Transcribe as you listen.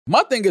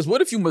My thing is,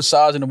 what if you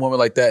massaging a woman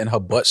like that and her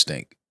butt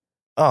stink?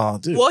 Oh,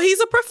 dude. Well, he's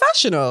a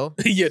professional.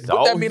 Yeah,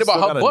 what that mean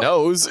about her butt?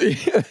 Nose.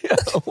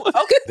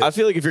 Okay. I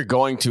feel like if you're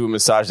going to a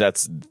massage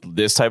that's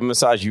this type of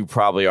massage, you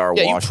probably are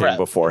washing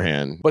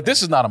beforehand. But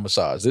this is not a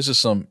massage. This is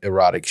some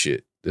erotic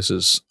shit. This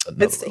is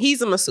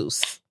He's a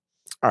masseuse.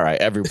 All right,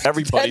 everybody's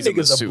that a masseuse.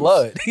 nigga's a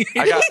blood.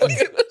 I got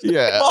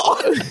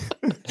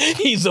yeah.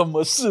 He's a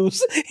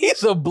masseuse.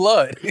 He's a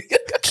blood.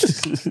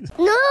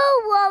 No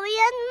worry,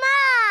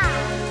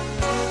 Ma.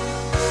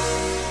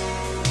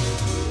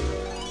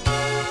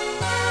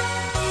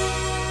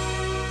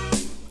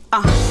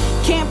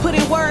 Can't put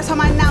in words how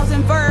my nouns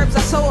and verbs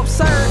are so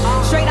absurd.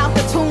 Straight out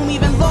the tomb,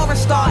 even Laura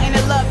starting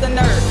to love the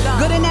nerd.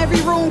 Good in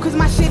every room, cause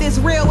my shit is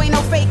real, ain't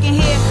no faking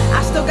here.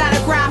 I still gotta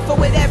grind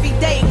for it every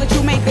day, but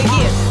you make a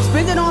year.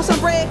 Spend it on some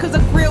bread, cause a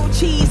grilled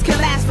cheese can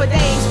last for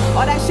days.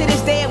 All that shit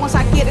is dead once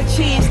I get a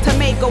chance to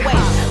make a way.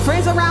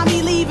 Friends around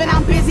me leaving,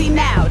 I'm busy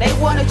now, they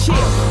wanna chill.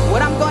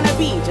 What I'm gonna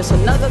be, just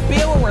another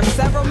bill or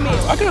several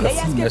meals. I got a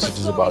few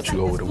messages about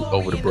you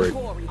over the break.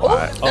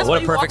 Oh,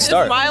 what a perfect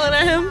start. Smiling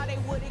at him.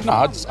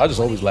 Nah, I just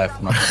always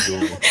laugh when I see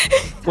Julian.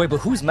 Wait, but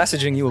who's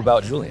messaging you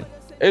about Julian?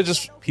 It's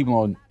just people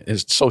on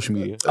his social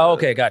media. Oh,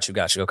 okay, got you.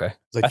 Okay.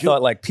 Like, I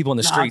thought like people in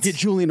the streets. Get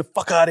Julian the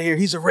fuck out of here.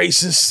 He's a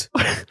racist.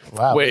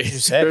 Wow. Wait,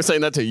 they're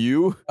saying that to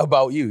you?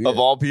 About you, yeah. Of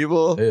all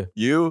people? Yeah.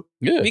 You?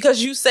 Yeah.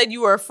 Because you said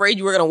you were afraid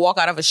you were going to walk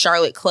out of a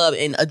Charlotte club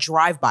in a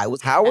drive-by.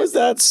 How is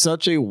that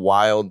such a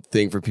wild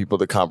thing for people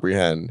to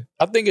comprehend?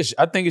 I think it's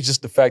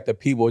just the fact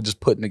that people are just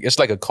putting it's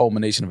like a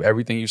culmination of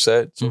everything you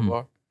said so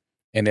far.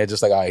 And they're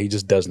just like, all right, he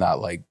just does not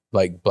like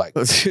black.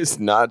 It's just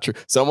not true.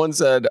 Someone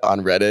said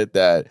on Reddit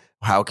that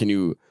how can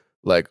you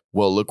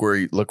well, look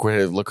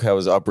how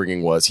his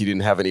upbringing was. He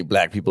didn't have any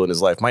black people in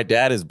his life. My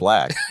dad is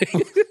black.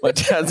 My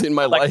dad's in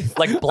my life.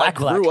 Like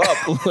black.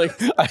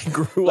 I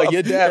grew up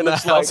Your dad in a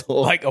looks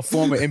household. like a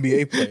former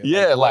NBA player.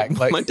 Yeah, like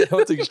my dad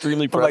was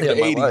extremely present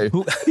in my life.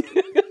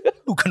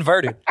 Who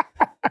converted?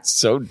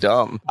 So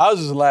dumb. I was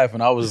just laughing.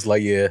 I was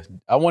like, yeah,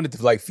 I wanted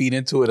to feed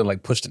into it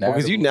and push the narrative.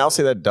 Because you now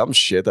say that dumb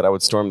shit that I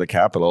would storm the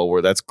Capitol,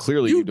 where that's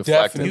clearly you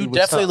deflecting. You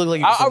definitely look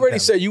like I already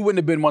said you wouldn't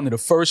have been one of the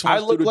first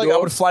ones. I look like I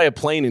would fly a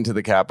plane into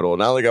the Capitol,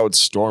 not like I would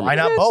storm. Why it.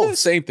 not both?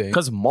 Same thing.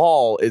 Because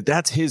Maul,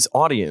 that's his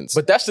audience.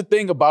 But that's the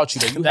thing about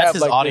you. That you That's have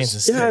his like audience.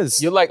 this,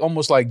 Yes. you're like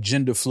almost like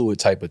gender fluid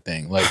type of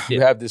thing. Like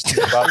you have this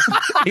thing about you.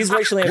 He's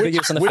racially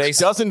ambiguous in the which face.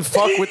 doesn't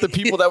fuck with the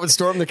people that would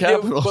storm the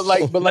Capitol.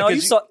 but No,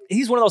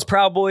 he's one of those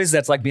Proud Boys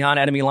that's like beyond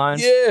enemy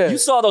lines. Yeah. You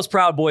saw those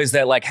Proud Boys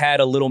that like had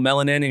a little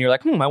melanin and you're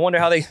like, I wonder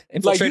how they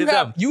infiltrated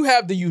them. You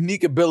have the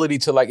unique ability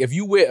to if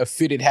you wear a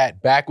fitted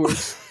hat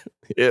backwards,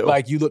 Ew.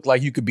 you look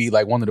like you could be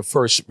like one of the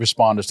first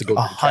responders to go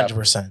to the Capitol.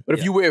 100%. But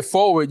if you wear it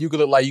forward, you could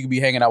look like you could be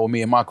hanging out with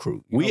me and my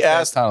crew. You know We what I'm saying?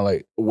 asked kind of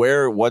like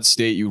what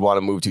state you'd want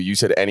to move to. You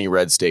said any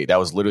red state. That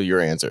was literally your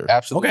answer.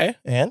 absolutely. Okay,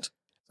 and? So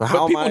But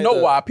how people am I know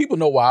the- why. People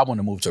know why I want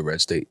to move to a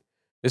red state.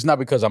 It's not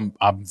because I'm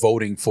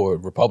voting for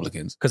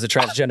Republicans. Because of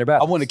transgender I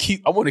bathroom. want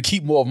to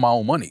keep more of my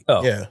own money.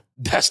 Oh. Yeah.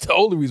 That's the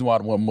only reason why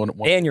I want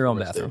And your to own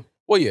a red state. bathroom.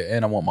 Well, yeah,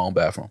 and I want my own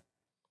bathroom.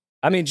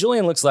 I mean,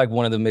 Julian looks like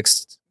one of the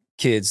mixed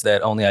kids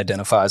that only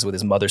identifies with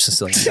his mother's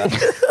Sicilian side.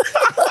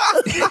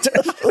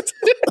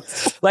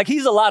 Like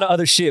he's a lot of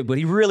other shit, but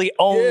he really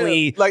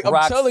only I'm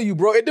rocks- telling you,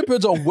 bro. It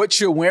depends on what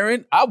you're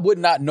wearing. I would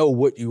not know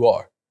what you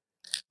are.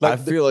 I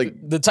feel like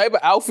the type of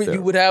outfit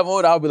you would have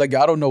on, I'll be like,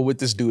 I don't know what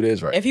this dude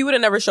is right. If he would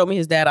have never showed me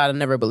his dad, I'd have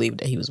never believed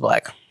that he was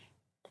black.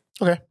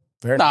 Okay.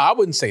 Fair Nah, I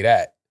wouldn't say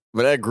that.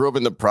 my dad grew up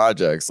in the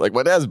projects. Like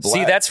my dad's black.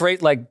 See, that's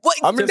right. Like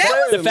I'm just the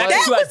saying, fact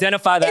that you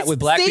identify that with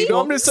black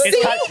people, I'm just saying-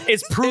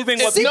 it's proving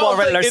what people on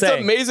Reddit are it's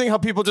saying. amazing how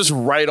people just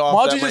write off.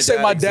 Why don't that you just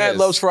say my dad exists.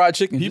 loves fried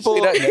chicken? People,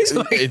 Just say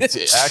that next.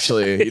 it's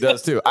actually he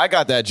does too. I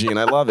got that gene.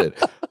 I love it.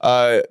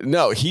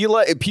 No,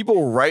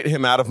 people write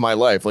him out of my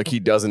life like he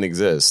doesn't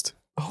exist.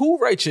 Who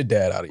writes your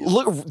dad out of you?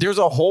 Look, there's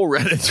a whole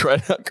Reddit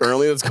thread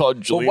currently that's called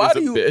But Julian why is do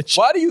a you? bitch.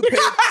 Why do you pay?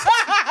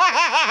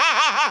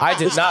 I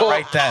did not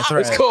write that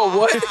thread. It's called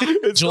what?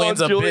 It's Julian's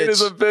called a Julian bitch.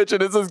 is a bitch,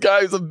 and it's this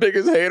guy who's the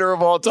biggest hater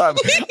of all time.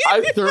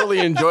 I thoroughly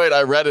enjoyed it.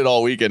 I read it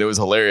all weekend. It was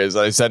hilarious.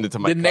 I sent it to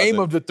my The name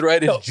of the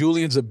thread is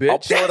Julian's a bitch. pull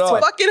it That's up.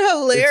 fucking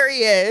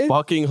hilarious.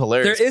 Fucking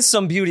hilarious. There is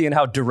some beauty in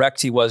how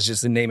direct he was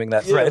just in naming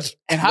that thread.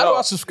 And how do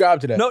I subscribe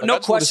to that? No, Like, I no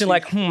just wanna question. see-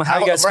 Like, how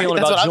you guys Right, feeling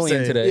that's about what I'm Julian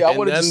saying. today? Yeah, I And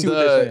want to then just see what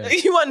they're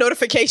saying. You want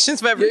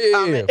notifications for every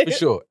comment. Yeah, for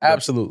sure,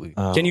 absolutely.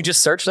 Can you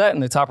just search that in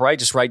the top right?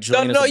 Just write No,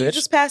 Julian no, as a bitch. you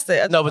just passed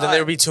it. No, but then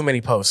there would be too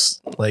many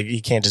posts. Like,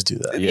 you can't just do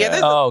that. Yeah.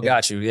 there's Oh,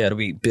 got you. Yeah, it'll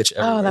be bitch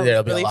everywhere. Oh, that Yeah,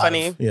 it'll was be a really lot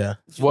funny. of- yeah.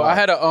 Well, I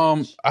had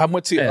I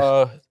went to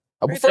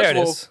first There of it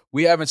all, is.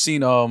 we haven't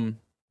seen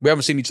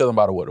each other in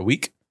about a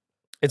week.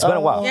 It's been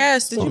a while.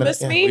 Yes, did you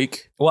miss Yeah. me?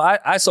 Week. Well,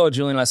 I saw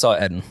Julian. I saw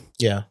Eden.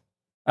 Yeah.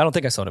 I don't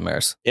think I saw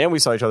Damaris. And we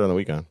saw each other on the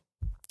weekend.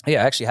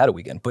 Yeah, I actually had a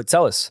weekend. But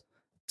tell us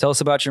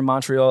about your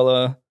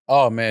Montreal.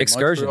 Oh man,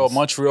 Excursions.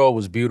 Montreal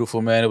was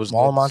beautiful, man. It was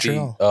All good to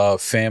Montreal.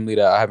 see, family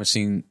that I haven't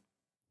seen.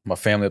 My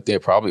family up there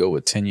probably over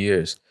 10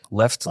 years.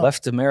 Left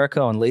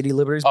America on Lady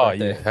Liberty's Oh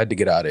birthday. yeah, had to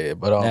get out of here.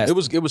 But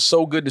Nasty. it was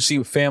so good to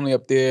see family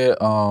up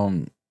there.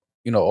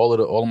 you know,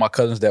 all of my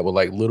cousins that were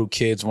like little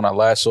kids when I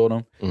last saw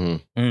them.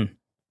 Mhm.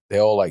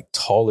 They're all like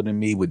taller than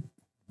me with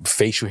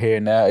facial hair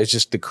now. It's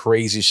just the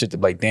craziest shit that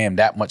like, damn,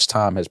 that much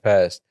time has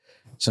passed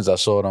since I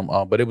saw them.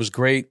 But it was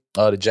great.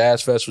 The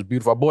Jazz Fest was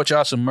beautiful. I bought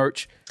y'all some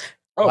merch.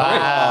 Oh,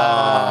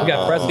 Wow. we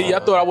got presents. See, I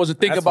thought I wasn't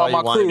thinking That's why about you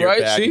my wanted crew, your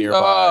right? bag See?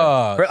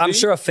 nearby. I'm See?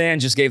 sure a fan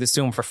just gave this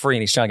to him for free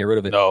and he's trying to get rid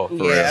of it. No, for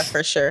Yeah, real.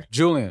 for sure.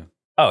 Julian,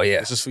 Oh, yeah.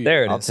 this is for you.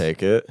 There it I'll is.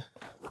 take it.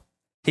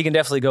 He can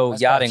definitely go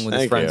yachting with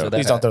his Thank friends you. with that.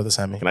 Please don't throw this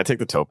at me. Can I take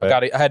the tote I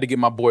bag? I had to get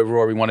my boy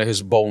Rory one of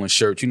his bowling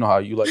shirts. You know how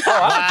you like. Oh,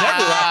 I would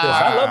definitely rock this.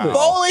 I love this.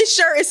 Bowling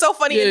shirt is so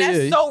funny, and Yeah,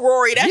 that's yeah. so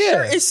Rory. That Yeah.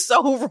 shirt is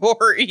so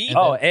Rory.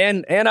 Oh,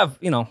 and I've,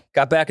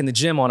 got back in the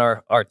gym on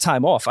our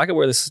time off. I could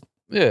wear this,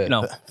 Yeah.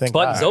 Thank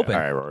buttons God. open. All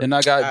right, Rory. And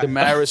I got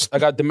Damaris.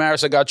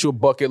 I got you a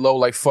bucket low.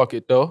 Like fuck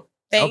it though.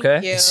 Thank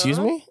Okay. you. Excuse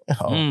me?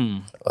 Oh.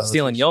 Mm,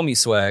 stealing Yomi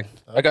swag.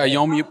 I got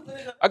Yomi.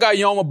 I got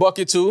Yom a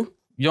bucket too.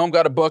 Yom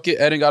got a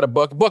bucket. Eden got a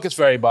bucket. Buckets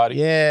for everybody.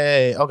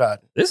 Yay. Oh, God.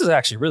 This is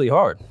actually really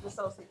hard.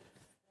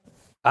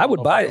 I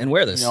would buy it and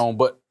wear this. Yom,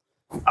 but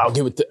I'll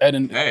give it to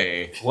Eden.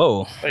 Hey.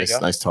 Whoa.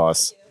 Nice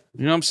toss.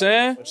 You know what I'm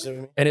saying?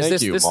 And is Thank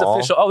this you, this Maul.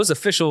 official? Oh, it's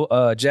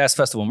official Jazz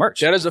Festival merch.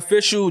 That is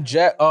official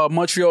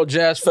Montreal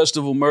Jazz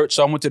Festival merch.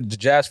 So I went to the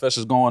Jazz Fest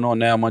is going on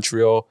now in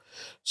Montreal.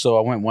 So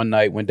I went one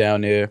night, went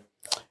down there,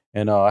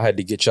 and I had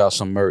to get y'all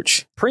some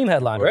merch. Preem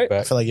headline, right? I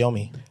Back. feel like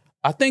Yomi.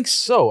 I think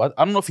so. I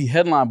don't know if he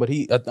headlined, but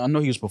I know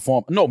he was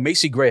performing. No,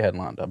 Macy Gray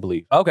headlined, I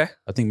believe. Okay.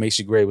 I think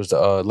Macy Gray was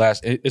the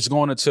last. It's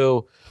going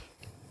until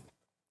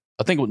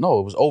I think it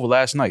was over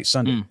last night,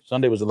 Sunday.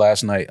 Sunday was the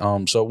last night.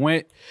 So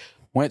went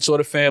saw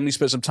the family,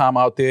 spent some time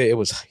out there. It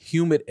was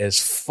humid as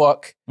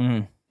fuck.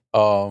 Mhm.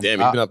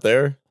 Damn, even up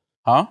there?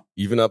 Huh?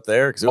 Even up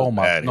there? 'Cause it was Oh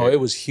my! bad No, here. it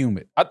was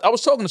humid. I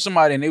was talking to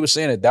somebody and they were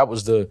saying that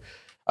was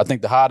I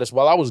think the hottest.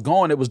 While I was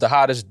going, it was the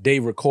hottest day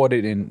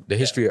recorded in the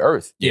history of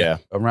Earth. Yeah.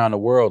 Around the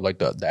world, like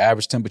the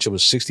average temperature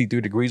was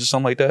 63 degrees or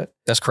something like that.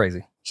 That's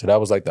crazy. So that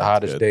was like the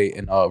hottest good. day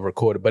in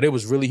recorded. But it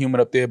was really humid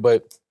up there.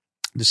 But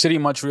the city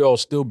of Montreal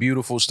is still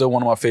beautiful, still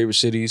one of my favorite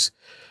cities.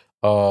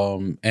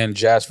 And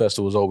Jazz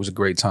Festival was always a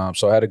great time.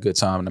 So I had a good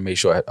time and I made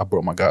sure I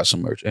brought my guys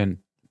some merch and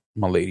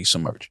my ladies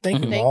some merch.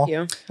 Thank you, Maul.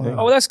 Thank you.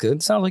 Oh, that's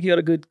good. Sounds like you had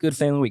a good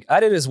family week. I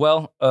did as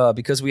well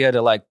because we had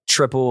to like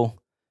triple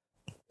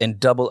and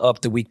double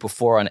up the week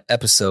before on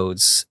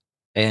episodes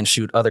and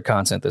shoot other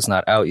content that's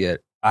not out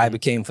yet. I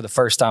became for the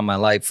first time in my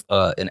life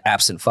an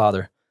absent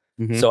father.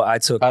 Mhm. So I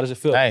took. How does it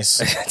feel?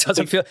 Nice. It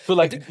doesn't feel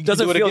like it you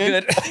doesn't can do feel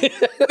it again?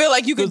 good. I feel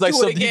like you Feels can like do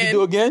it something you again. can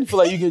do again. Feel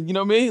like you can, you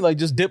know what I mean? Like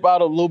just dip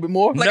out a little bit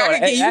more. Like, I can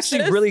get it used to actually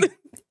this. really.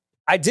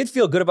 I did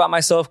feel good about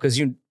myself because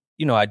you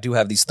know I do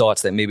have these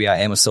thoughts that maybe I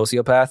am a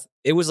sociopath.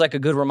 It was like a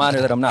good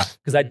reminder that I'm not,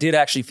 because I did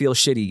actually feel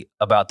shitty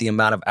about the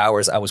amount of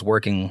hours I was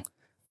working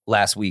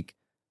last week,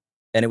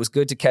 and it was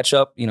good to catch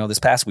up. This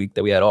past week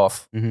that we had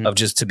off Mhm. of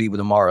just to be with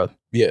Amara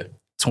Yeah.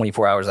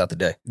 24 hours out the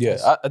day.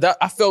 Yeah.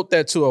 I felt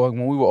that too. Like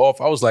when we were off,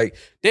 I was like,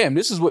 damn,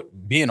 this is what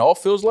being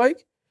off feels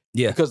like.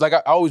 Yeah. Because like I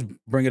always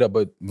bring it up,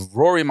 but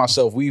Rory and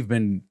myself, we've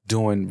been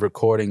doing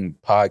recording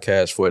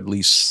podcasts for at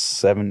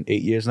least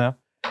 7-8 years now.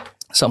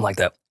 Something like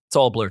that. It's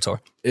all a blur, Tor.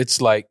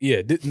 It's like,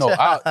 yeah,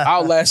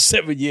 our last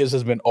 7 years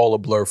has been all a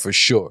blur for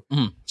sure.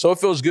 Mhm. So it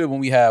feels good when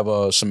we have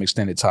some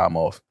extended time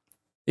off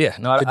Yeah.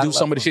 No, to do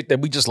some of the shit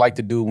that we just like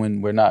to do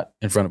when we're not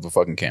in front of a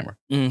fucking camera.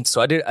 So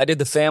I did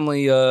the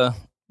family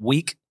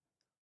week,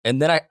 and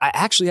then I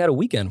actually had a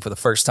weekend for the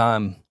first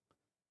time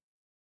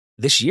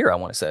this year, I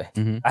want to say.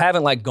 Mhm. I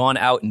haven't like gone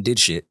out and did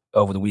shit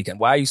over the weekend.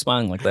 Why are you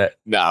smiling like that?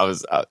 No,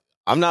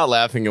 I'm not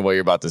laughing at what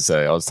you're about to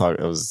say. It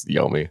was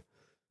Yomi.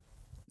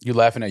 You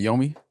laughing at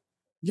Yomi?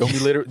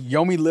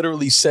 Yomi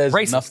literally says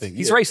Racist. nothing.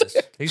 He's Yeah. racist.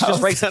 He's just How's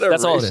racist. that a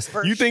That's all it race? is.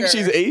 For You think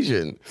sure. she's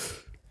Asian?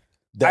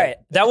 All right,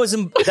 that was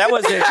an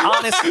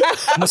honest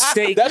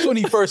mistake. That's when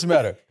he first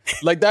met her.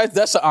 Like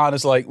that's an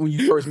honest, like when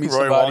you first meet Roy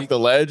somebody. walked the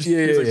ledge.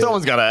 Yeah, He's like, yeah.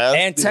 someone's got to ask.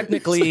 And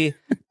technically,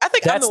 I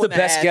think I'm that's the the one that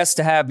best asked. guess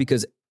to have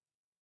because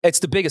it's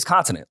the biggest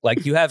continent.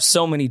 Like you have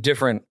so many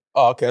different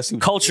Oh, okay. I see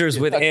what cultures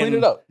yeah, I clean within.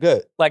 it up.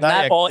 Good. Like Nah,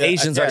 not yeah, all yeah,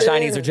 Asians I are get it.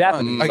 Chinese or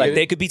Japanese. I get Like it.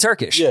 they could be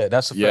Turkish. Yeah,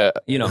 that's a fact. Yeah.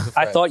 You know, That's a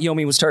I fact. thought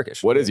Yomi was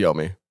Turkish. What is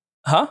Yomi?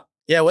 Huh?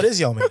 Yeah, what is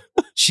Yomi?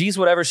 She's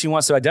whatever she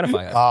wants to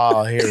identify as.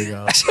 Oh, here we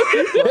go.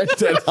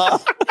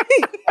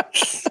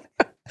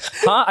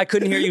 Huh? I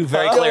couldn't hear you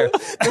very clear.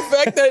 The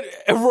fact that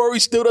Rory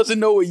still doesn't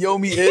know what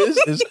Yomi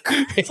is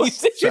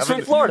crazy. She's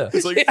from Florida.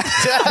 It's like,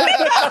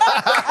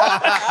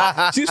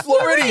 She's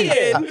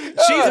Floridian.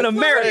 She's an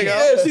American.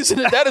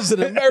 Yeah, that is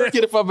an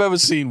American if I've ever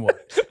seen one.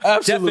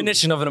 Absolutely.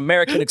 Definition of an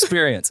American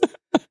experience.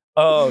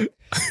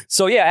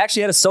 So yeah, I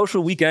actually had a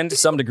social weekend to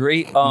some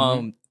degree.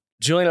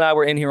 Julian and I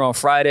were in here on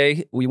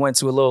Friday. We went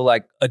to a little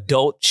like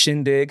adult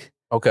shindig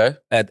Okay.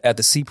 at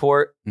the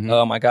Seaport.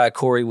 Mhm. My guy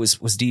Corey was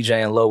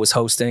DJing, Lo was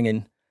hosting,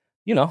 and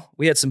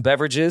we had some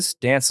beverages,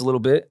 danced a little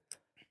bit,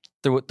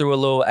 threw a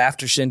little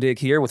after shindig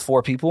here with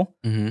 4 people.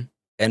 Mm-hmm.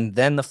 And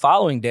then the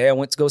following day, I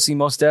went to go see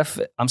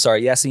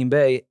Yassine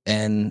Bey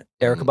and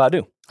Erykah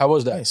Badu. How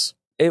was that? Nice.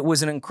 It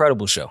was an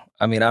incredible show.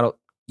 I mean,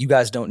 you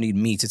guys don't need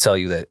me to tell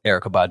you that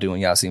Erykah Badu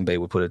and Yassine Bey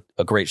would put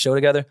a great show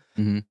together.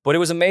 Mhm. But it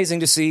was amazing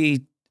to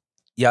see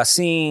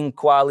Yassine,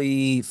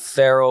 Kweli,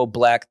 Pharaoh,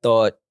 Black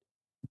Thought,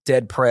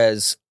 Dead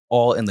Prez,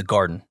 all in the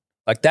Garden.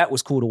 Like, that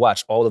was cool to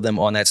watch all of them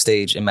on that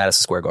stage in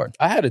Madison Square Garden.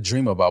 I had a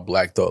dream about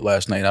Black Thought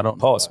last night. I don't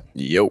Pause.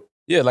 Yo.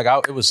 Yeah, like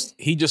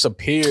he just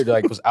appeared,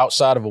 like was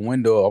outside of a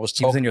window. I was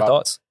talking He was in your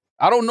thoughts?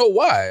 I don't know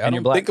why. I And you're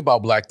don't black? think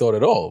about Black Thought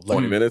at all. Like,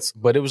 20 minutes.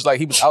 but it was like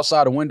he was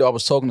outside a window. I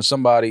was talking to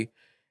somebody,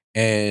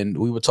 and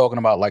we were talking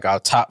about like our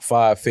top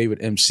 5 favorite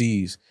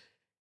MCs.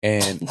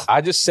 And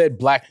I just said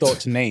Black Thought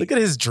to name. Look at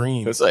his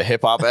dream. That's a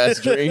hip hop ass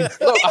dream.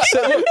 Look,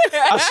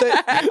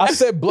 I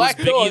said Black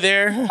Was Biggie Thought.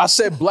 there? I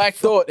said Black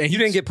Thought, and You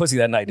didn't get pussy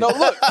that night, did no. you?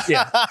 Look,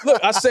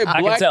 look. I said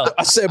I Black. can tell.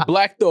 I said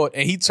Black Thought,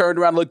 and he turned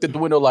around, and looked at the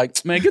window,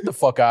 like, man, get the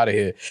fuck out of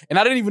here. And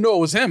I didn't even know it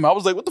was him. I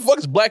was like, what the fuck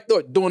is Black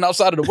Thought doing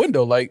outside of the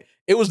window? Like,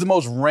 it was the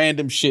most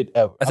random shit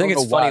ever. I think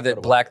don't it's know why funny I thought that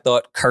about Black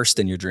Thought cursed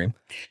in your dream.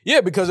 it.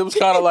 Yeah, because it was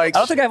kind of like I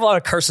don't think I have a lot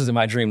of curses in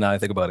my dream now that I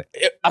think about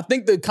it. I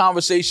think the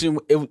conversation,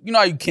 you know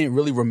how you can't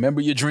really remember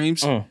your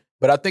dreams?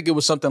 But I think it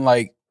was something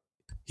like,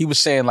 he was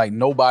saying like,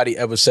 nobody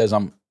ever says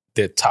I'm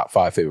their top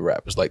 5 favorite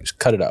rappers. Like, just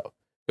cut it out.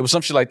 It was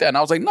some shit like that. And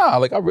I was like, nah,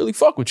 like, I really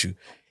fuck with you.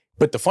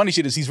 But the funny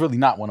shit is he's really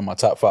not one of my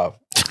top 5.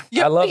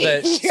 I love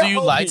that. So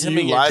you lied to him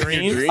in your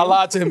dream? I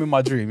lied to him in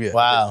my dream, yeah.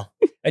 Wow.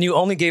 And you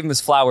only gave him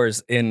his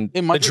flowers in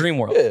my the dream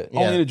world. Yeah, Yeah.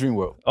 only in the dream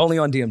world. Only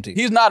on DMT.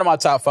 He's not in my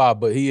top 5,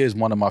 but he is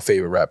one of my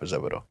favorite rappers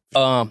ever,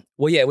 though.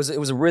 Well, yeah, it was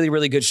a really,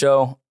 really good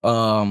show.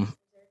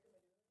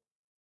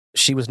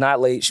 She was not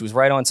late. She was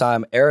right on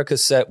time.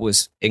 Erica's set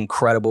was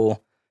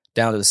incredible,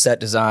 down to the set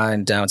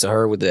design, down to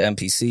her with the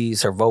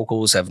MPCs. Her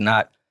vocals have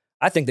not,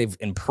 I think they've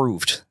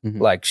improved.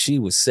 Like, she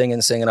was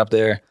singing up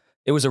there.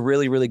 It was a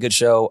really, really good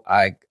show.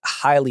 I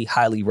highly,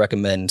 highly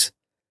recommend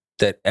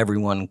that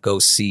everyone go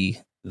see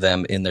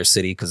them in their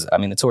city, because, I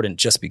mean, the tour didn't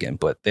just begin,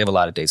 but they have a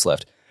lot of dates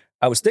left.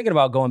 I was thinking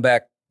about going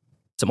back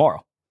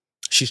tomorrow.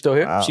 She's still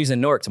here? Wow. She's in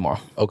Newark tomorrow.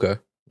 Okay.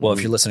 Well,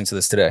 if you're listening to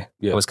this today,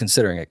 Yeah. I was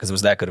considering it because it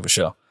was that good of a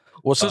show.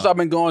 Well, since I've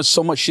been going,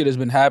 so much shit has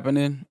been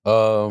happening.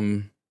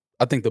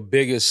 I think the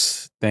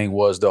biggest thing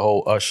was the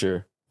whole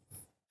Usher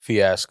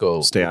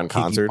fiasco. Stay on Keke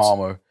concerts.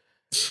 Palmer.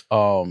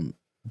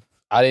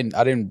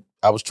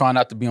 I was trying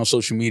not to be on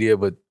social media,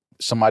 but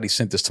somebody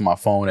sent this to my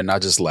phone and I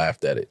just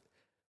laughed at it.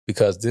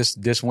 Because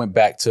this went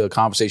back to a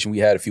conversation we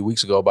had a few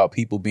weeks ago about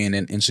people being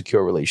in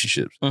insecure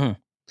relationships.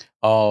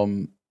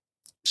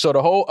 So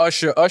the whole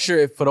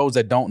Usher, for those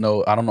that don't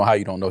know, I don't know how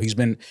you don't know, he's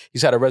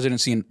had a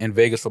residency in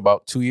Vegas for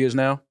about 2 years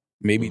now,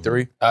 maybe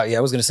 3. Yeah, I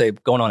was going to say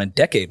going on a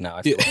decade now.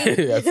 I feel.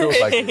 Yeah, it feels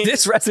like it.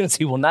 This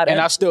residency will not And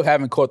end. I still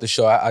haven't caught the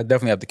show. I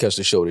definitely have to catch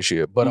the show this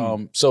year. But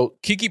so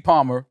Keke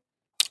Palmer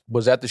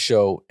was at the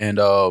show, and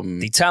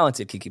the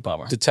talented Keke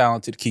Palmer. the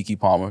talented Keke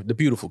Palmer, the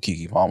beautiful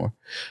Keke Palmer,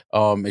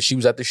 and she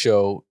was at the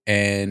show,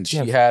 and she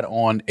had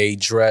on a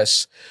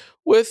dress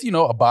with, you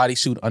know, a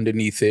bodysuit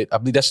underneath it. I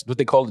believe that's what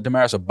they call it,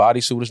 Damaris, a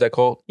bodysuit. Is that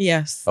called?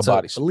 Yes. A So,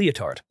 bodysuit. a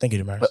leotard. Thank you,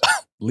 Damaris.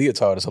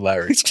 Leotard is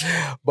hilarious.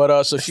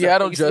 But so she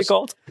had on What used to be dress.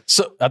 called?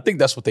 So I think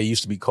that's what they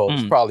used to be called.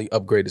 It's probably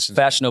upgraded since.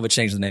 Fashion Nova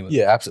changed the name of it.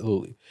 Yeah,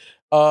 absolutely.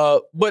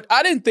 But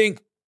I didn't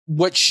think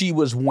what she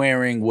was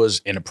wearing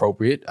was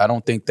inappropriate. I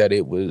don't think that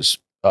it was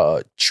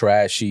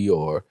trashy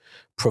or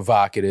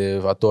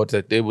provocative. I thought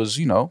that it was,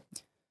 you know,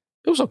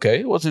 it was okay.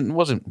 It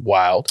wasn't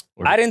wild.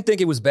 I didn't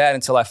think it was bad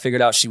until I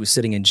figured out she was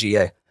sitting in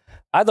GA.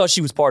 I thought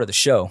she was part of the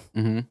show.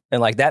 And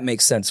like, that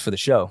makes sense for the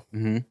show.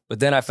 But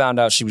then I found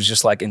out she was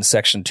just like in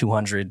section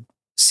 200,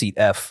 seat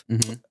F.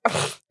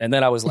 And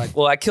then I was like,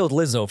 well, I killed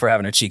Lizzo for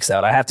having her cheeks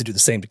out. I have to do the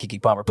same to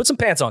Keke Palmer. Put some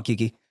pants on,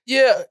 Keke.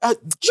 Yeah,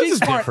 cheeks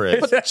is weren't, different.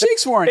 but the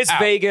cheeks weren't. It's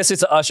out. Vegas.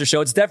 It's an Usher show.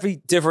 It's definitely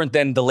different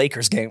than the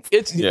Lakers game.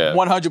 It's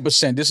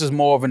 100%. This is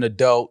more of an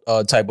adult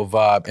type of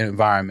vibe and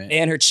environment.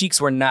 And her cheeks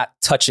were not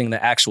touching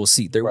the actual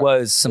seat. There Right.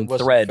 was some There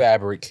was thread.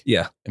 fabric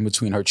Yeah. in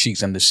between her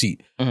cheeks and the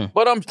seat.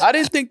 But I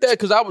didn't think that,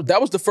 because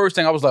that was the first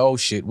thing I was like, oh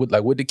shit, what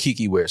did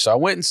Keke wear? So I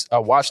went and I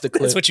watched the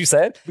clip. That's what you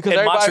said? Because in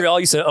everybody- Montreal,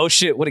 you said, oh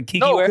shit, what did Keke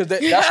No, wear? because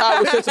that's how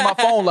I was said to my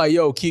phone, like,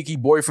 yo,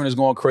 Keke boyfriend is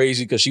going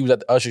crazy because she was at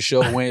the Usher show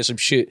wearing some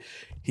shit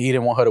he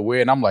didn't want her to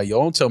wear. And I'm like, yo,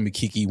 don't tell me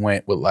Keke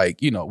went with,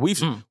 like, you know, we've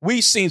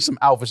seen some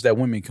outfits that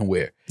women can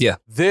wear. Yeah.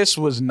 This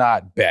was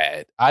not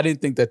bad. I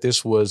didn't think that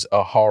this was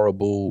a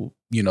horrible,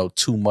 you know,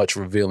 too much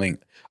revealing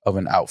of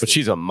an outfit. But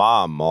she's a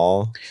mom,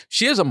 Maul.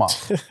 She is a mom.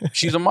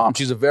 She's a mom.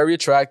 She's a very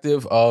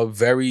attractive,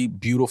 very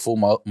beautiful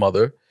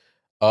mother.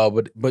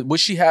 But what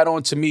she had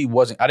on to me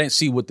I didn't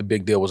see what the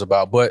big deal was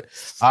about. But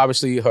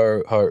obviously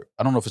her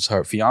I don't know if it's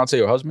her fiance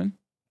or husband.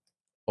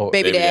 Or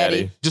Baby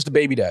daddy. just the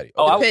baby daddy.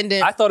 Oh,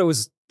 Dependent. I thought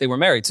they were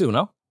married too,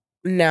 no?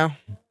 No.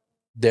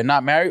 They're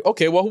not married?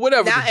 Okay, well,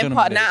 whatever. Not, the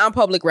gentleman is. not on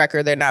public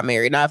record. They're not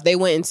married. Now, if they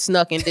went and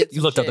snuck and did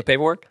You looked up the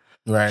paperwork?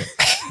 Right.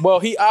 Well,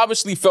 he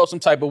obviously felt some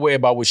type of way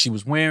about what she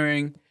was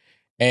wearing.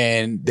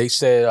 And they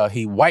said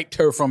he wiped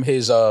her from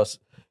his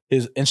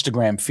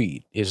Instagram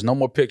feed. There's no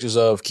more pictures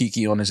of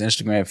Keke on his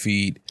Instagram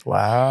feed.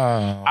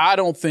 Wow. I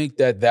don't think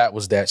that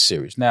was that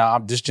serious. Now,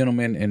 this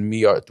gentleman and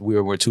me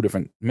we're two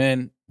different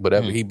men.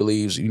 Whatever he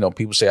believes, you know,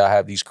 people say I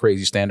have these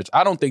crazy standards.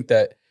 I don't think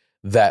that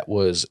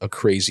was a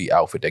crazy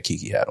outfit that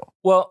Keke had on.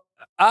 Well,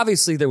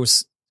 obviously there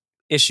was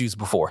issues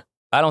before.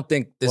 I don't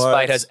think this What?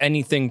 fight has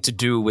anything to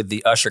do with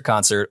the Usher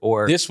concert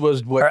or This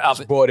was what Her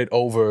outfit. brought it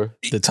over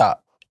the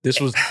top. This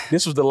was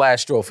the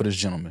last straw for this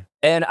gentleman.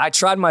 And I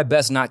tried my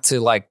best not to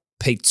like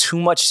pay too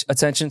much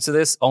attention to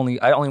this. I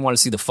only want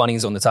to see the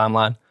funnies on the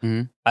timeline.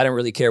 Mhm. I didn't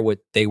really care what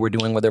they were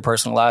doing with their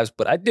personal lives,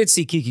 but I did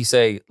see Kiki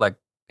say like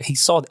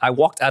I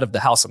walked out of the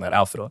house in that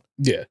outfit on.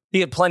 Yeah.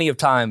 He had plenty of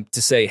time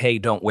to say, "Hey,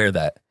 don't wear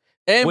that,"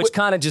 And which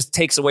kind of just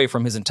takes away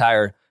from his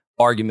entire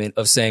argument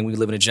of saying we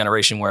live in a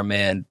generation where a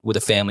man with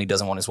a family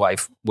doesn't want his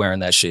wife wearing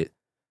that shit.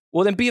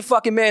 Well, then be a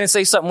fucking man and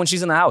say something when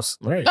she's in the house.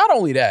 Right. not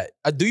only that,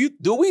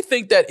 do we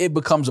think that it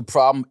becomes a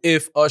problem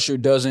if Usher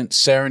doesn't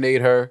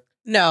serenade her?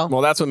 No.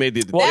 Well, that's what made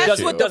the Well, it That's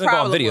doesn't- what the doesn't go on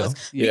problem video. was.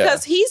 Yeah.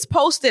 Because he's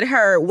posted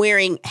her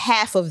wearing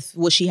half of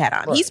what she had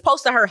on. Right. He's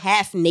posted her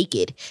half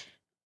naked,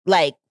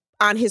 like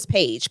on his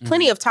page,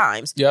 plenty of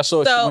times. Yeah, I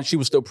saw So- when she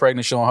was still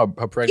pregnant, showing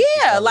her pregnancy.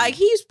 Yeah, like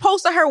he's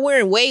posted her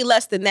wearing way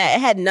less than that. It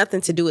had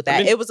nothing to do with that. I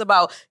mean- it was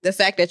about the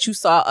fact that you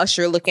saw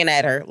Usher looking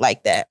at her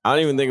like that. I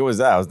don't even think it was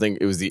that. I was thinking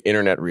it was the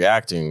internet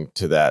reacting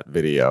to that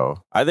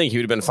video. I think he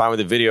would have been fine with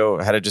the video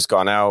had it just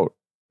gone out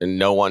and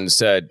no one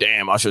said,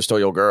 "Damn, Usher stole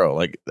your girl."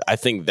 Like, I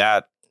think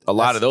that a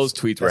lot of those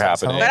tweets were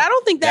that's happening. But I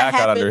don't think that That got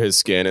happened. under his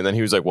skin, and then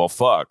he was like, "Well,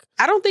 fuck."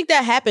 I don't think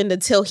that happened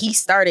until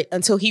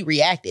he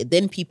reacted.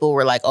 Then people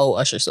were like, "Oh,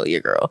 Usher stole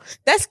your girl."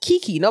 That's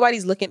Kiki.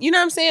 Nobody's looking. You know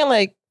what I'm saying?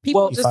 Like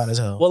people Well, He's just fine as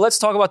hell. Well, let's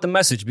talk about the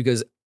message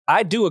because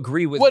I do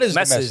agree with What his is the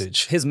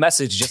message? His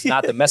message, just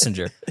not the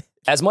messenger.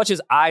 As much as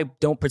I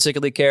don't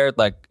particularly care,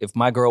 like if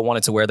my girl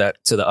wanted to wear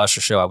that to the Usher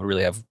show, I would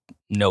really have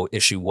no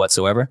issue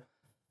whatsoever.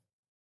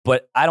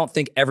 But I don't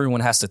think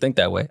everyone has to think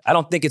that way. I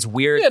don't think it's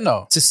weird Yeah,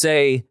 no. to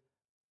say,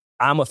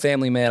 I'm a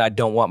family man. I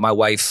don't want my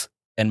wife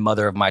and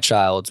mother of my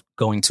child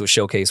going to a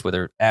showcase with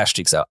her ass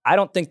cheeks out. I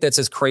don't think that's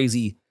as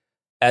crazy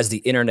as the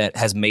internet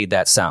has made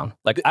that sound.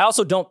 Like, I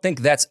also don't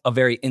think that's a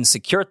very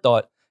insecure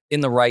thought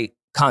in the right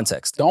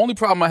context. The only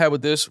problem I had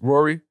with this,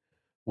 Rory,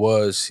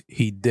 was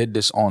he did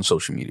this on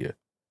social media.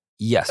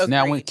 Yes. Okay.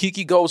 Now, when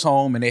Kiki goes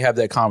home and they have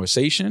that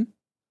conversation,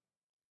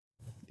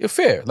 you're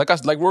fair. Like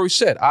Rory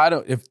said, I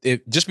don't.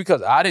 If just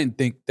because I didn't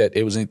think that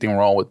it was anything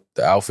wrong with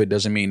the outfit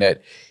doesn't mean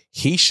that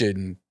he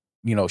shouldn't.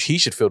 You know, he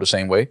should feel the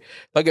same way.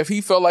 Like if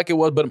he felt like it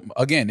was, but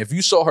again, if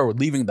you saw her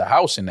leaving the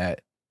house in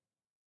that,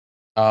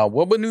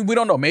 well, but we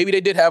don't know. Maybe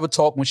they did have a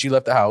talk when she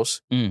left the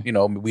house. Mm. You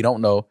know, we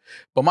don't know.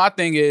 But my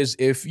thing is,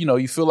 if you know,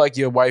 you feel like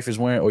your wife is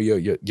wearing, or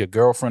your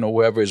girlfriend or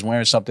whoever is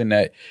wearing something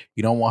that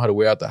you don't want her to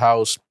wear out the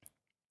house,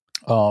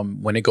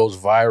 when it goes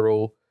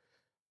viral,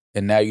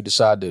 and now you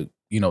decide to,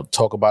 you know,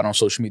 talk about it on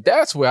social media,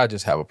 that's where I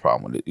just have a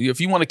problem with it. If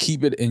you want to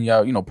keep it in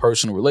your, you know,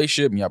 personal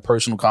relationship and your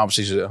personal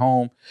conversations at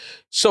home,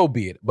 so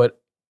be it. But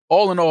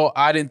all in all,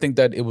 I didn't think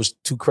that it was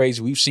too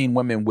crazy. We've seen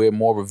women wear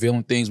more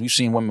revealing things. We've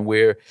seen women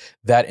wear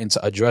that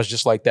into a dress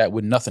just like that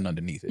with nothing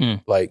underneath it.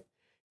 Mm. Like,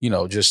 you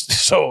know, just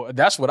so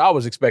that's what I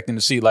was expecting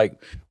to see. Like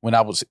when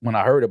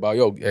I heard about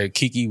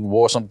Kiki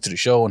wore something to the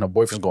show and her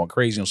boyfriend's going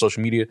crazy on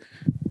social media,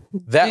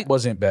 that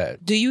wasn't bad.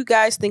 Do you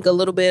guys think a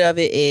little bit of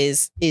it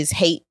is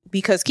hate?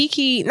 Because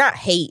Kiki, not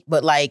hate,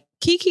 but like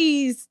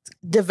Kiki's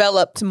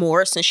developed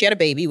more since she had a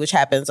baby, which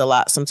happens a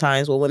lot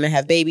sometimes when women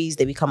have babies.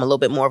 They become a little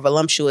bit more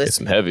voluptuous. It's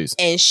some heavies.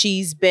 And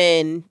she's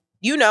been,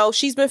 you know,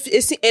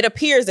 it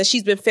appears that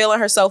she's been feeling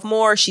herself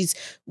more. She's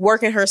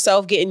working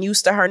herself, getting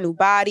used to her new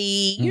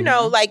body, you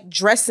know, like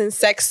dressing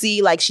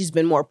sexy, like she's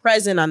been more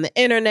present on the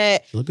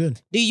internet. Look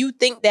good. Do you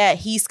think that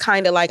he's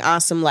kind of like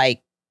on some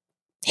like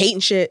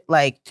hating shit?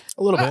 Like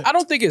A little bit. I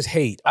don't think it's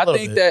hate. I little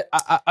think bit.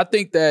 that I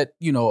think that,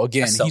 you know,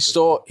 again,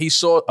 That's he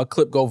saw a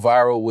clip go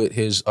viral with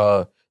his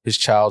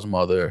child's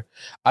mother.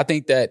 I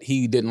think that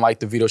he didn't like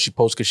the video she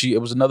posted because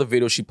it was another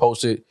video she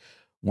posted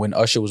when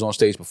Usher was on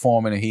stage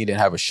performing and he didn't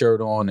have a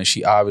shirt on, and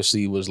she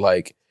obviously was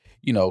like,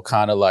 you know,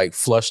 kind of like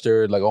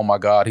flustered, like, oh my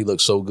God, he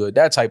looks so good.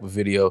 That type of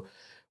video,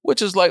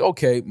 which is like,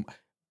 okay,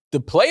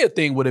 the player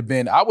thing would have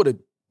been, I would have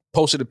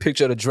posted a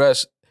picture of the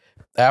dress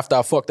after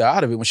I fucked her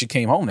out of it when she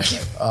came home that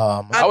night.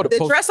 I would've the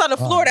posted- dress on the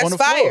floor, that's on the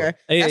floor. fire.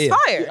 Yeah, That's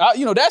yeah. fire.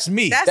 You know, that's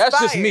me. That's That's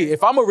just fire. me.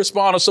 If I'm gonna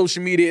respond on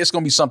social media, it's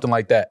gonna be something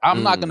like that.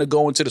 I'm not gonna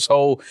go into this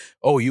whole,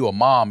 oh, you a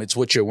mom, it's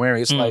what you're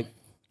wearing. It's like,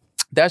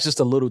 that's just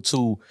a little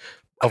too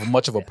of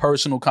much of a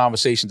personal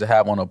conversation to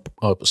have on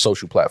a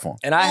social platform.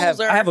 And I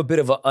have a bit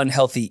of an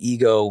unhealthy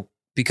ego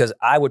because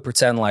I would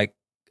pretend like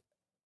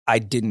I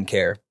didn't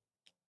care,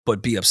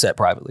 but be upset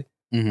privately.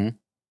 Mm-hmm.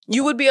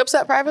 You would be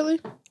upset privately?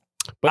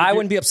 But I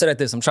wouldn't be upset at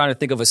this. I'm trying to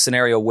think of a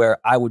scenario where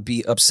I would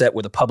be upset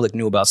where the public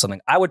knew about something.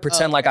 I would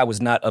pretend like I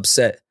was not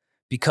upset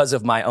because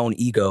of my own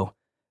ego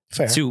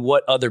Fair. to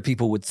what other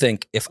people would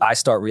think if I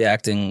start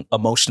reacting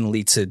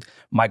emotionally to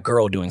my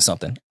girl doing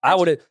something. I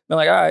would have been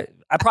like, all right,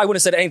 I probably wouldn't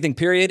have said anything,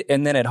 period.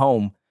 And then at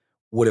home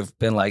would have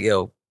been like,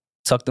 yo,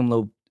 tuck them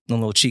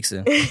little cheeks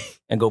in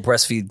and go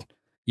breastfeed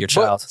your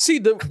child. But see,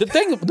 the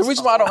thing, the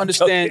reason why I don't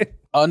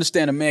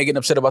understand a man getting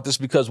upset about this,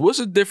 because what's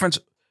the difference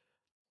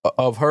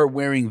of her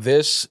wearing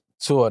this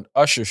to an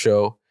Usher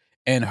show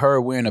and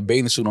her wearing a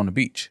bathing suit on the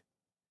beach?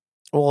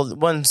 Well,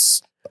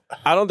 one's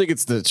I don't think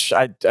it's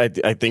I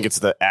think it's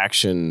the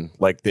action,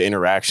 like the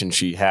interaction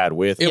she had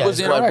with. It was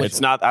the interaction.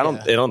 It's not. I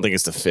don't think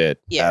it's the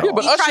fit. Yeah, at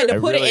but all. he tried to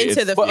put it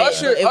into the But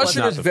fit.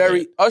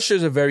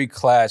 Usher's a very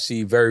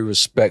classy, very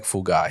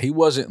respectful guy. He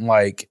wasn't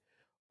like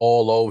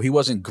all over. He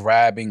wasn't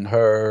grabbing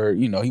her.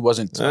 You know, he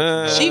wasn't.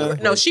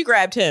 She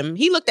grabbed him.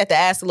 He looked at the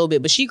ass a little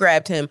bit, but she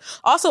grabbed him.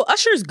 Also,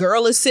 Usher's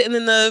girl is sitting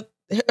in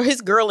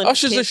his girl and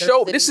Usher's a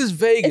show. This is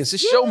Vegas.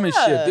 It's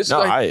showmanship. This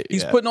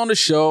he's putting on the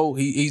show.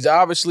 He's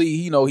obviously,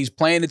 he's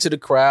playing it to the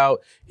crowd.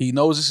 He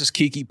knows this is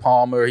Keke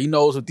Palmer. He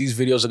knows what these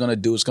videos are gonna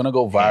do. It's gonna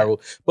go viral.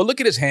 But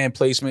look at his hand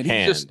placement.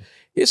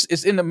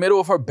 It's in the middle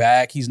of her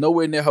back. He's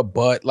nowhere near her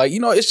butt. Like,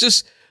 it's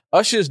just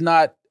Usher's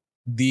not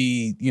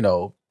the,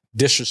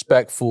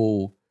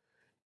 disrespectful,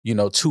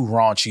 too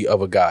raunchy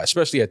of a guy,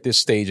 especially at this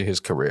stage of his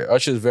career.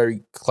 Usher's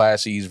very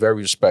classy. He's very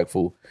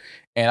respectful.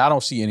 And I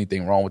don't see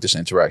anything wrong with this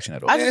interaction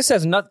at all. This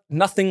has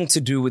nothing to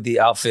do with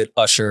the outfit,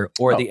 Usher,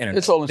 or the internet.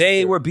 It's all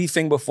they were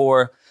beefing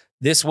before.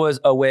 This was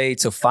a way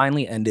to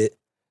finally end it.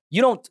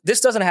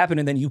 This doesn't happen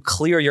and then you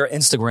clear your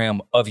Instagram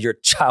of your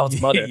child's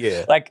mother.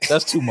 Yeah, like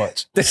that's too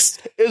much.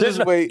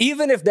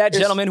 Even if that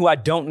gentleman who I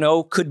don't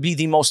know could be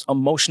the most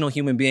emotional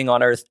human being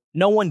on earth,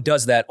 no one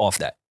does that off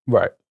that.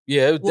 Right.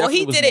 Yeah.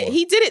 He did it.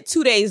 He did it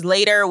 2 days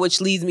later, which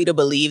leads me to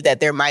believe that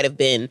there might have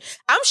been.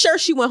 I'm sure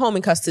she went home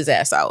and cussed his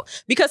ass out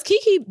because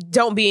Keke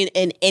don't be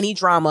in any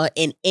drama,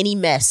 in any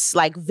mess.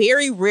 Like,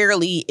 very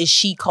rarely is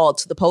she called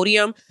to the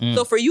podium.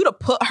 So for you to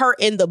put her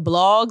in the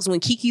blogs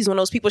when Keke's one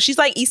of those people, she's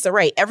like Issa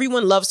Rae.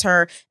 Everyone loves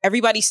her.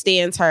 Everybody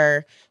stands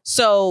her.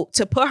 So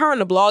to put her on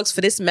the blogs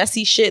for this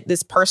messy shit,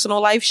 this personal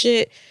life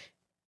shit,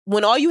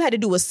 when all you had to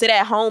do was sit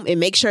at home and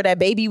make sure that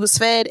baby was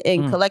fed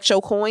and collect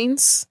your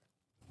coins.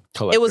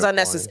 It was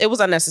unnecessary. It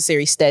was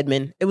unnecessary,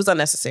 Stedman. It was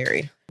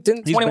unnecessary.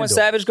 Didn't 21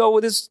 Savage go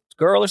with his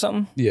girl or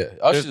something? Yeah.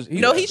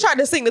 He tried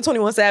to sing the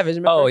 21 Savage.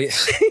 Remember? Oh, yeah.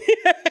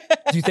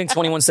 Do you think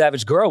 21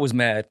 Savage girl was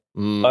mad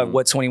at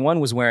what 21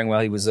 was wearing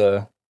while he was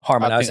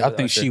harmonizing? I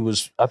think she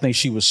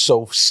was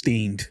so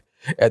steamed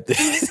at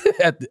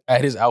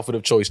at his outfit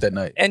of choice that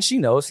night. And she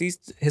knows he's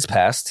his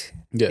past.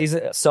 Yeah. He's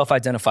a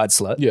self-identified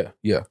slut.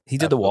 Yeah. He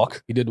did the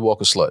walk. He did the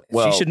walk of slut.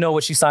 Well, she should know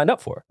what she signed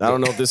up for. I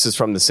don't know if this is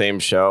from the same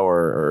show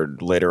or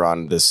later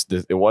on. This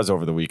it was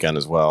over the weekend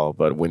as well.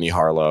 But Winnie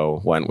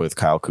Harlow went with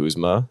Kyle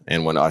Kuzma,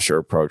 and when Usher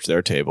approached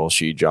their table,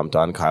 she jumped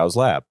on Kyle's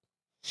lap.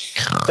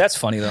 That's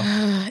funny though.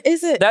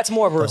 Is it? That's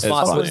more of a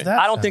response.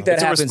 I don't think that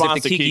happens if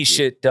the Keke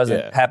shit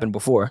doesn't happen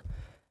before.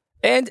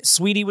 And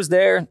Sweetie was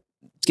there.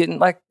 Getting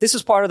like, this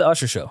is part of the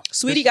Usher show.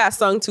 Sweetie got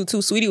sung to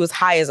too. Sweetie was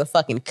high as a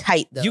fucking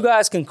kite though. You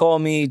guys can call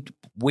me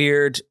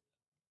weird.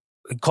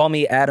 Call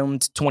me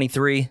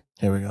Adam23.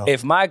 Here we go.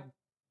 If my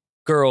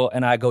girl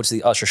and I go to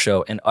the Usher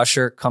show and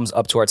Usher comes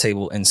up to our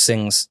table and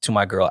sings to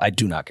my girl, I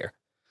do not care.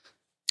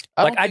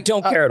 I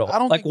don't care at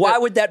all. Why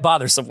would that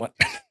bother someone?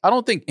 I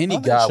don't think any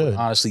guy would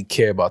honestly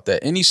care about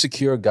that. Any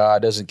secure guy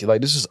doesn't care. Like,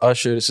 this is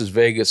Usher. This is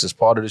Vegas. It's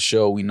part of the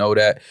show. We know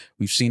that.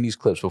 We've seen these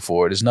clips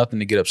before. There's nothing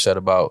to get upset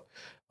about.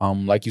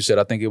 Like you said,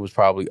 I think it was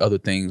probably other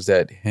things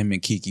that him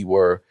and Keke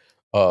were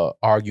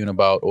arguing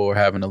about or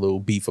having a little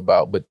beef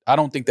about. But I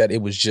don't think that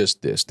it was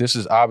just this. This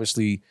is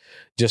obviously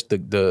just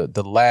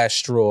the last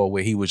straw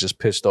where he was just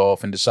pissed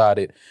off and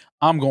decided,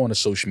 I'm going to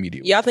social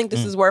media. Y'all think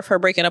this is worth her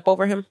breaking up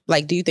over him?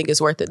 Like, do you think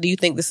it's worth it? Do you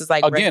think this is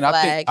like again? red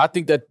flag? I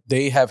think that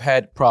they have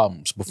had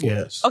problems before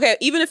this. Okay,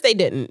 even if they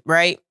didn't,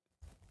 right?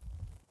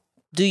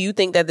 Do you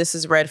think that this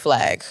is red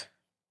flag?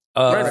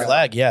 Red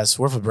flag, yes.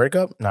 Worth a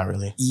breakup? Not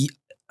really.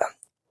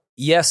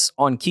 Yes,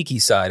 on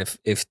Keke's side,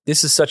 if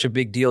this is such a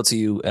big deal to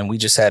you and we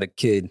just had a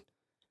kid,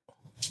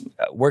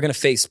 we're going to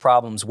face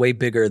problems way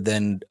bigger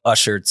than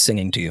Usher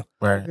singing to you.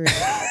 Right.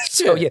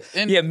 So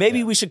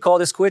maybe we should call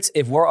this quits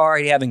if we're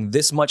already having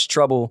this much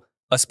trouble,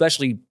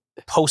 especially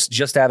post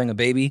just having a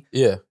baby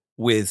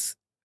with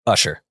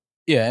Usher.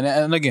 Yeah,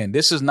 and again,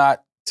 this is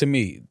not, to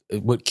me,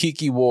 what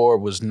Keke wore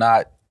was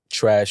not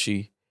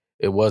trashy.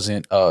 It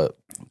wasn't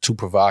too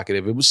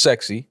provocative. It was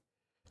sexy.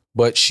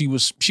 But she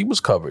was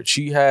covered.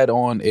 She had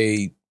on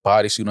a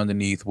bodysuit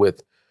underneath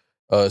with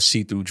a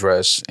see-through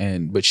dress,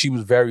 but she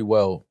was very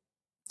well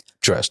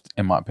dressed,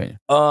 in my opinion.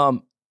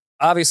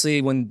 Obviously,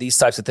 when these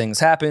types of things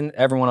happen,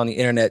 everyone on the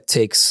internet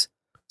takes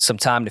some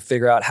time to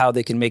figure out how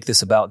they can make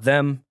this about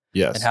them,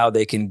 and how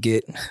they can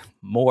get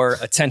more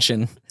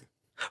attention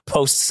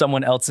post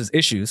someone else's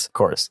issues. Of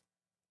course.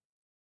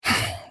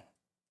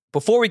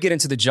 Before we get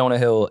into the Jonah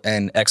Hill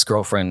and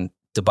ex-girlfriend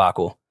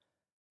debacle,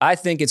 I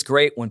think it's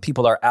great when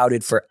people are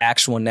outed for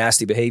actual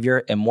nasty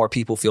behavior and more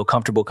people feel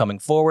comfortable coming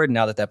forward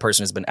now that that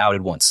person has been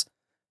outed once.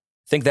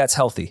 I think that's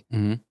healthy.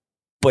 Mm-hmm.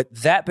 But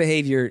that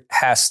behavior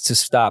has to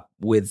stop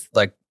with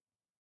like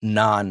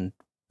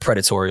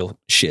non-predatorial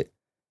shit.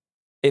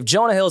 If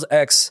Jonah Hill's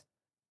ex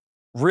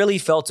really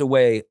felt a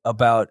way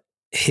about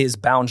his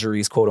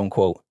boundaries, quote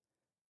unquote,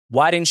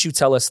 why didn't you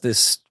tell us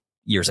this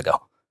years ago?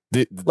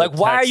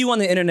 Why are you on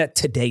the internet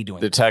today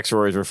doing the text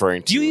Roy is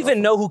referring to? Do you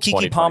even know who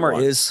Keke Palmer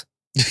is?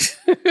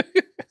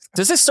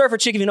 Does this surfer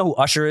chick even know who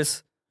Usher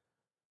is?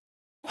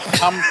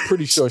 I'm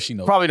pretty sure she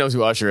knows. Probably knows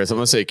who Usher is. I'm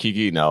going to say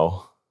Keke,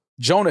 no.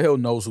 Jonah Hill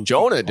knows who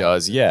Jonah Keke Palmer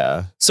does,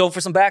 yeah. So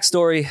for some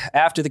backstory,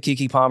 after the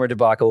Keke Palmer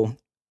debacle,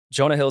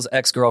 Jonah Hill's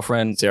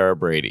ex-girlfriend Sarah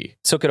Brady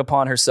took it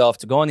upon herself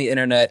to go on the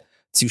internet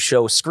to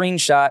show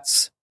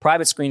screenshots,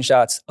 private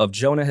screenshots of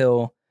Jonah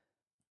Hill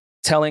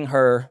telling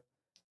her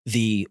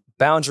the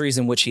boundaries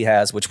in which he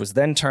has, which was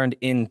then turned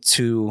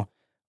into,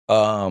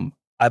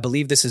 I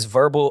believe this is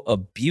verbal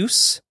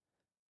abuse.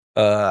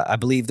 I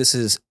believe this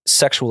is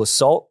sexual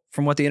assault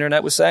from what the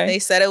internet was saying. They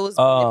said it was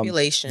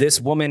manipulation.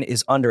 This woman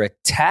is under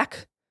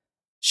attack.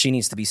 She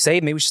needs to be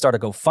saved. Maybe we should start a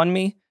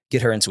GoFundMe,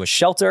 get her into a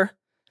shelter,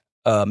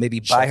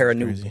 maybe buy her a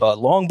new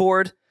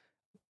longboard.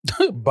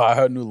 Buy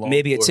her a new longboard.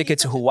 Maybe a ticket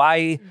to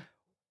Hawaii.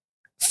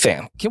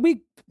 Fam, can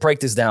we break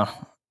this down?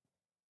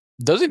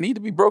 Does it need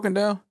to be broken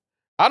down?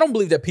 I don't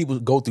believe that people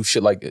go through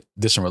shit like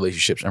this in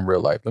relationships in real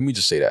life. Let me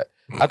just say that.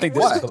 I think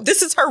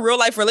this is her real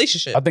life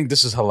relationship. I think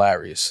this is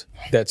hilarious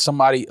that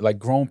somebody like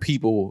grown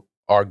people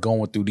are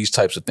going through these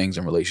types of things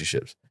in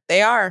relationships.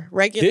 They are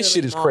regularly. This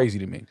shit is crazy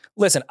to me.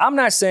 Listen, I'm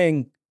not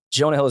saying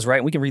Jonah Hill is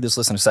right. We can read this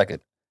list in a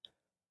second.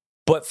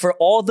 But for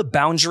all the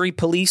boundary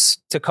police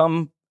to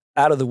come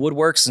out of the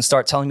woodworks and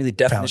start telling me the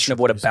definition of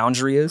what a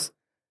boundary is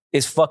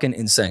fucking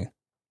insane.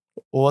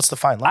 Well, what's the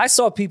fine line? I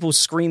saw people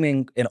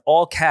screaming in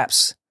all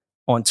caps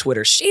on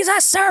Twitter, she's a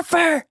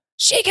surfer.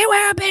 She can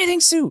wear a bathing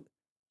suit.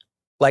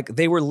 Like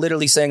they were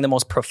literally saying the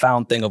most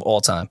profound thing of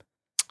all time.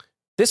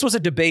 This was a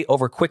debate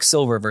over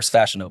Quicksilver versus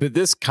Fashion Nova. But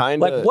this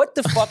kind of... Like, what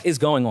the fuck is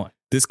going on?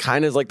 This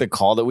kind of is like the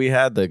call that we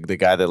had, the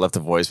guy that left a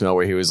voicemail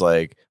where he was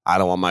like, I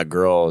don't want my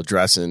girl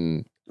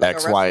dressing Like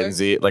X, a Y, wrestler? and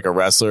Z like a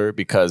wrestler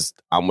because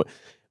I'm...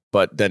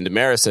 But then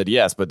Damaris said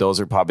yes, but those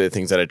are probably the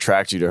things that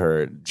attract you to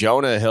her.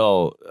 Jonah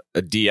Hill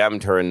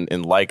DM'd her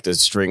and liked a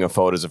string of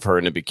photos of her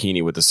in a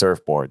bikini with a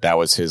surfboard. That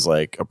was his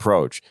like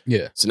approach.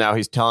 Yeah. So now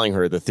he's telling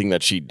her the thing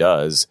that she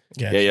does.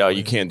 Yeah,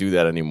 you can't do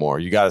that anymore.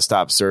 You got to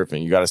stop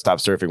surfing. You got to stop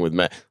surfing with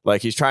men.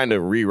 Like he's trying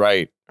to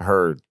rewrite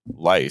her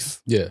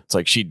life. Yeah. It's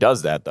like she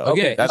does that though.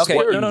 Okay, That's okay.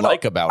 what No, you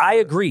like about her. I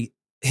agree.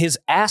 His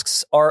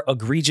asks are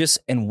egregious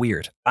and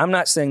weird. I'm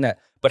not saying that.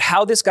 But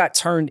how this got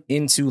turned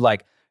into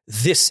like,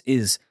 this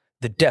is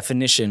the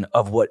definition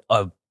of what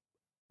a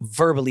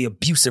verbally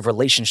abusive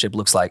relationship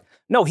looks like.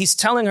 No, he's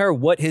telling her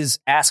what his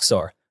asks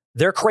are.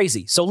 They're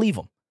crazy, so leave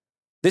them.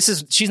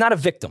 She's not a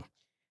victim.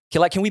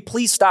 Can we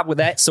please stop with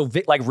that so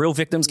real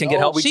victims can get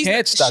help? We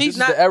can't stop. This is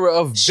the era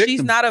of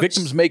victims.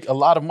 Victims make a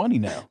lot of money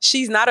now.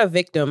 She's not a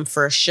victim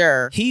for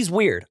sure. He's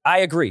weird. I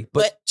agree.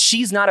 But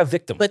she's not a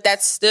victim. But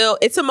that's still,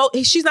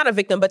 she's not a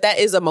victim, but that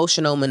is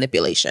emotional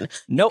manipulation.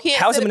 Nope.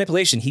 How's it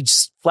manipulation? He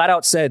just flat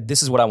out said,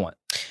 this is what I want.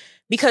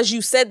 Because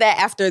you said that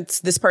after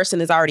this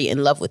person is already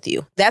in love with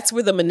you. That's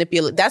where the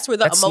That's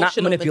emotional not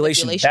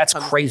manipulation. That's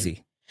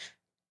crazy.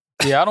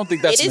 Yeah, I don't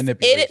think that's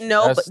manipulation.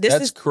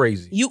 That's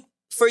crazy.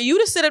 For you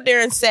to sit up there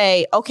and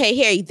say, okay,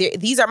 hey,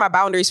 these are my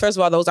boundaries. First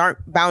of all, those aren't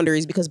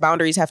boundaries because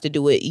boundaries have to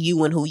do with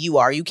you and who you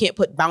are. You can't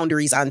put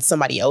boundaries on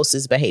somebody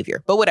else's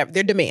behavior. But whatever,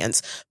 they're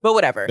demands. But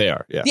whatever. They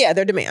are, yeah. Yeah,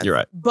 they're demands. You're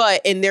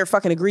right. And they're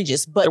fucking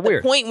egregious. But they're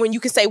weird. Point when you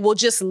can say, well,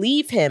 just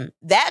leave him,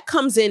 that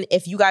comes in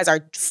if you guys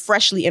are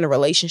freshly in a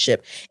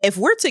relationship. If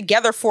we're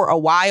together for a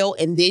while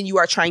and then you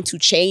are trying to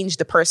change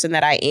the person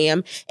that I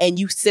am and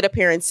you sit up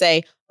here and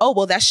say, oh,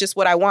 well, that's just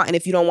what I want. And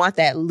if you don't want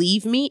that,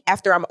 leave me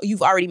after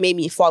you've already made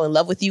me fall in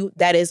love with you.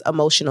 That is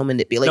emotional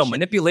manipulation. No,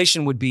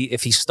 manipulation would be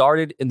if he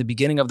started in the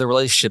beginning of the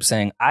relationship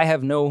saying, I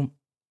have no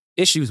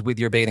issues with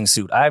your bathing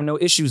suit. I have no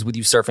issues with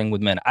you surfing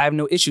with men. I have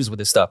no issues with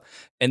this stuff.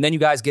 And then you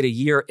guys get a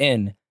year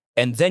in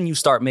and then you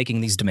start making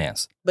these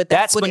demands. But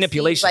that's what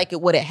manipulation. It seems like it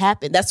would have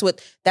happened. That's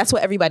what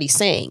everybody's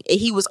saying.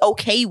 He was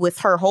okay with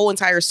her whole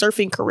entire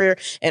surfing career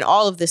and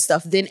all of this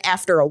stuff. Then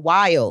after a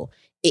while,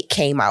 it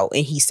came out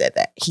and he said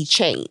that he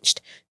changed.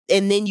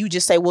 And then you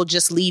just say, well,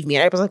 just leave me.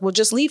 And everybody's like, well,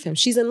 just leave him.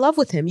 She's in love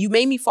with him. You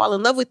made me fall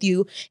in love with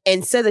you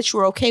and said that you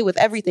were okay with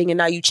everything. And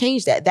now you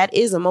changed that. That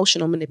is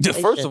emotional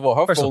manipulation. First of all,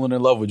 her falling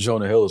in love with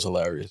Jonah Hill is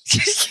hilarious.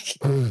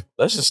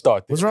 Let's just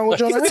start there. What's wrong with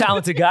Jonah Hill? He's a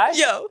talented guy.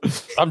 Yo.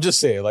 I'm just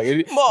saying,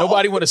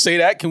 nobody want to say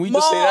that. Can we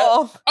just say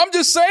that? I'm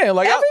just saying, I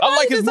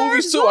like his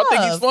movies too. I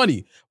think he's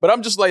funny. But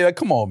I'm just like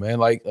come on, man.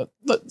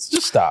 Let's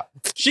just stop.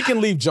 She can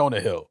leave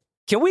Jonah Hill.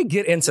 Can we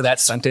get into that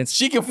sentence?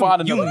 She can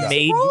find another guy.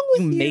 You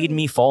made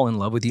me fall in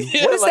love with you.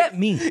 Yeah, what does that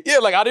mean? Yeah,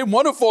 I didn't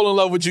want to fall in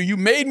love with you. You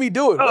made me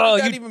do it. What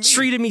does that you even mean?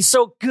 treated me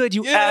so good,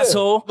 you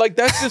asshole.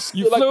 That's just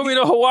you flew me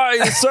to Hawaii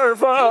to surf.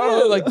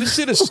 This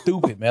shit is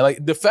stupid, man.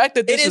 The fact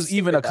that this is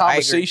even a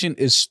conversation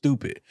is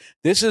stupid.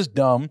 This is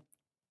dumb.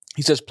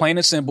 He says, plain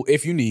and simple,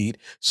 if you need,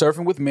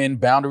 surfing with men,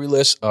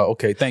 boundaryless.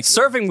 Okay, thank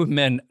you. Surfing with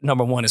men,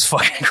 number one, is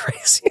fucking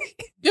crazy.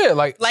 Yeah,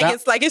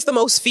 it's the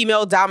most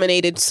female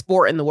dominated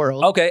sport in the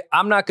world. Okay,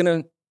 I'm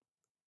gonna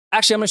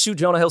shoot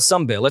Jonah Hill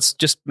some bail. Let's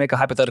just make a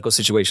hypothetical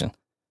situation.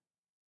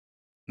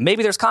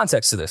 Maybe there's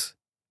context to this.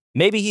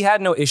 Maybe he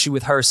had no issue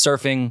with her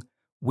surfing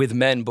with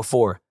men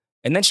before.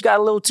 And then she got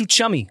a little too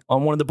chummy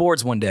on one of the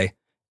boards one day.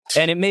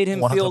 And it made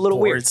him feel a little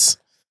weird.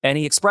 And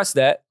he expressed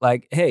that,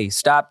 like, hey,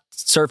 stop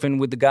surfing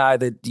with the guy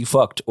that you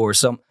fucked or I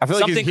feel like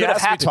something he could have has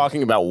to be happened.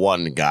 talking about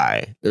one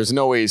guy. There's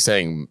no way he's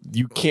saying,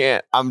 you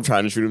can't, I'm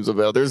trying to treat him so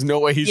bad. There's no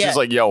way he's just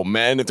like, yo,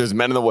 men, if there's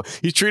men in the water.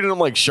 He's treating them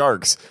like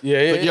sharks.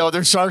 Yeah. Like, yo,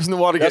 there's sharks in the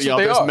water. That's Yo, what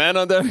they there's are. men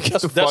on there.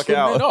 Get the fuck what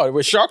out. they are.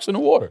 We're sharks in the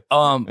water.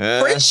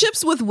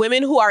 Friendships with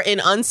women who are in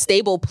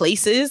unstable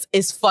places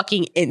is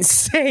fucking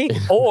insane.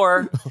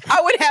 Or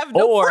I would have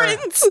no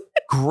friends.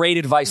 great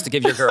advice to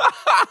give your girl.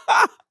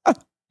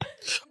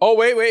 Oh,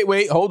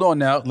 wait. Hold on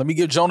now. Let me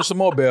give Jonah some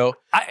more bail.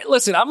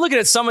 Listen, I'm looking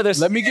at some of this.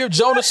 Let me give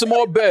Jonah some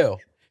more bail.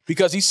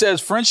 Because he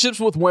says friendships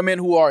with women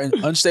who are in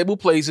unstable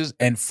places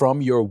and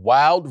from your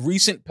wild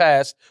recent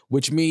past,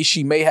 which means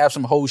she may have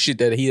some whole shit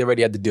that he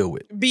already had to deal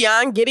with.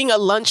 Beyond getting a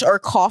lunch or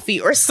coffee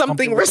or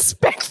something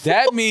respectful.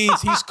 That means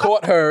he's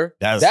caught her.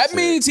 That's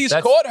means he's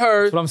caught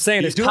her. That's what I'm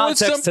saying. He's There's doing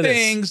context some to this.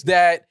 things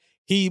that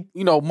he,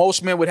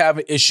 most men would have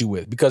an issue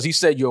with because he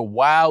said your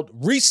wild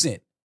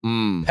recent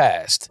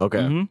past. Okay.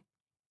 Mhm.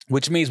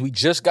 Which means we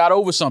just got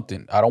over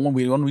something.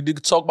 We don't need to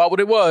talk about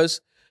what it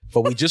was,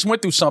 but we just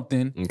went through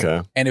something.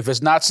 Okay. And if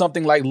it's not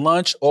something like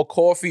lunch or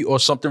coffee or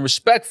something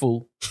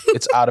respectful,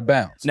 it's out of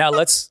bounds. Now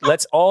let's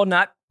all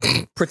not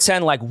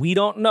pretend like we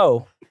don't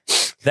know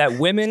that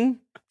women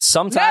Now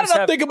sometimes that I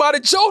have. think about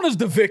it, Jonah's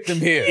the victim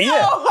here. Yeah.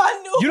 I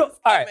knew You don't.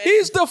 All right.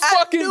 He's the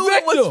fucking I knew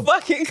it victim. was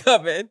fucking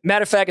coming.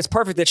 Matter of fact, it's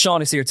perfect that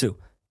Sean is here too.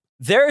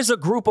 There is a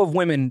group of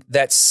women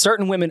that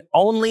certain women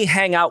only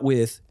hang out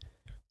with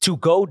to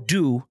go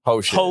do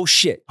Ho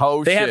shit.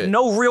 They have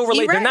no real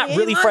relation. They're right, not he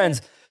really lying.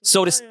 friends.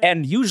 So this,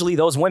 and usually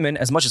those women,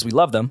 as much as we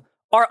love them,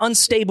 are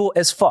unstable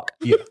as fuck.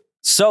 Yeah.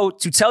 So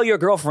to tell your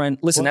girlfriend,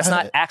 listen, that's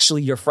not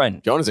actually your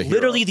friend. Jonah's a hero.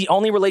 Literally, the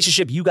only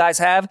relationship you guys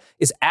have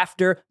is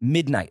after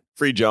midnight,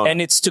 Free Jonah.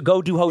 and it's to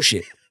go do ho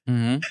shit.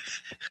 Mm-hmm.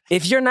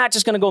 If you're not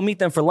just going to go meet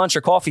them for lunch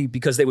or coffee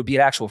because they would be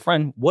an actual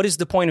friend, what is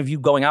the point of you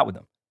going out with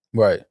them?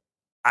 Right.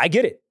 I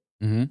get it.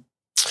 Mm-hmm.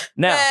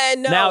 Now,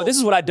 Man, no. now this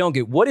is what I don't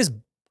get. What is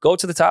go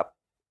to the top?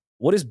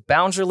 What is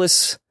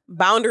boundaryless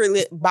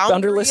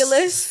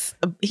Boundaryless.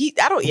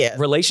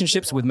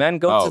 relationships with men?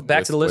 Go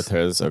back to the list.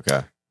 With his,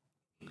 okay.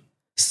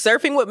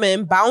 Surfing with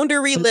men,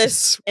 boundaryless,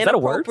 Is that a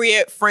word?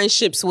 inappropriate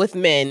friendships with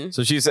men.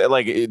 So she said,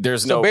 like,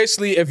 there's So no.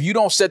 basically, if you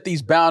don't set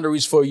these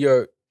boundaries for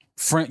your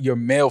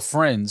male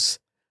friends,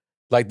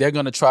 like they're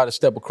gonna try to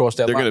step across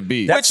that They're line. gonna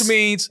be. Which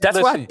means That's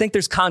why I listen, think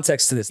there's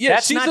context to this. Yeah,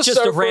 That's she's not a just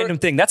a surfer. random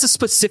thing. That's a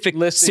specific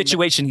Listen,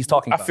 situation he's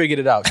talking I about. figured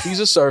it out. She's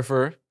a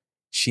surfer.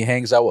 She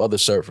hangs out with other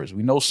surfers.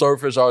 We know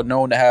surfers are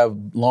known to have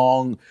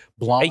long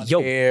blonde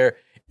hair,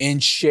 in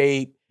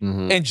shape.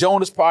 Mhm. And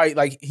Jonah's probably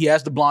like he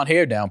has the blonde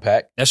hair down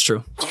pat. That's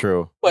true. It's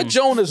true. But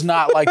Jonah's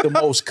not like the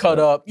most cut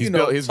up. He's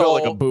built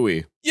like a tall.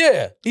 buoy.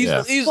 Yeah, he's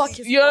Yeah. you know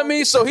what I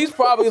mean. So he's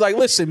probably like,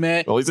 listen,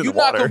 man, Well, he's in you're the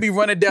not water. gonna be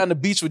running down the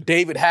beach with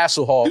David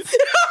Hasselhoff.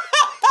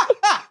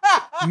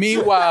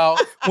 Meanwhile,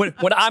 When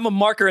I'm a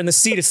marker in the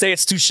sea to say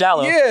it's too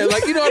shallow. yeah,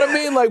 like you know what I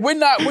mean. Like we're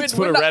not. Let's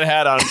put a red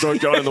hat on and throw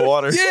Jonah in the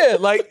water. Yeah,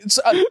 like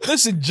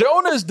listen,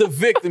 Jonah's the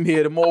victim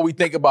here. The more we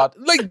think about,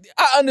 like,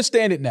 I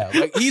understand it now.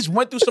 Like he's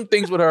went through some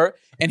things with her,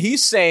 and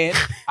he's saying,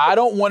 "I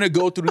don't want to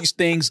go through these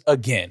things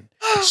again."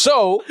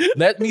 So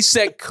let me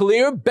set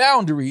clear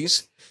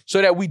boundaries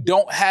so that we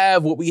don't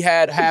have what we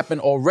had happen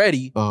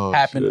already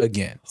happen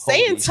again.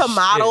 Saying Holy to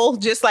model,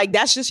 just like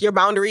that's just your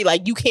boundary.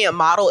 Like you can't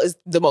model is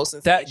the most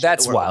insane shit in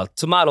That's the world. wild.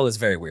 To model is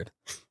very weird.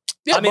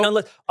 Yeah, I mean,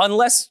 but-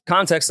 unless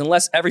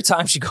every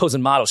time she goes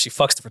and models, she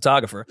fucks the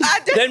photographer,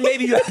 then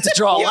maybe you have to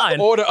draw a line.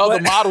 or the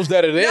other models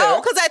that are there.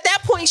 No, because at that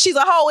point she's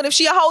a hoe, and if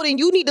she a hoe, then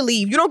you need to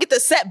leave. You don't get to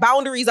set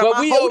boundaries on But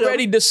my we hoe.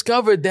 already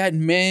discovered that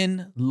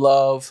men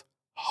love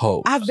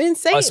hoes. I've been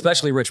saying,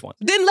 Especially rich ones.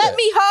 then let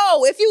me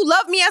hoe. If you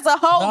love me as a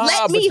hoe, Nah,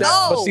 let me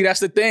hoe. But see, that's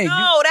the thing.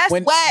 No, that's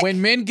when, whack.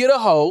 when men get a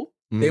hoe,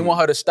 they Mhm.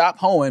 want her to stop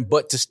hoeing,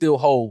 but to still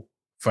hoe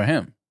for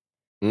him.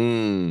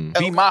 Mm.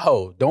 Be my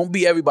hoe. Don't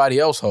be everybody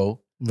else hoe.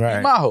 Be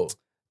my hoe.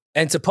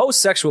 And to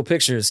post sexual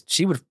pictures,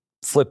 she would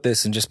flip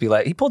this and just be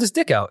like, he pulled his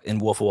dick out in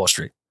Wolf of Wall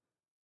Street.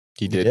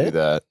 He did do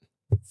that.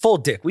 Full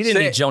dick. We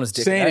didn't need Jonah's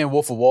dick. Saying in that. in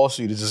Wolf of Wall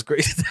Street is just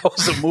great. That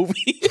was a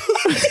movie.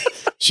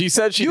 She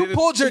said she You didn't.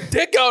 pulled your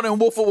dick out in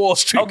Wolf of Wall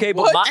Street. Okay,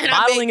 but What?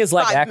 modeling is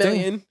like 5 acting.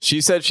 million.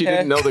 She said she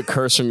didn't know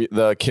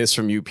the kiss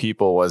from you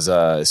people was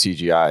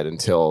CGI'd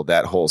until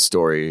that whole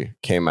story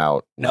came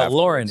out. Now, afterwards.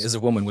 Lauren is a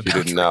woman with She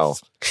didn't know.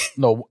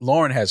 No,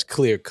 Lauren has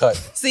clear cut.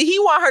 See, he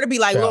want her to be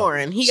like Yeah.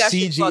 Lauren. He got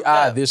shit fucked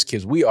CGI up. this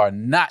kiss. We are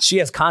not. She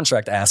has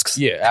contract asks.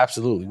 Yeah,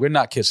 absolutely. We're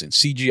not kissing.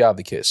 CGI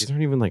the kiss. These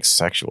aren't even like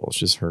sexual. It's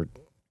just her.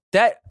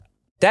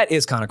 That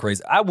is kind of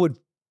crazy. I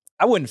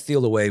wouldn't feel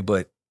the way,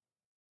 but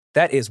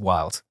that is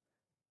wild.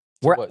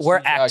 We're What, we're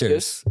CGI actors.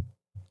 kiss?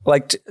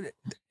 Like,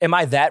 am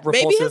I that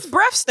repulsive? Maybe his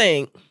breath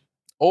stink.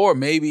 Or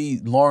maybe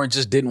Lauren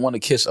just didn't want to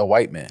kiss a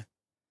white man.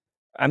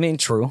 I mean,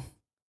 true,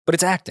 but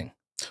it's acting.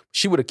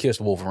 She would have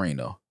kissed Wolverine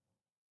though.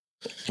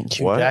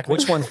 What?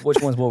 Which one's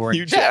Wolverine?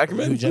 Hugh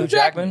Jackman? Hugh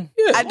Jackman?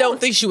 Yeah. I don't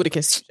think she would have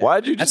kissed.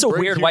 Why'd you? That's just a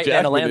bring weird Hugh white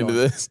man to Jackman land into on.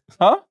 this?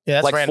 Huh? Yeah,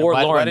 that's Like random. for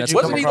Why Lauren, did that's you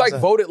what come Wasn't he across like that?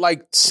 voted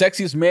like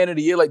sexiest man of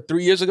the year like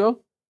 3 years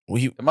ago?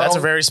 That's a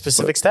very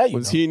specific stat.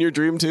 Was he in your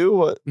dream too?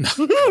 What?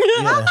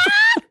 Yeah.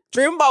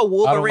 Dream about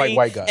Wolverine I don't like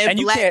white guys. and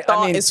you Black can't.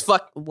 Thought is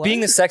fuck. What?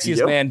 Being the sexiest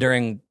Yep. man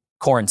during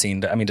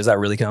quarantine. I mean, does that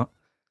really count?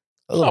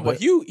 A little No, but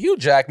bit. Hugh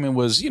Jackman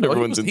was, he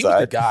Everyone's was the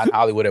inside. guy in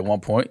Hollywood at one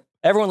point.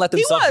 Everyone let he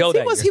themselves go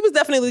that was year.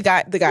 definitely the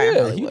guy. In Yeah,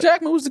 Hollywood. Hugh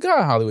Jackman was the guy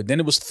in Hollywood. Then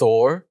it was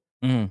Thor,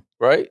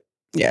 right?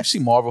 Yeah. You see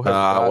Marvel. has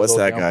guys What's all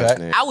that down guy's pat.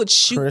 name? I would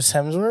shoot Chris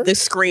Hemsworth. the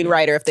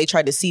screenwriter if they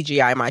tried to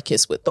CGI my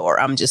kiss with Thor.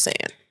 I'm just saying.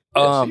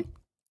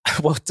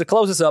 Well, to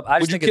close this up, I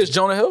just Would you think kiss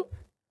Jonah Hill?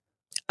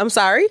 I'm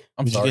sorry.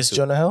 I'm Did you sorry, kiss too.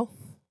 Jonah Hill?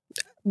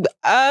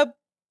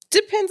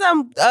 Depends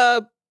on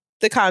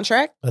the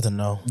contract. I don't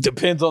know.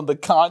 Depends on the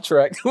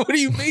contract. What do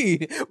you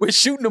mean? We're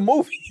shooting a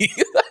movie.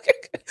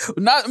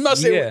 I'm not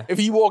saying Yeah. if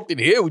he walked in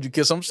here, would you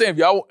kiss him? I'm saying if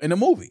y'all in a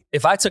movie.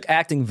 if I took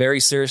acting very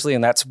seriously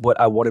and that's what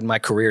I wanted my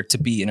career to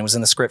be, and it was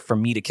in the script for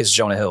me to kiss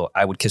Jonah Hill,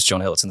 I would kiss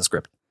Jonah Hill. It's in the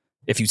script.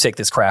 If you take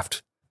this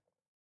craft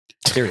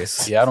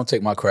serious. Yeah, I don't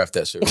take my craft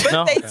that serious. But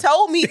No? they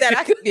told me that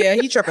I could. Yeah,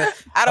 he tripping.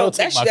 I don't.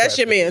 take my That's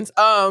your credit. man's.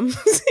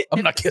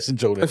 I'm not kissing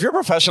Jonah. If you're a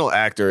professional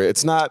actor,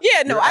 it's not.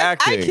 Yeah, no, you're I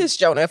acting. kiss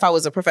Jonah if I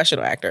was a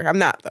professional actor. I'm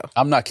not though.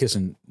 I'm not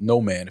kissing no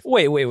man.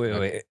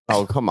 Wait.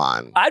 Oh, come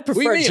on. I'd What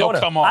do you prefer mean, oh, Jonah.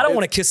 come on? I don't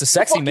want to kiss a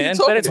sexy fuck are you man.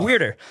 talking That it's about?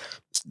 weirder.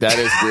 That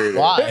is weird.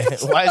 Why?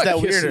 Why is that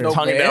Kissing weirder? no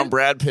Tonguing man? down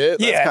Brad Pitt?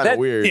 That's kind of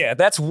weird. Yeah,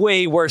 that's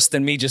way worse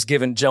than me just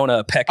giving Jonah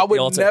a peck I at the would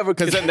altar. never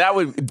Because kiss. then that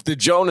would, the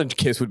Jonah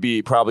kiss would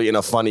be probably in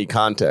a funny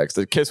context.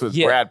 The kiss with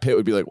Yeah. Brad Pitt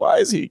would be like, why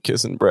is he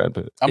kissing Brad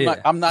Pitt? I'm Yeah. not.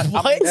 I'm not.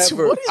 What? I'm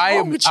never. What is I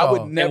wrong am. with I would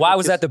y'all? never. And why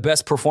was kiss- that the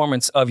best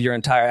performance of your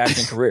entire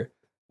acting career?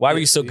 Why were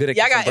you so good at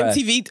Y'all got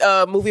kissing Brad?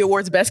 MTV Movie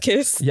Awards Best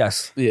Kiss.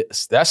 Yes.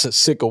 Yes, that's a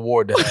sick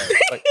award to have.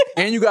 Like,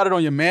 and you got it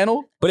on your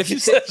mantle. But if you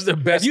That's the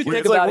best. if you gift.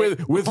 think It's like about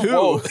it, with who?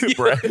 Whoa.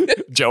 Brad?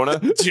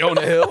 Jonah?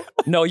 Jonah Hill.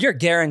 no, you're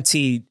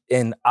guaranteed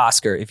an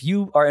Oscar. If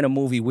you are in a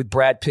movie with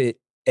Brad Pitt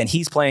and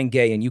he's playing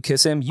gay and you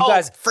kiss him, you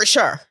guys, for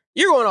sure.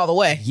 You're going all the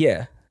way.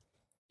 yeah.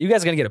 You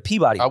guys are going to get a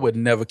Peabody. I would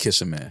never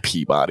kiss a man.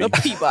 Peabody. A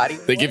Peabody.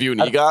 They give you an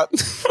EGOT?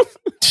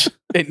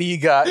 And he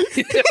got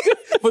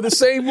for the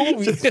same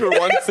movie. For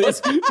one scene?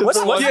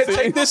 Yeah,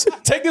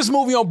 take this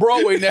movie on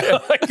Broadway now.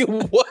 Like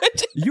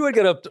what? You would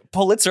get a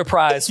Pulitzer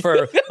Prize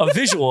for a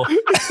visual.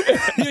 You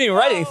didn't even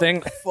write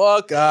anything.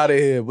 Fuck out of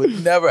here.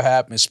 Would never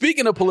happen.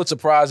 Speaking of Pulitzer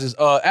Prizes,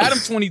 Adam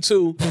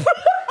 22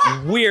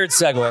 Weird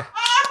segue.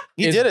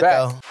 He is did it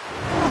back.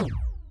 though.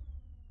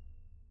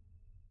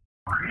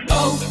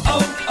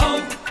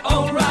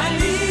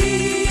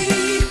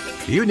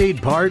 You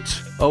need parts?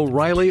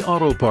 O'Reilly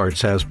Auto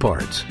Parts has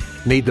parts.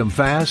 Need them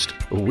fast?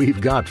 We've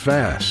got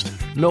fast.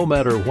 No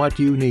matter what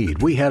you need,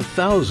 we have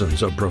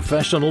thousands of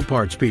professional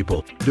parts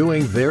people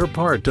doing their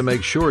part to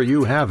make sure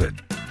you have it.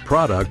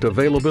 Product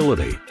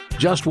availability.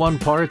 Just one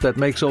part that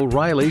makes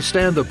O'Reilly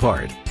stand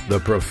apart. The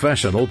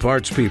professional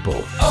parts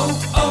people.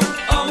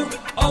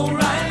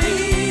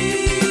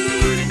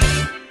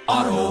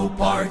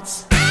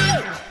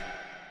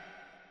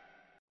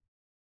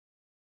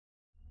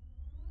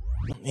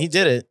 He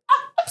did it.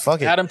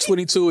 Fuck it. Adam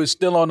 22 is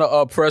still on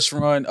the press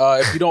run.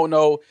 If you don't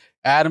know,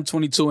 Adam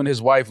 22 and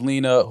his wife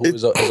Lena, who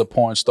is a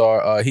porn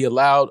star, he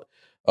allowed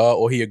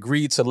or he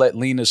agreed to let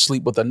Lena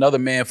sleep with another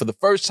man for the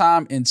first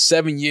time in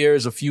 7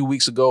 years. A few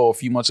weeks ago, or a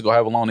few months ago,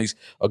 however long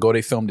ago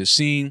they filmed this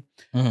scene.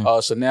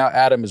 So now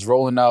Adam is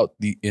rolling out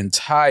the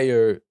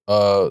entire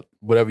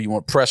whatever you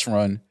want press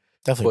run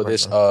Definitely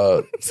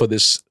for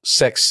this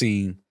sex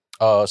scene.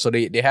 So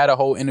they had a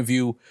whole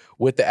interview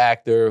with the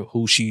actor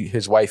who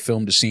his wife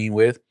filmed the scene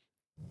with.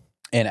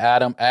 And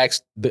Adam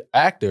asked the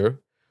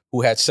actor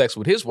who had sex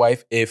with his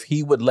wife if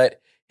he would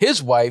let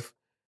his wife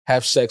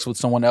have sex with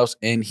someone else.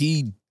 And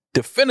he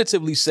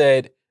definitively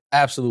said,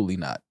 absolutely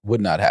not.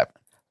 Would not happen.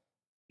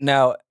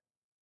 Now,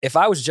 if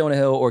I was Jonah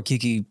Hill or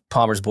Keke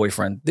Palmer's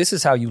boyfriend, this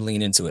is how you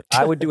lean into it.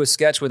 I would do a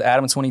sketch with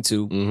Adam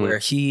 22 where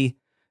he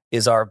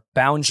is our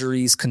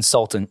boundaries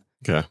consultant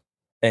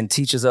and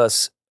teaches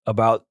us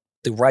about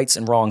the rights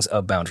and wrongs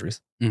of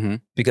boundaries.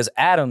 Because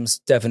Adam's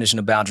definition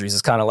of boundaries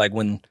is kind of like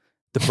when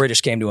the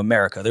British came to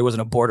America. There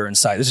wasn't a border in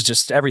sight. This is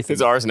just everything.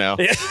 It's ours now.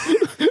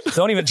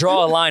 Don't even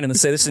draw a line and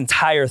say this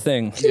entire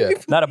thing. Yeah.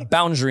 Not a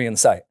boundary in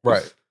sight.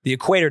 Right. The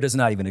equator does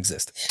not even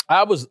exist.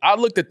 I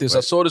looked at this.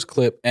 I saw this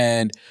clip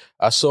and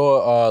I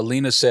saw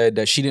Lena said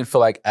that she didn't feel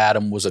like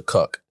Adam was a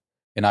cuck.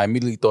 And I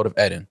immediately thought of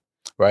Eden.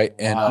 Right.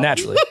 And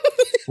Naturally.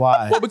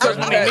 Why? well, because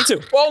Me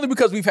too. Well, only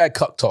because we've had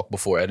cuck talk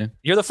before, Eden.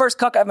 You're the first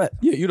cuck I met.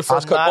 Yeah, you're the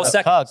first I'm cuck. not Well, a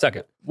second. cuck.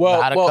 Second.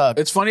 Not a Well, cuck.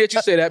 it's funny that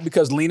you say that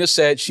because Lena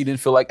said she didn't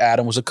feel like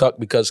Adam was a cuck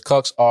because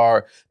cucks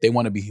they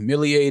want to be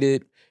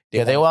humiliated.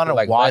 They want to feel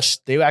like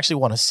watch. They actually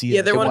want to see it.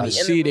 Yeah, they They wanna want be to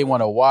in the see. They movie.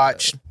 want to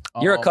watch.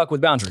 You're a cuck with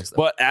boundaries, though.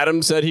 But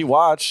Adam said he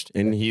watched,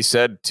 and he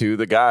said to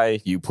the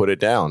guy, "You put it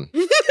down."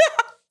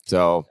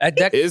 So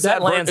That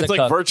lands it's a like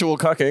cuck. virtual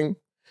cucking.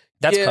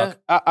 That's Yeah,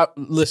 cuck.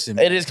 listen,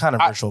 It is kind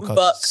of virtual. cucking.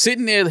 but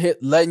sitting there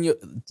letting you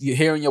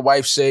hearing your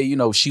wife say,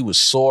 she was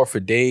sore for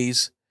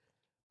days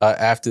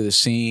after the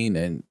scene,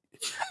 and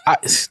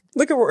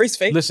look at Rory's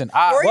face. listen,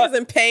 Rory is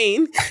in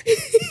pain.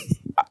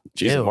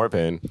 She's in Ew. more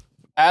pain.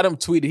 Adam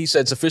tweeted, he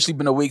said, it's officially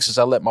been a week since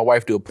I let my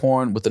wife do a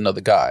porn with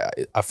another guy.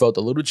 I felt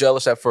a little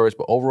jealous at first,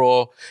 but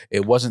overall,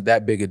 it wasn't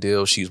that big a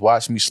deal. She's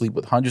watched me sleep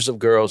with hundreds of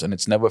girls, and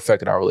it's never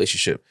affected our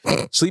relationship.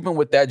 Sleeping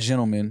with that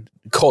gentleman,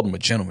 called him a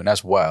gentleman,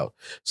 that's wild.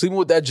 Sleeping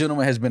with that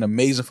gentleman has been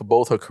amazing for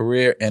both her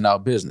career and our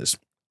business.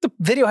 The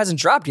video hasn't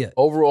dropped yet.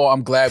 Overall,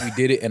 I'm glad we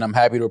did it, and I'm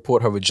happy to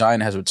report her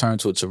vagina has returned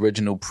to its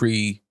original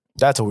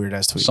That's a weird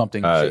ass tweet.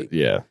 something shape.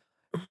 Yeah.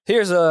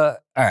 Here's all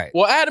right.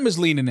 Well, Adam is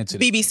leaning into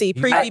this. BBC,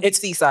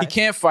 pre-BBC side. He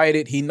can't fight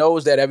it. He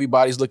knows that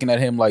everybody's looking at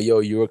him like, yo,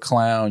 you're a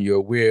clown. You're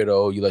a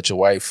weirdo. You let your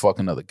wife fuck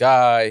another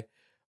guy.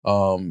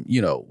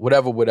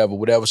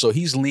 Whatever. So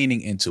he's leaning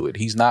into it.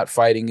 He's not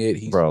fighting it.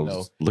 He's,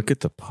 Bro, look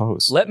at the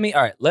post. Let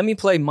me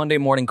play Monday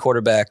morning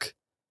quarterback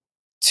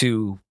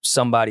to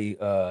somebody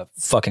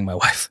fucking my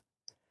wife.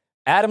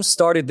 Adam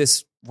started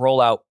this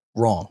rollout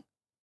wrong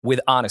with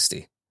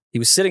honesty. He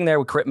was sitting there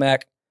with Crip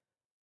Mac.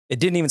 It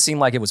didn't even seem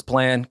like it was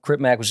planned. Crip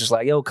Mac was just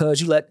like, yo, cuz,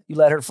 you let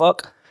her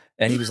fuck?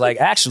 And he was like,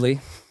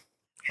 actually,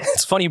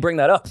 it's funny you bring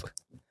that up.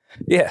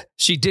 Yeah,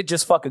 she did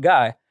just fuck a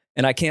guy,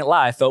 and I can't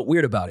lie, I felt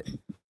weird about it.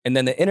 And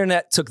then the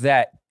internet took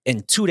that,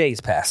 and 2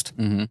 days passed.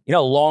 Mm-hmm. You know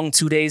how long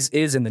 2 days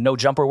is in the no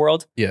jumper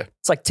world? Yeah.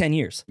 It's like 10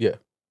 years. Yeah.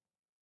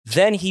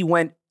 Then he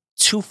went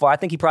too far. I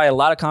think he probably had a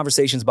lot of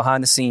conversations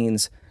behind the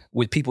scenes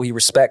with people he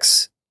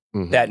respects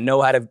that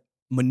know how to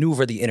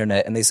maneuver the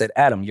internet. And they said,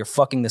 Adam, you're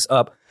fucking this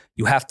up.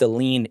 You have to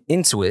lean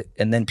into it,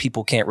 and then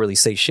people can't really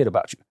say shit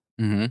about you.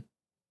 Mm-hmm.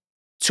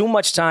 Too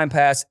much time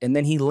passed, and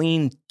then he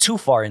leaned too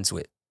far into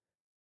it.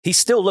 He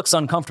still looks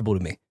uncomfortable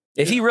to me.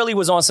 If he really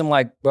was on some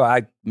like, bro,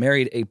 I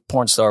married a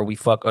porn star, we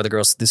fuck other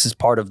girls, this is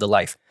part of the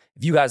life.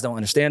 If you guys don't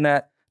understand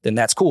that, then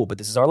that's cool, but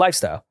this is our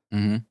lifestyle.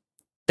 Mm-hmm.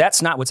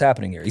 That's not what's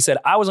happening here. He said,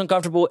 I was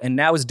uncomfortable, and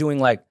now is doing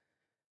like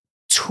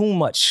too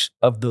much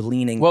of the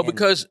leaning. Well,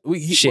 because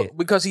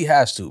he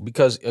has to.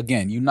 Because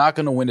again, you're not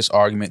going to win this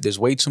argument. There's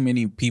way too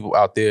many people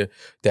out there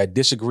that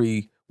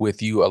disagree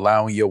with you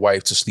allowing your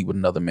wife to sleep with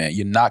another man.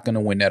 You're not going to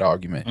win that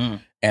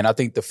argument. And I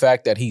think the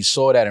fact that he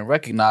saw that and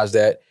recognized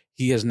that,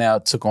 he has now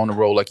took on the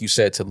role, like you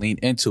said, to lean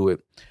into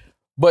it.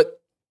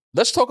 But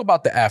let's talk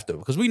about the after,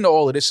 because we know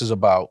all of this is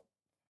about,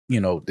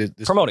 this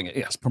promoting it.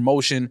 Yeah. It's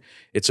promotion.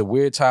 It's a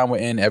weird time we're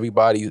in.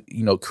 Everybody,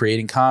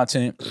 creating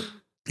content.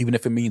 Even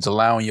if it means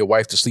allowing your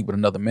wife to sleep with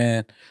another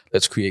man,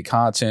 let's create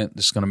content.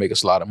 This is going to make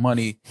us a lot of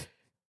money.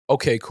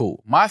 Okay,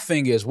 cool. My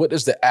thing is, what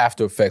does the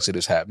after effects of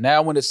this have?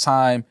 Now when it's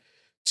time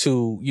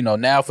to,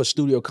 now for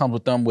studio comes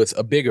with them with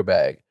a bigger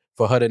bag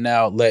for her to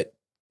now let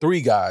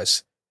 3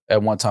 guys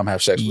at one time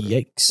have sex with her.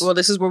 Yikes. Well,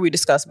 this is where we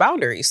discuss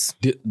boundaries.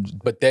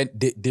 But then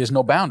there's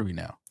no boundary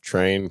now.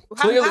 Train.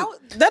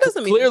 That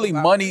doesn't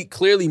mean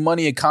clearly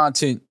money and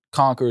content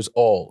conquers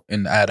all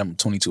in the Adam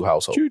 22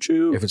 household.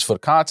 Choo-choo. If it's for the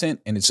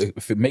content and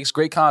if it makes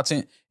great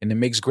content and it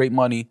makes great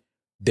money,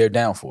 they're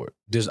down for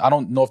it. I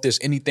don't know if there's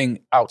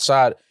anything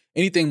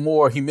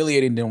more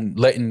humiliating than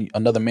letting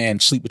another man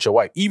sleep with your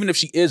wife, even if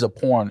she is a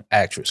porn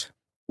actress.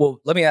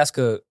 Well, let me ask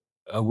a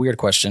weird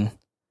question.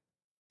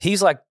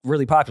 He's like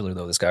really popular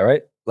though, this guy,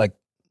 right? Like,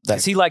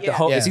 is he like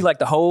is he like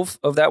the Hove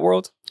of that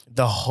world?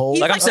 The whole,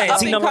 like I'm saying,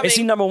 is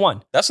he number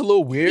one? That's a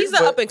little weird. He's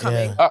up and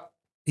coming. Yeah.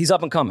 He's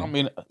up and coming. I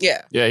mean,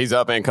 Yeah, he's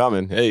up and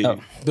coming. Hey,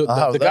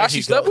 the guy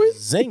she slept with?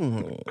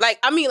 Zing. like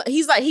I mean,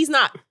 he's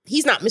not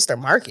Mr.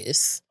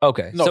 Marcus.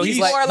 Okay, No, so He's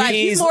more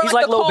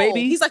like Lil Cole.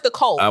 Baby. He's like the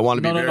Cole. I want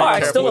to be very All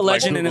right, careful still a with my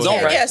legend in his Google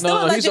own right. Yeah, still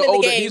a legend in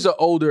the game. He's an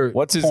older.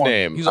 What's his porn.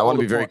 name? He's I an want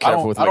to older be very porn.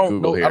 careful with my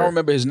Google here. I don't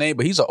remember his name,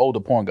 but he's an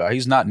older porn guy.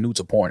 He's not new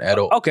to porn at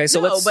all. Okay,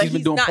 so but he's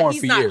been doing porn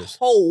for years.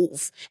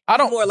 Hove. I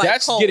don't. more like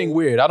That's Cole. getting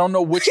weird. I don't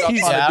know what y'all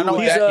trying to do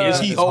with that. Is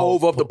he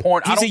Hove of the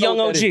porn? I He's a don't know young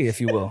what OG, that is.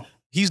 if you will.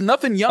 He's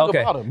nothing young Okay.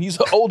 about him. He's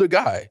an older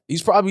guy.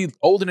 He's probably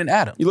older than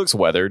Adam. He looks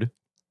weathered.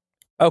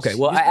 Okay,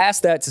 well, I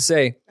asked that to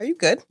say, Are you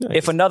good?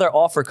 if another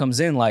offer comes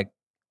in, like,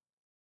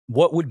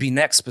 what would be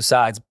next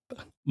besides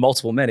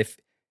multiple men? If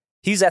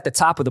he's at the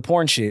top of the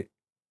porn shit,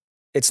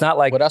 it's not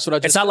like Well, that's what I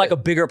just it's not said. like a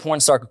bigger porn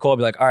star could call and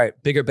be like, all right,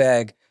 bigger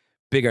bag,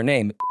 bigger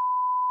name.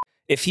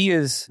 If he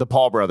is, The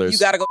Paul brothers. You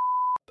gotta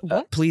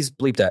go. please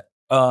bleep that.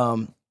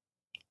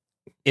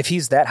 If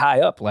he's that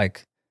high up,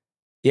 like,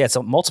 yeah,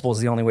 so multiple is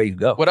the only way you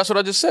go. Well, that's what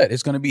I just said.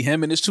 It's going to be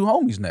him and his 2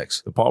 homies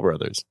next. The Paul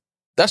brothers.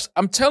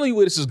 I'm telling you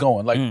where this is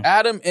going. Like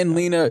Adam and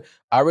Lena,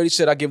 I already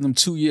said I give them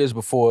 2 years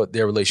before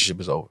their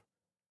relationship is over.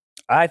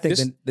 I think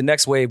the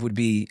next wave would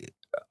be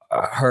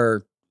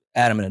her,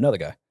 Adam, and another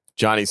guy.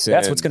 Johnny Sins.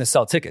 That's what's going to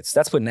sell tickets.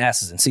 That's putting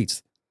asses in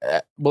seats.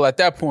 Well, at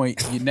that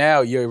point,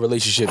 now your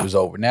relationship is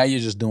over. Now you're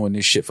just doing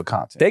this shit for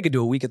content. They could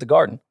do a week at the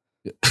Garden.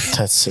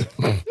 That's it.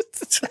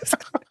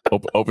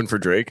 Open for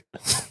Drake.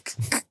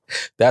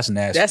 That's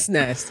nasty. That's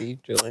nasty,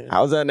 Julian.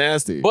 How's that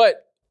nasty?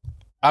 But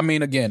I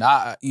mean, again,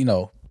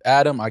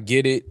 Adam, I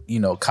get it,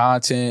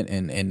 content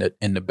and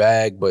in the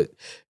bag, but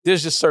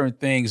there's just certain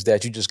things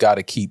that you just got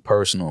to keep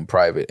personal and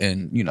private.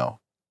 And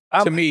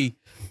to me,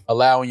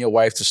 allowing your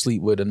wife to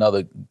sleep with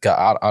another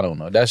guy, I don't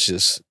know. That's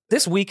just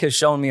this week has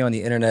shown me on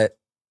the internet,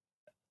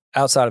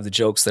 outside of the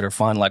jokes that are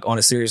fun, like on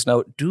a serious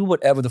note, do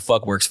whatever the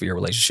fuck works for your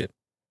relationship.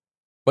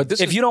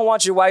 But if you don't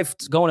want your wife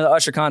going to the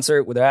Usher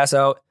concert with her ass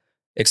out,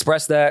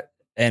 Express that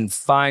and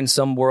find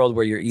some world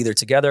where you're either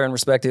together and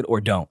respected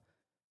or don't.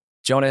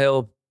 Jonah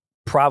Hill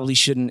probably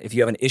shouldn't, if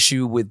you have an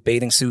issue with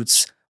bathing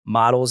suits,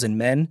 models, and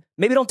men,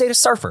 maybe don't date a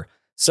surfer.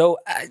 So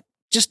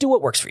just do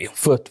what works for you.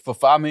 For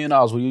 $5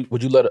 million,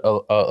 would you let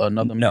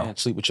another man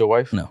sleep with your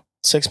wife? No.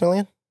 6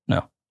 million?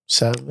 No.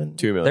 7?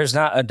 2 million. There's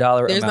not a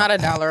dollar There's amount. not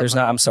a dollar There's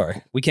amount. not. I'm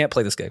sorry. We can't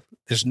play this game.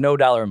 There's no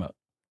dollar amount.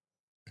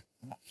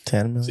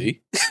 10 million?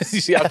 See?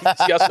 You see how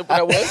simple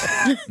that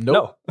was?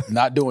 Nope.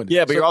 Not doing it.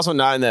 Yeah, but you're also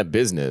not in that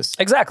business.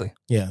 Exactly.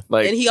 Yeah.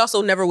 Like, And he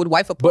also never would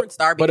wife a porn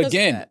star because But of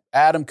again, that.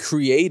 Adam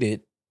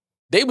created,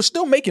 they were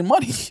still making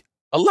money.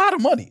 A lot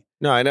of money.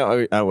 no, I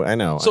know. I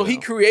know. So I he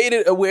know.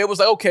 created a way it was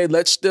like, okay,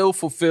 let's still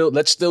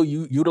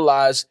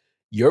utilize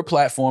your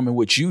platform in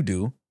which you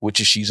do,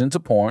 which is she's into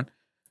porn.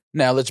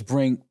 Now let's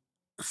bring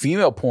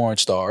female porn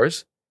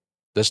stars.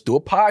 Let's do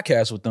a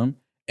podcast with them.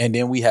 And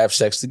then we have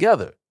sex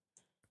together.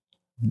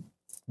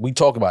 We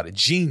talk about it.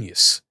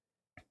 Genius.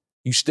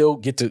 You still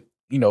get to,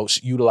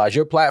 utilize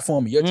your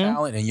platform and your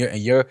talent and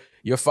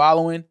your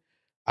following.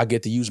 I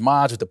get to use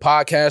mine with the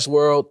podcast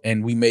world,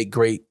 and we make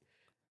great.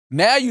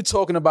 Now you're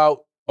talking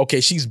about,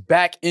 okay, she's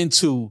back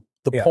into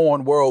the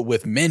porn world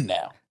with men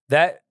now.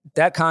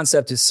 That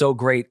concept is so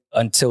great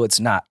until it's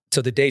not.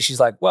 Till the day she's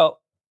like, well,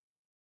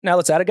 now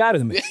let's add a guy to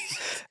the mix.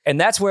 And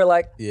that's where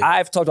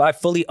I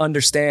fully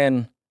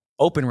understand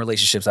open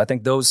relationships. I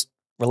think those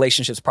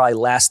relationships probably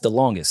last the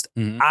longest.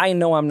 Mm-hmm. I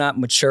know I'm not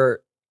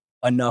mature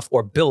enough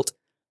or built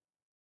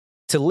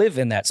to live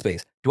in that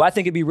space. Do I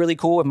think it'd be really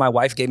cool if my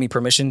wife gave me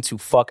permission to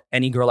fuck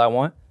any girl I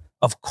want?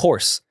 Of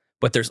course.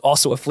 But there's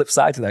also a flip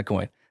side to that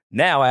coin.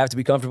 Now I have to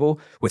be comfortable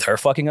with her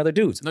fucking other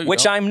dudes,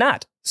 which I'm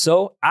not.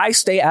 So I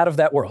stay out of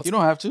that world. You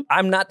don't have to.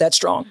 I'm not that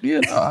strong.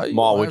 Yeah.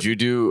 Maul, would you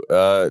do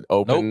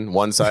open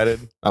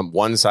one-sided?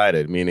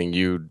 One-sided, meaning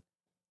you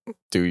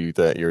do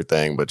your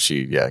thing, but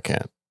she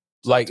can't.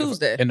 Like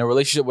Tuesday. in a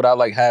relationship, would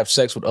I have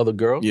sex with other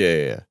girls?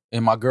 Yeah.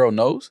 And my girl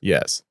knows?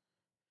 Yes.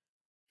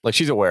 Like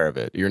she's aware of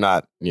it. You're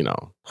not,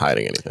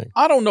 hiding anything.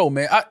 I don't know,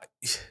 man.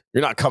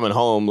 You're not coming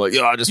home like,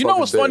 I just. You know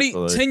what's funny?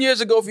 Like, 10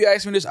 years ago, if you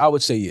asked me this, I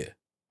would say yeah.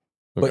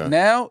 But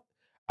now,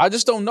 I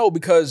just don't know,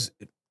 because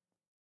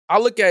I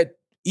look at,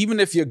 even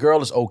if your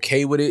girl is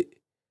okay with it,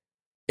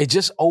 it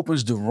just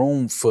opens the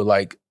room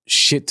for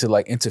shit to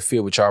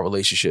interfere with your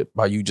relationship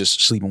by you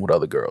just sleeping with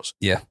other girls.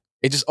 Yeah.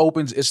 It just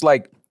opens, it's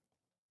like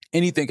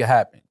anything can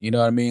happen. You know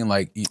what I mean?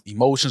 Like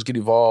emotions get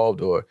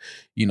involved, or,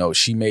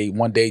 she may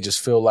one day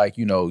just feel like,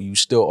 you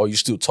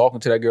still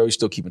talking to that girl, you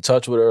still keep in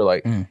touch with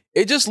her.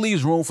 It just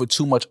leaves room for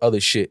too much other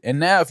shit.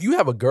 And now if you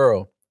have a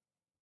girl,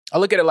 I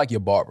look at it like your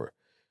barber.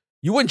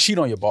 You wouldn't cheat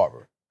on your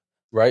barber,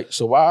 right?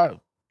 So why,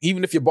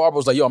 even if your barber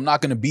was like, yo, I'm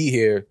not going to be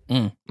here.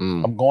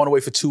 I'm going away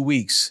for 2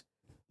 weeks.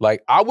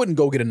 I wouldn't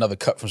go get another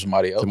cut from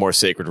somebody else. It's a more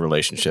sacred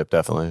relationship,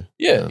 definitely.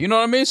 Yeah, you know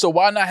what I mean? So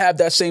why not have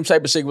that same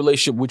type of sacred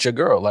relationship with your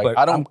girl?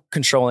 But I'm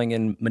controlling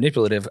and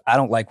manipulative. I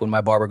don't like when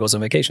my barber goes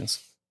on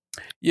vacations.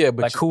 Yeah,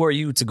 but who are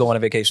you to go on a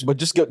vacation? But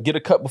just get a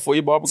cut before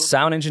your barber goes.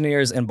 Sound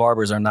engineers and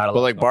barbers are not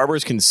allowed. But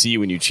barbers can see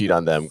when you cheat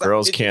on them.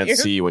 Girls can't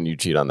see when you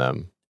cheat on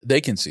them. They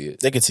can see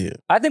it. They can see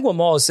it. I think what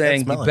Maul is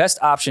saying, the best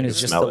option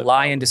is just to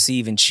lie and probably.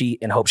 deceive and cheat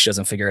and hope she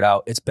doesn't figure it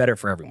out. It's better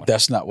for everyone.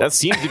 That's not what. That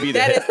seems to be the.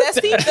 That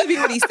seems to be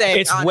what he's saying.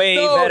 It's way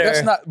better.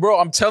 That's not, bro.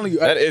 I'm telling you,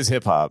 That is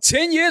hip hop.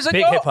 10 years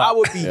Big ago, hip-hop. I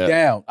would be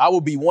down. I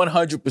would be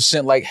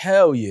 100% like,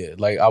 hell yeah.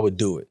 I would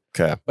do it.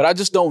 Okay. But I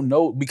just don't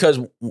know, because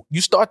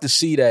you start to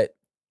see that,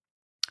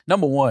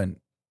 number one,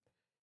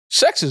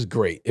 sex is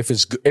great if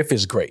it's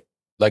great.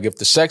 If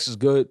the sex is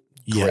good,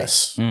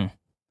 Yes.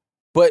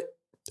 but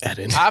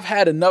I've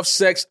had enough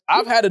sex.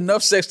 I've had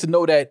enough sex to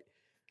know that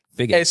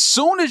as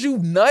soon as you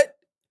nut,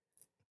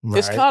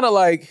 it's kind of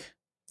like,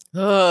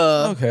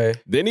 okay.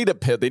 They need a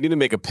pill. They need to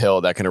make a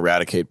pill that can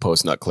eradicate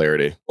post-nut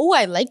clarity. Oh,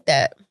 I like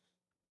that.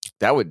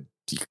 That would.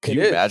 Can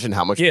you imagine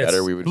how much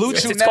better we would Blue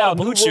feel? Chew It's now, called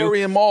Blue Chew.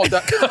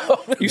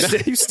 BlueChewRianMall.com.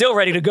 You still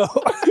ready to go?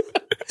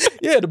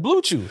 Yeah, the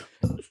Blue Chew.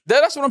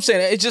 That's what I'm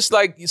saying. It's just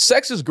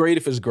sex is great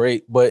if it's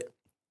great, but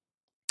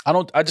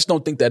I just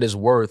don't think that is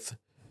worth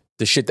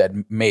the shit that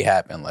may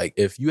happen.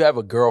 If you have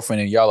a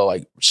girlfriend and y'all are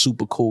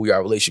super cool,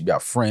 y'all relationship, y'all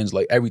friends,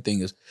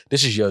 everything is,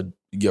 this is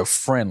your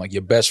friend,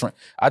 your best friend.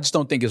 I just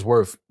don't think it's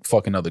worth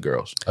fucking other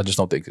girls. I just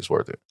don't think it's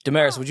worth it.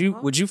 Damaris,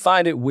 would you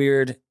find it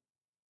weird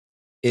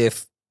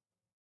if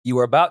you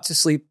were about to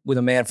sleep with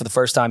a man for the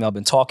first time, y'all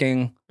been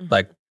talking,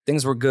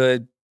 things were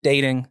good,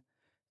 dating,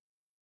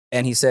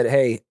 and he said,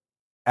 hey,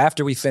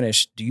 after we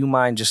finish, do you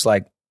mind just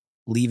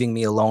leaving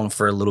me alone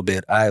for a little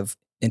bit? I have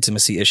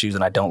intimacy issues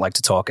and I don't like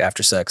to talk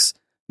after sex.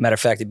 Matter of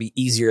fact, it'd be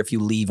easier if you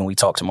leave and we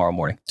talk tomorrow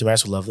morning.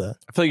 Damaris would love that.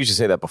 I feel like you should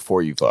say that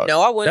before you fuck.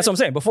 No, I wouldn't. That's what I'm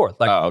saying. Before,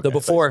 okay. the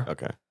before.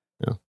 Okay.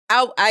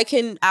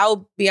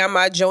 I'll be on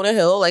my Jonah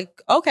Hill.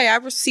 Okay,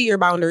 I see your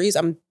boundaries.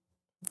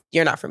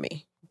 You're not for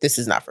me. This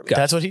is not for me.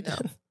 That's what he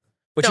did.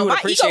 But you would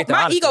appreciate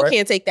my honesty, ego right?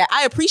 can't take that.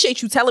 I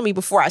appreciate you telling me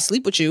before I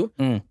sleep with you,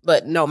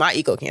 but no, my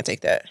ego can't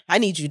take that. I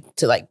need you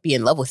to be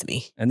in love with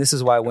me. And this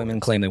is why women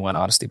claim they want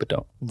honesty but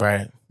don't.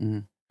 Right.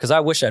 Because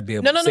I wish I'd be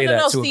able to say that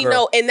to a See, girl.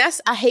 no, and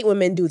I hate when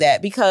men do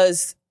that,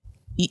 because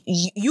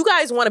you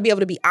guys want to be able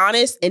to be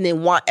honest and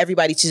then want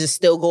everybody to just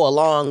still go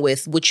along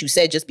with what you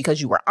said just because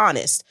you were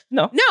honest.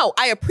 No,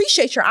 I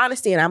appreciate your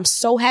honesty and I'm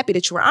so happy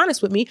that you were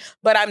honest with me,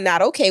 but I'm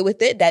not okay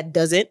with it. That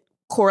doesn't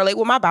correlate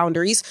with my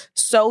boundaries.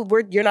 So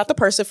you're not the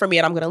person for me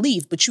and I'm going to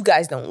leave. But you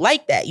guys don't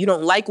like that. You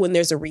don't like when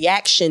there's a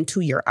reaction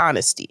to your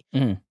honesty.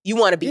 You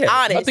want to be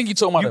honest. I think you're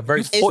talking about a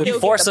very you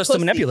force us to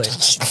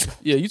manipulate.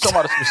 Yeah, you talking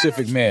about a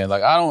specific man.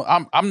 Like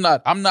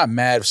I'm not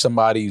mad if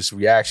somebody's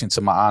reaction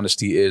to my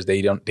honesty is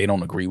they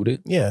don't agree with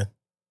it. Yeah.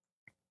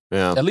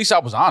 At least I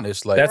was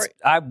honest. Like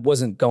I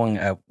wasn't going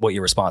at what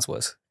your response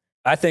was.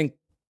 I think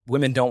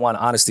women don't want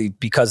honesty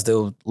because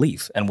they'll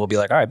leave and we'll be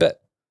like, all right, bet.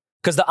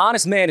 Because the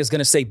honest man is going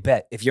to say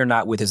bet if you're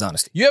not with his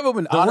honesty. You ever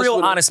been honest? The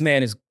real honest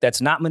man is that's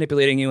not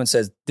manipulating you and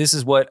says, this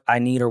is what I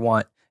need or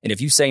want. And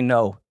if you say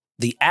no,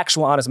 the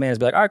actual honest man is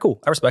be like, all right, cool.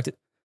 I respect it.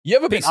 You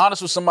ever been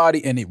honest with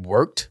somebody and it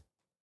worked?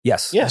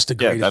 Yes. That's the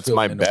greatest. That's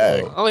my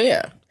bag. Oh,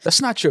 yeah.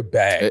 That's not your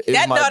bag.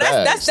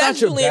 That's your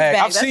Julian's bag.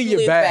 bag. I've seen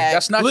your bag.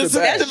 That's not your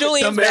bag. That's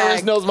Julian's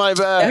bag. knows my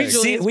bag.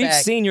 We've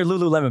seen your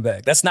Lululemon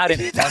bag. That's not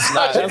it.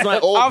 That's my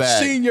old bag. I've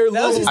seen your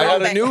Lululemon. I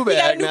got a new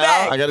bag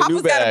now. I got a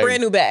new bag. Got a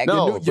brand new bag.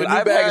 No, your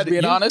new bag is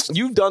being honest.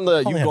 You've gone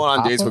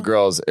on dates with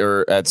girls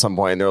or at some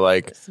point and they're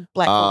like,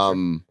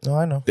 No,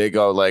 I know. they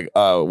go like,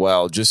 oh,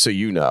 well, just so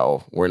you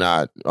know,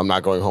 I'm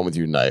not going home with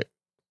you tonight.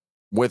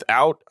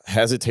 Without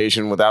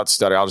hesitation, without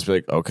stutter, I'll just be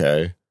like,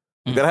 okay.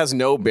 That has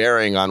no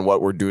bearing on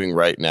what we're doing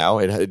right now.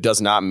 It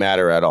does not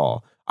matter at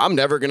all. I'm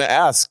never going to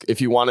ask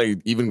if you want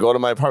to even go to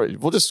my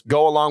apartment. We'll just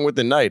go along with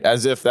the night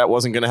as if that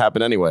wasn't going to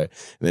happen anyway. And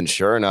then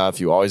sure enough,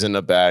 you always end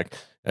up back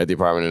at the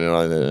apartment.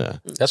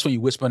 And that's when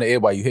you whisper in the air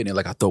while you hitting it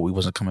like, I thought we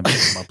wasn't coming back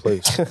to my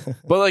place.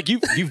 But like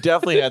you've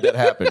definitely had that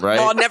happen, right?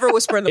 No, I'll never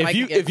whisper in the mic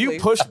again, if you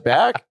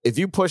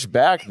push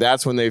back,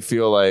 that's when they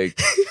feel like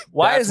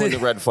when the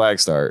red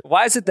flags start.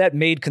 Why is it that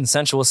made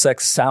consensual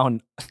sex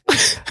sound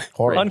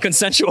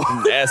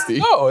unconsensual? Nasty.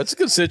 No, it's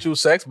consensual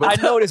sex. But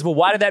I noticed, but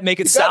why did that make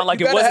it sound like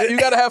it wasn't? You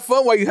got to have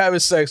fun while you having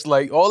sex.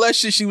 Like all that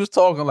shit she was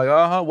talking, like,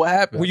 what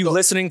happened? Were you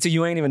listening to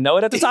You Ain't Even Know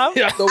It at the time?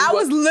 I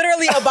was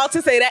literally about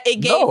to say that. It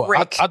gave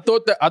Rick. I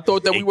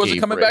thought that we wasn't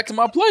coming back to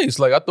my place.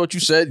 Like I thought you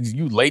said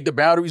you laid the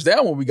boundaries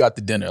down when we got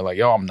to dinner. Like,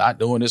 yo, I'm not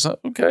doing this.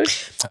 Okay.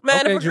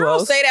 Man, okay, if a girl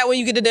say that when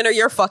you get to dinner,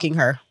 you're fucking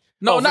her.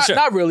 No,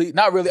 not really.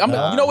 Not really. You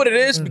know what it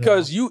is?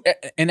 Because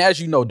and as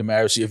you know,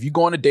 Damaris, if you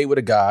go on a date with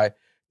a guy,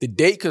 the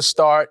date could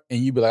start and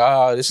you be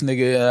like, this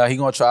nigga, he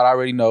gonna try it, I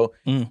already know.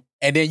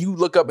 And then you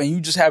look up and you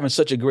just having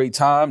such a great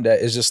time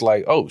that it's just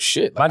like, oh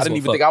shit. Like, I didn't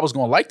even think I was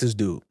gonna like this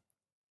dude.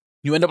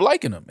 You end up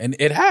liking him. And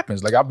it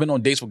happens. Like I've been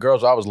on dates with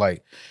girls where I was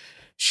like,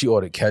 she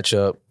ordered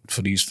ketchup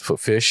for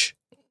fish.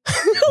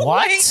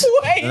 What?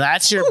 Wait.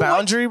 That's your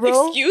boundary,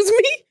 bro? Excuse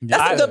me?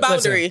 That's a good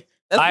boundary.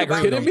 That's I a good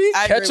agree with boundary. him.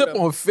 Ketchup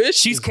on fish?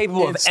 She's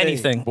capable of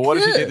anything. But what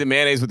if you did the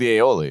mayonnaise with the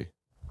aioli?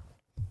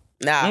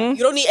 Nah, you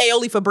don't need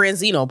aioli for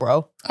branzino,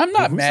 bro. I'm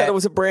not Who mad. said it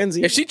was a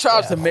brandy? If she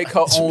tries to make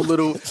her own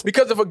little,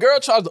 because if a girl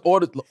tries to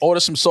order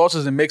some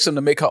sauces and mix them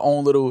to make her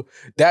own little,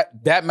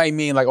 that may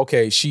mean like,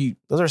 okay,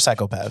 those are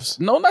psychopaths.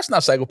 No, that's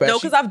not psychopath. No,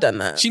 because I've done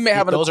that. She may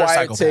have an Those are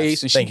acquired psychopaths.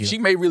 taste, and she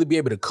may really be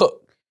able to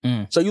cook.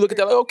 So you look at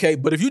that like, okay,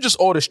 but if you just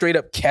order straight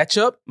up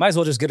ketchup, might as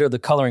well just get her the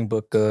coloring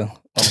book on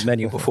the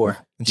menu before.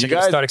 You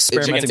guys start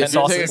experimenting with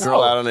sauces. Take a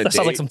girl out on a That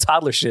sounds date, like some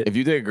toddler shit. If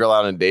you take a girl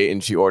out on a date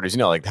and she orders,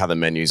 like how the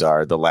menus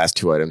are, the last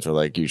two items are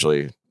like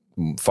usually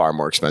far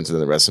more expensive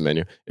than the rest of the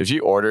menu. If she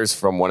orders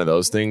from one of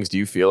those things, do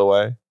you feel a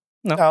way?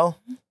 No.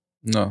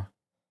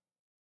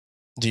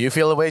 Do you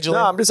feel a way,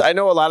 Julian? No, I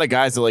know a lot of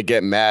guys that like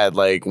get mad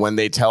like when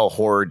they tell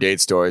horror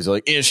date stories. They're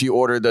like, she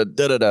ordered the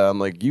da-da-da. I'm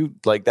like, you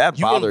like that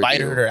bothered you. You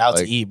invited her out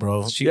to eat,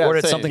 bro. She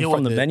ordered something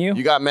from the menu?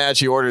 You got mad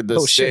she ordered the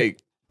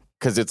steak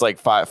because it's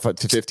like $5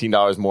 to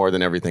 $15 more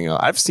than everything else.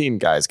 I've seen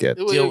guys get.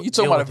 You're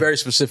talking about a very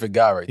specific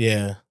guy right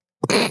there.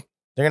 Yeah.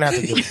 They're going to have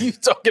to do it. You're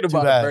talking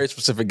about a very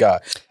specific guy.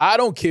 I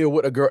don't care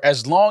what a girl,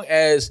 as long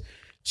as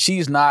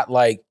she's not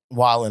like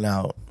wilding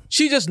out.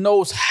 She just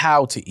knows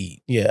how to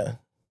eat. Yeah.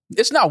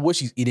 It's not what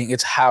she's eating,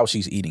 it's how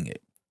she's eating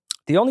it.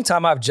 The only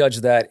time I've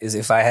judged that is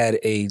if I had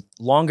a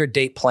longer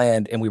date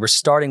planned and we were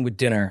starting with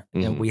dinner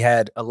and we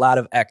had a lot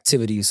of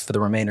activities for the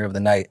remainder of the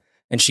night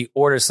and she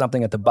orders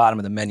something at the bottom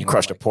of the menu.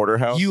 Crushed a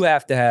porterhouse? You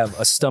have to have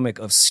a stomach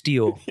of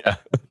steel. Yeah.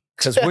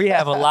 Because we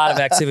have a lot of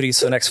activities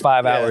for the next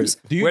 5 hours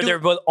where there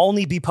will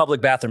only be public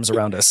bathrooms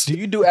around us. Do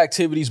you do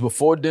activities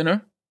before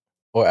dinner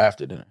or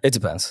after dinner? It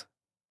depends.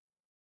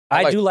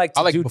 I do like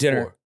to do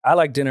dinner. I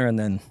like dinner and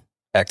then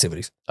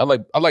activities. I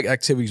like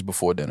activities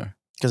before dinner.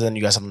 Because then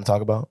you got something to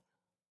talk about?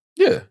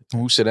 Yeah.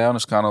 When we sit down,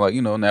 it's kind of like,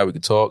 now we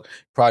can talk.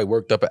 Probably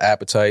worked up an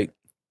appetite.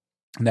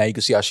 Now you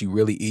can see how she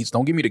really eats.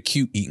 Don't give me the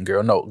cute eating,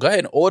 girl. No, go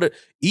ahead and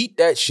eat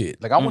that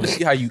shit. Like, I want to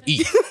see how you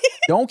eat.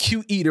 Don't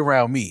cute eat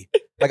around me.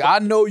 Like I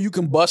know you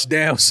can bust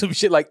down some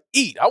shit. Like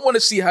eat. I want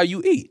to see how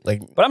you eat.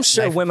 Like, But I'm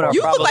sure women are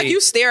You look probably like you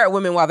stare at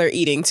women while they're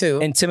eating too.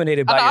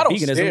 intimidated by I your don't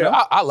veganism. stare.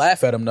 no? I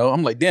laugh at them though.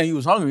 I'm like, damn, you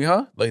was hungry,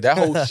 huh? Like that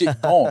whole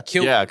shit gone.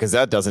 Kill. Yeah, because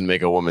that doesn't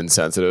make a woman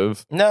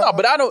sensitive. No,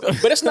 but I don't.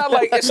 But it's not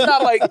like a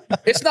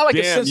Damn,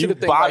 you sensitive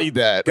thing. bodied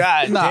that.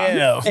 God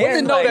damn.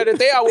 Women know that if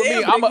they out with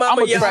me, Damn, big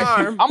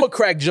mama, I'm a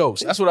crack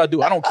jokes. That's what I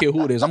do. I don't care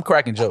who it is. I'm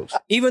cracking jokes.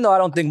 Even though I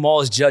don't think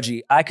Maul is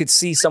judgy, I could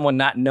see someone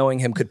not knowing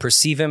him could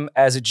perceive him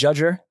as a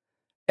judger.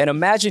 And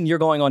imagine you're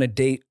going on a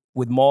date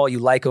with Maul, you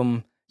like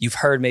him, you've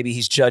heard maybe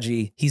he's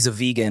judgy, he's a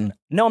vegan.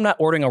 No, I'm not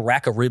ordering a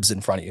rack of ribs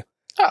in front of you.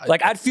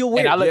 Like, I'd feel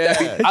weird. And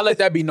I let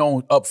that be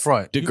known up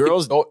front. Do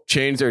girls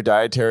change their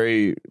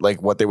dietary,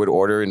 like what they would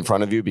order in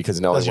front of you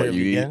because knowing what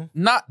you eat?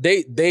 Not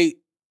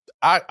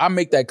I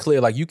make that clear.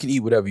 Like you can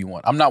eat whatever you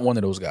want. I'm not one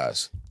of those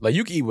guys. Like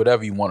you can eat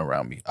whatever you want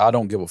around me. I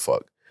don't give a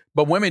fuck.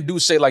 But women do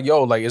say like,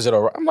 yo, like, is it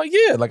all right? I'm like,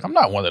 yeah, like I'm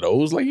not one of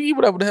those. Like you eat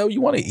whatever the hell you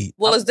want to eat.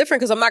 Well, it's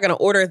different because I'm not going to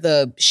order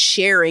the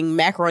sharing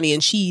macaroni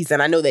and cheese,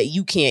 and I know that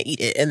you can't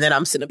eat it, and then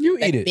I'm sitting up You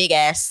with eat that it. big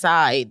ass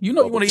side. You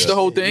know you want to eat the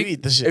whole thing. You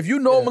eat the shit. If you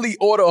normally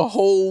order a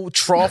whole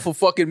trough of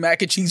fucking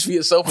mac and cheese for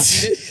yourself and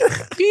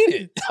eat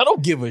it. I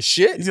don't give a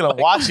shit. He's gonna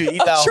watch you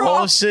eat that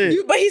whole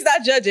shit. But he's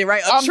not judging,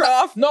 right? A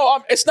trough.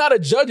 It's not a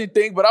judging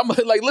thing, but I'm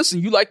like,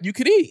 listen, you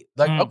could eat.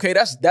 Like, okay,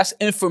 that's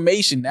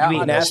information now. You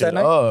eating I know ass that shit.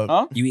 night?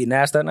 Huh? You eating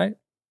ass that night?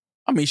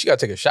 I mean, she got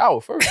to take a shower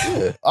first.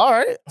 Yeah. All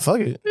right, fuck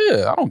it.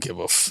 Yeah, I don't give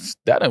a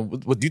that.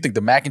 What do you think? The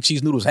mac and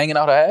cheese noodles hanging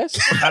out her ass?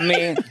 I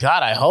mean,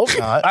 God, I hope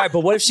not. all right, but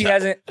what if she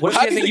hasn't? What if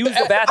she hasn't used the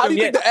How do bathroom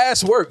you yet? think the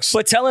ass works?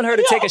 But telling her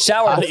to take a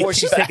shower How do you before think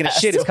she's the taking a ass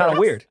shit is kind of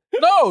weird.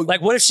 No,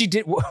 Like, what if she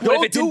did? What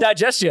if it didn't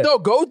digest yet? No,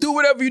 go do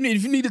whatever you need.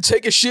 If you need to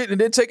take a shit and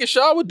then take a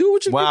shower, do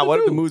what you need Wow, to what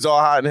do. if the mood's all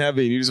hot and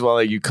heavy and you just want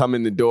like you come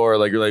in the door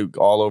like you're like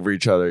all over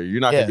each other? You're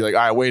not gonna be like,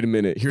 all right, wait a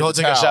minute. Here's Go a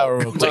take a towel. shower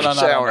real Go quick. take a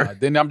shower. No.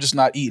 Then I'm just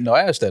not eating no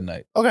ass that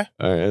night. Okay.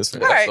 All right, that's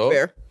fair. All right, So,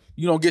 fair.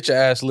 You don't get your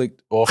ass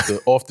licked off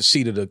the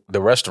seat of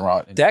the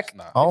restaurant. And That just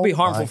not. would be Oh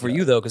harmful my for God.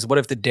 you though, because what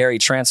if the dairy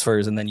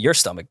transfers and then your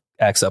stomach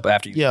acts up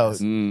after you? Yo,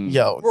 Mm.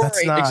 yo, that's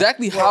Rory. not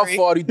Exactly how Rory.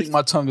 far do you think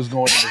my tongue is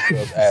going in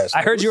this girl's ass?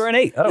 I heard you were an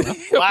 8. I don't know.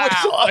 Wow.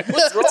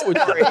 What's wrong with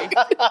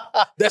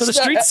you? So the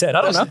street said,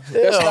 I don't know.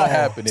 That's not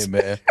happening,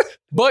 man.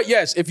 But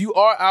yes, if you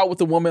are out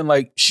with a woman,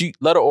 like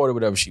let her order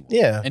whatever she wants.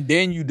 Yeah. And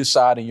then you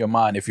decide in your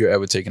mind if you're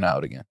ever taking her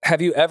out again.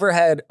 Have you ever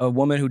had a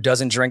woman who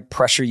doesn't drink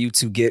pressure you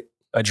to get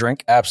a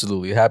drink?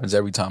 Absolutely. It happens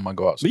every time I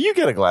go out. But you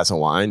get a glass of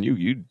wine.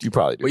 You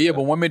probably do. But yeah, that.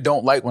 but women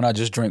don't like when I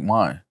just drink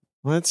wine.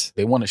 What?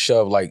 They want to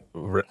shove like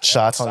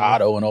Shots on you.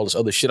 Sato and all this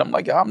other shit. I'm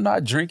like, I'm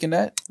not drinking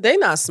that. They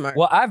not smart.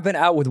 Well, I've been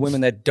out with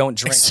women that don't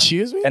drink.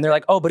 Excuse me? And they're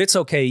like, oh, but it's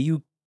okay.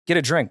 You get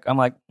a drink. I'm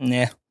like,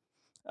 nah,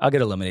 I'll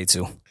get a lemonade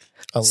too.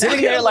 Sitting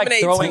there like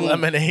Lemonade throwing too.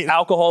 Lemonade.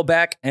 alcohol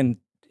back and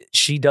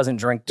she doesn't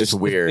drink. It's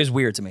weird. Is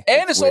weird to me.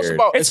 And it's also weird.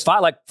 about It's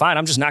fine. Like, fine.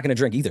 I'm just not going to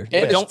drink either. But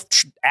it's-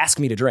 don't ask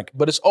me to drink.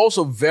 but it's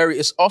also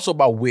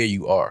about where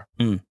you are.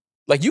 Mm.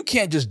 Like you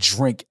can't just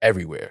drink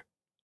everywhere.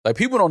 Like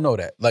people don't know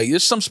that. Like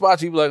there's some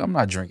spots you be like, I'm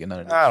not drinking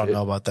none of this I don't shit.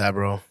 know about that,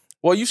 bro.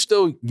 Well, you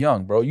still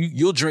young, bro.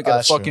 You'll drink at a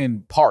That's true.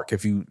 fucking park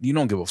if you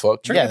don't give a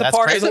fuck. Drinking at the that's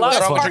park is crazy. a lot What's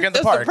of wrong fun. with drinking at the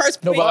That's park?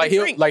 first No, but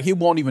drink. he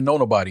won't even know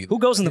nobody. Who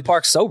goes in the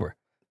park sober?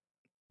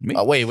 Me.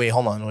 Wait,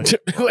 hold on. Wait.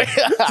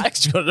 I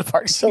just go to the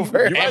park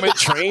sober. He hammered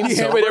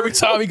every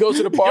time he goes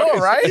to the park. Yo,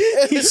 right?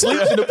 He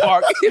sleeps in the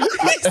park.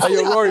 Like,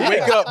 yo, Rory,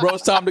 wake up, bro.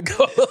 It's time to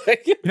go.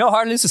 Like, You know how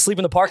hard it is to sleep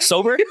in the park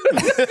sober?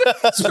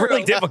 It's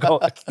really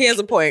difficult. He has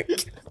a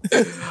point.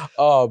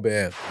 oh,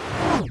 man.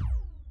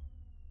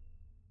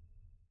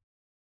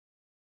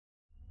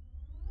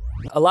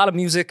 A lot of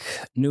music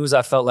news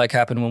I felt like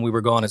happened when we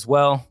were gone as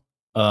well.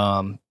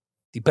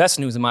 The best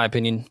news, in my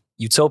opinion,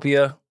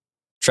 Utopia,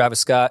 Travis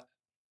Scott,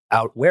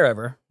 out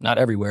wherever, not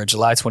everywhere,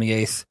 July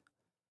 28th.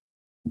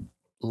 A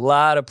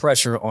lot of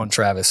pressure on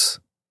Travis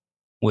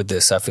with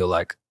this, I feel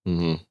like.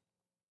 Mm-hmm.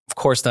 Of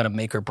course, not a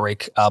make or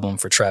break album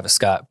for Travis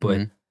Scott,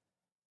 but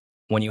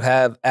when you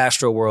have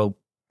Astroworld,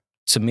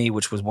 to me,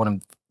 which was one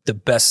of the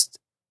best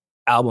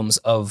albums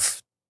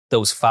of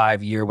those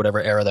 5-year,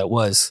 whatever era that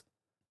was,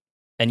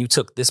 and you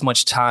took this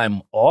much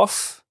time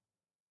off,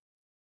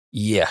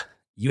 yeah,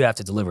 you have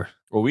to deliver.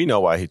 Well, we know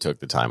why he took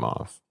the time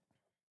off.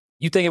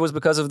 You think it was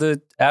because of the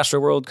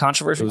Astroworld It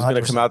controversy? was going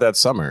to come out that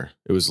summer.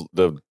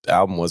 The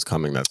album was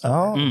coming that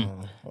summer.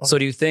 Oh. So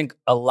do you think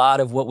a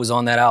lot of what was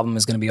on that album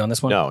is going to be on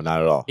this one? No,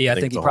 not at all. Yeah, I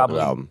think it's he a whole probably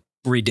new album.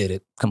 redid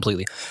it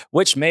completely,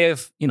 which may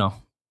have,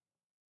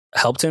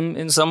 helped him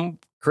in some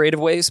creative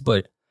ways,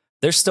 but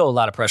there's still a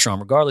lot of pressure on.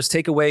 Regardless,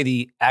 take away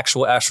the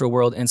actual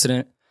Astroworld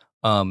incident,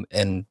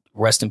 and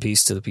rest in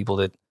peace to the people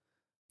that,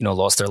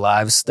 lost their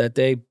lives that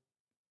day.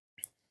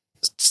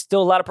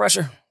 Still a lot of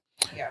pressure.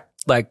 Yeah.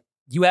 Like,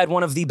 you had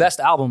one of the best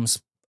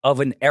albums of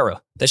an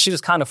era. That shit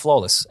is kind of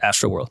flawless,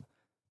 Astroworld.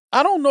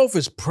 I don't know if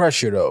it's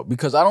pressure, though,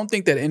 because I don't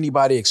think that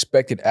anybody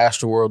expected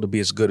Astroworld to be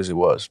as good as it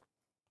was.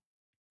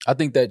 I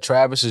think that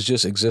Travis is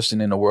just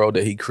existing in a world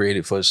that he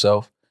created for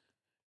himself.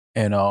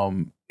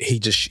 And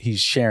he's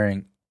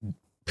sharing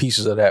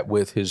pieces of that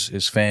with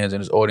his fans and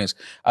his audience.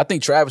 I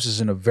think Travis is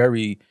in a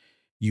very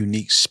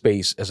unique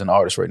space as an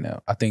artist right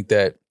now. I think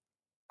that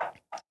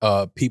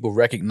people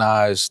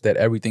recognize that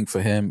everything for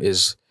him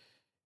is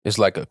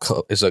like a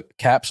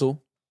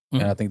capsule,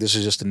 and I think this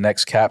is just the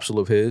next capsule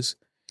of his.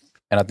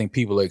 And I think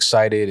people are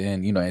excited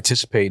and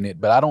anticipating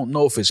it, but I don't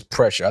know if it's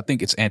pressure. I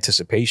think it's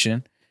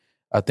anticipation.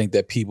 I think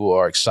that people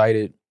are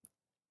excited.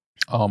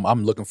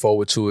 I'm looking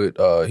forward to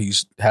it.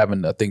 He's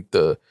having, I think,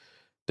 the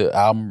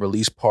album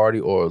release party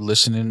or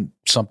listening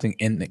something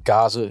in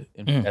Gaza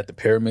at the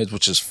pyramids,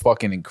 which is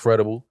fucking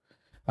incredible.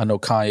 I know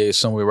Kanye is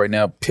somewhere right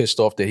now pissed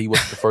off that he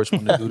wasn't the first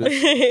one to do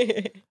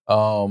this.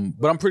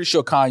 But I'm pretty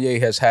sure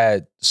Kanye has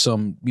had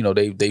some,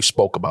 they've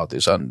spoke about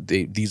this.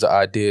 These are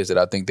ideas that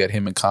I think that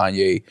him and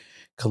Kanye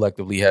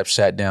collectively have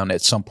sat down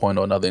at some point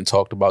or another and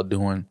talked about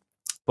doing.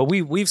 But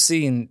we've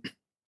seen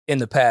in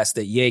the past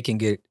that Ye can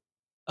get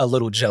a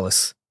little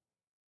jealous.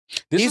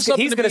 He's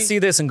going to see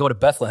this and go to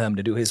Bethlehem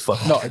to do his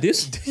fucking. No,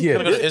 this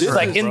is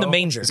like in the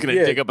manger. He's going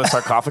to dig up a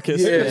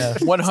sarcophagus. Yeah,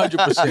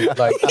 100%.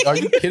 Like, are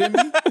you kidding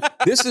me?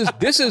 This is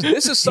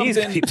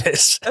something.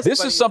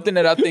 This is something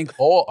that I think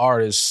all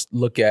artists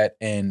look at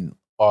and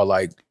are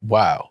like,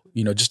 wow.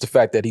 Just the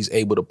fact that he's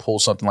able to pull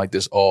something like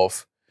this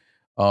off.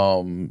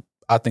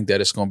 I think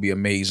that it's going to be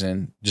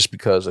amazing. Just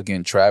because,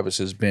 again, Travis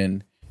has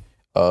been,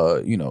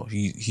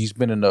 he's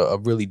been in a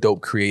really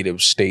dope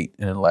creative state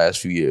in the last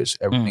few years.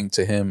 Everything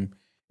to him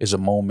is a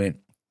moment.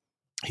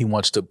 He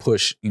wants to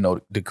push,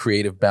 the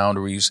creative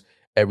boundaries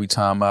every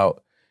time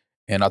out.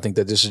 And I think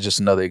that this is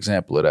just another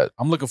example of that.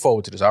 I'm looking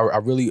forward to this.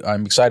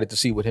 I'm excited to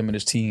see what him and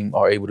his team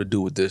are able to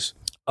do with this.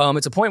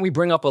 It's a point we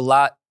bring up a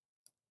lot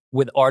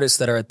with artists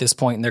that are at this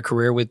point in their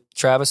career with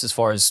Travis as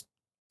far as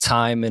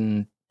time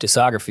and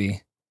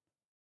discography.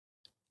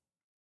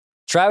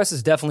 Travis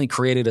has definitely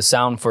created a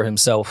sound for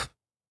himself.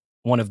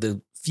 One of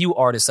the few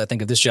artists, I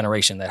think, of this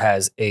generation that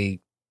has a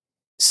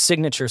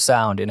signature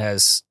sound and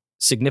has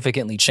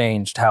significantly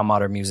changed how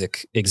modern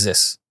music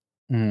exists.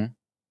 Mm-hmm.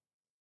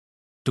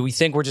 Do we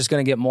think we're just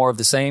going to get more of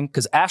the same?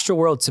 Because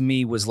Astroworld to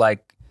me was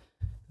like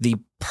the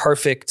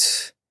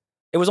perfect,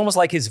 it was almost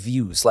like his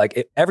views.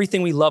 Like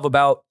everything we love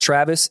about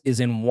Travis is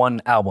in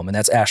one album, and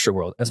that's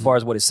Astroworld. As far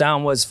as what his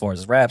sound was, as far as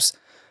his raps.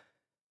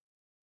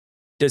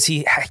 Does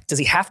he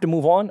have to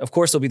move on? Of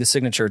course, there'll be the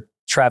signature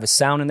Travis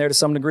sound in there to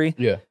some degree.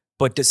 Yeah.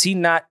 But does he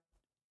not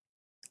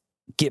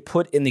get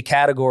put in the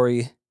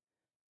category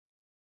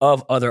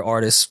of other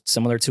artists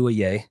similar to a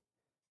Ye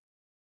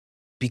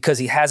because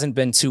he hasn't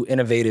been too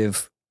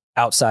innovative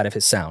outside of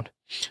his sound?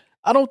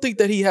 I don't think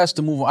that he has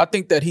to move on. I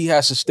think that he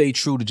has to stay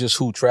true to just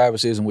who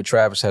Travis is and what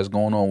Travis has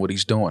going on, what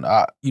he's doing.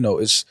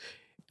 It's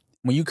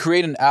when you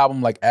create an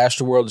album like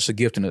Astroworld, it's a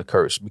gift and a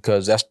curse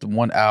because that's the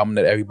one album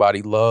that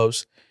everybody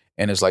loves.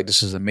 And it's like,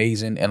 this is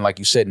amazing. And like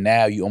you said,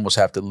 now you almost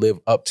have to live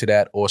up to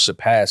that or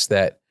surpass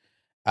that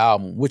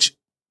album, which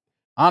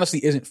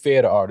honestly isn't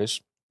fair to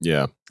artists.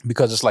 Yeah.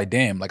 Because it's like,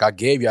 damn, like I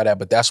gave y'all that,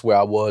 but that's where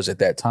I was at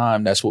that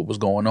time. That's what was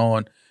going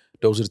on.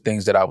 Those are the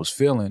things that I was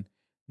feeling.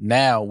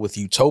 Now with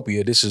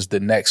Utopia, this is the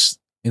next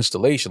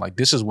installation. Like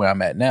this is where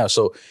I'm at now.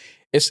 So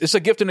it's a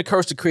gift and a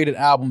curse to create an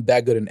album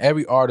that good. And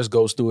every artist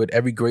goes through it.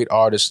 Every great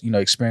artist,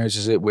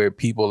 experiences it where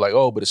people are like,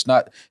 oh, but it's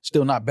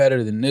still not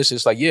better than this.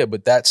 It's like, yeah,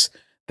 but that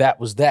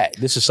was that.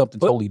 This is something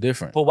totally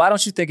different. But why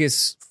don't you think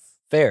it's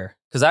fair?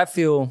 Because I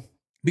feel...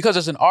 Because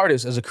as an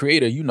artist, as a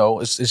creator,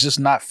 it's just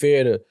not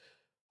fair to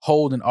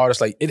hold an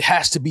artist like, it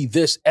has to be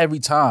this every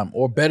time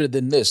or better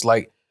than this.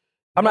 Like,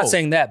 I'm not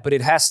saying that, but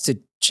it has to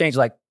change.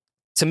 Like,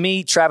 to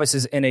me, Travis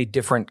is in a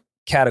different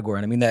category.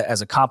 And I mean that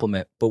as a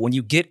compliment. But when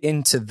you get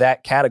into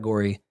that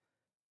category,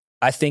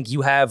 I think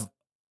you have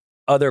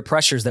other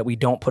pressures that we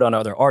don't put on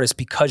other artists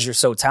because you're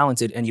so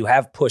talented and you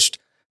have pushed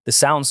the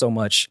sound so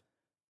much.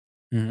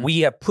 Mm-hmm. We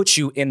have put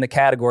you in the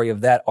category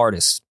of that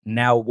artist.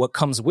 Now, what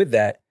comes with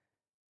that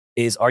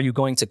is, are you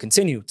going to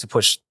continue to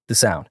push the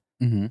sound?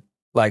 Mm-hmm.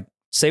 Like,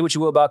 say what you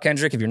will about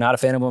Kendrick, if you're not a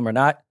fan of him or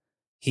not,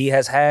 he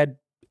has had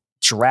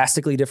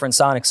drastically different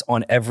sonics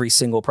on every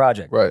single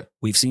project. Right.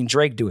 We've seen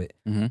Drake do it.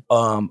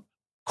 Mm-hmm.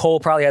 Cole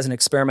probably hasn't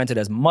experimented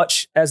as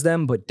much as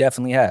them, but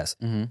definitely has.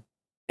 Mm-hmm.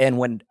 And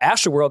when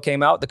Astroworld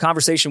came out, the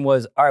conversation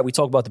was, all right, we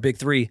talk about the big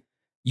three.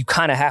 You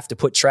kind of have to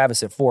put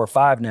Travis at 4 or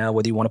 5 now,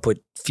 whether you want to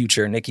put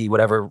Future, Nicki,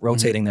 whatever,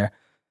 rotating there.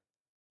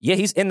 Yeah,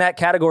 he's in that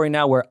category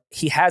now where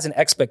he has an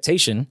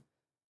expectation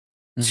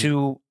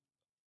to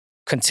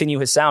continue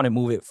his sound and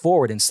move it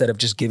forward instead of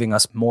just giving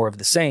us more of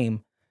the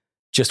same,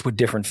 just with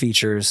different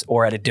features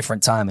or at a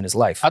different time in his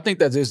life. I think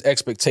that there's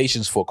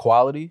expectations for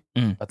quality.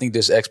 I think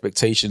there's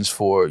expectations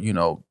for,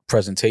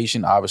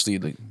 presentation.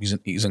 Obviously,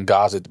 he's in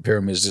Gaza at the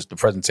pyramids. Just the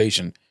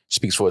presentation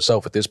speaks for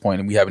itself at this point,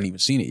 and we haven't even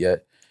seen it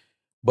yet.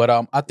 But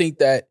I think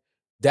that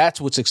that's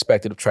what's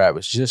expected of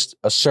Travis, just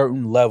a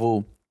certain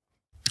level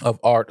of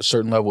art, a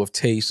certain level of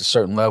taste, a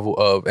certain level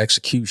of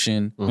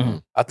execution. Mm-hmm.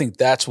 I think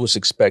that's what's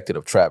expected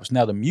of Travis.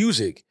 Now, the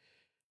music,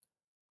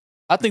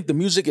 I think the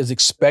music is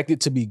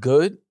expected to be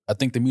good. I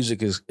think the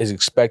music is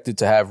expected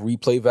to have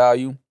replay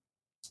value.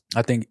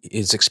 I think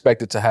it's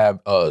expected to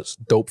have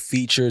dope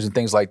features and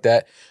things like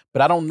that.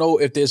 But I don't know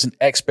if there's an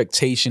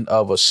expectation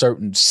of a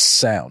certain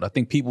sound. I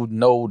think people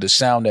know the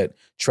sound that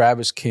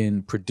Travis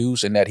can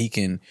produce and that he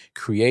can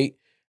create.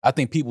 I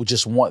think people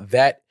just want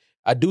that.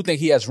 I do think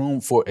he has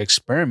room for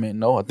experiment.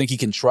 No, I think he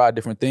can try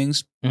different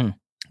things.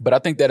 But I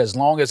think that as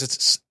long as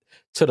it's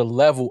to the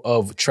level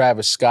of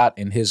Travis Scott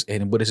and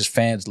what his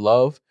fans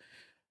love,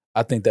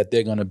 I think that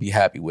they're going to be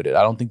happy with it.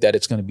 I don't think that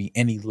it's going to be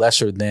any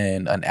lesser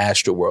than an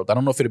Astroworld. I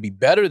don't know if it'll be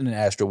better than an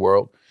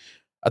Astroworld.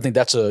 I think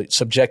that's a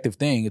subjective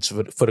thing. It's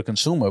for the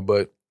consumer,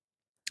 but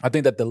I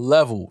think that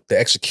the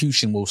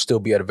execution will still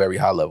be at a very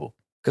high level.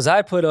 Because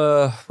I put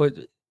 2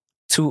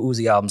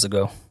 Uzi albums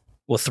ago.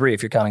 Well, 3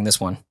 if you're counting this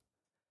one.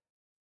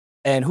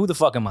 And who the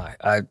fuck am I?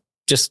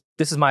 This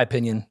is my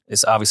opinion.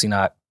 It's obviously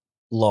not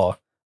law.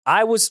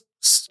 I was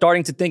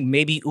starting to think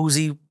maybe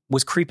Uzi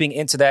was creeping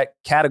into that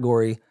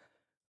category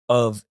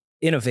of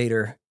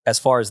innovator as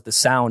far as the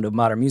sound of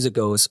modern music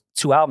goes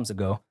 2 albums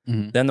ago.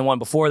 Then the one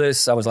before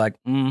this, I was like,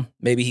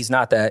 maybe he's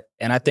not that.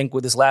 And I think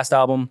with this last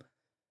album,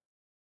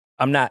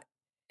 I'm not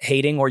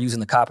hating or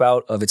using the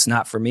cop-out of it's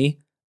not for me.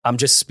 I'm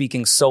just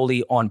speaking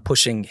solely on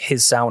pushing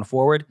his sound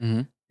forward.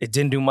 It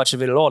didn't do much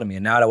of it at all to me.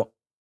 And now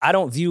I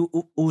don't view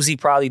Uzi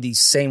probably the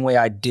same way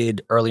I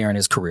did earlier in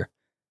his career.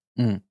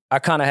 I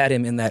kind of had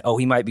him in that,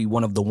 he might be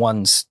one of the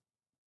ones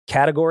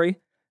category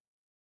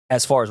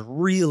as far as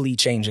really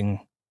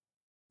changing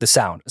the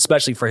sound,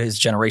 especially for his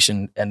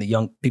generation and the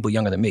young people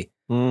younger than me.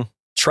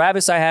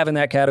 Travis, I have in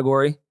that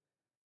category.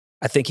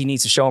 I think he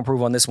needs to show and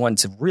prove on this one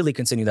to really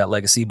continue that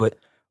legacy. But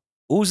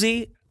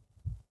Uzi,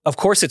 of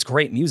course, it's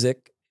great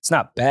music. It's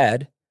not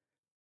bad.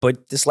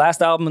 But this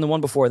last album and the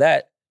one before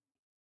that,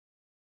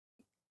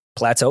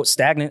 plateau,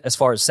 stagnant as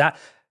far as sound.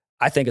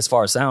 I think as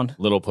far as sound.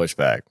 Little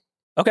pushback.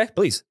 Okay,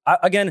 please.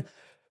 Again,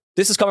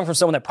 this is coming from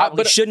someone that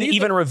probably shouldn't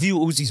even review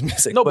Uzi's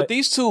music. No, but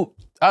these two,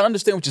 I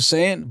understand what you're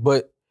saying,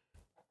 but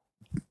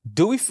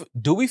do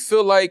we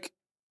feel like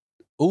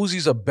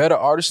Uzi's a better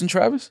artist than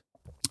Travis?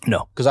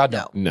 No. Because I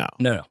don't.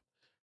 No.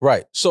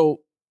 Right.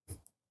 So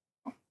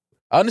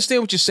I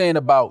understand what you're saying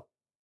about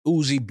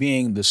Uzi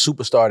being the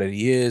superstar that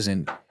he is,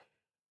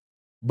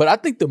 but I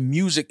think the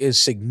music is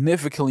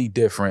significantly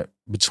different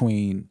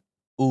between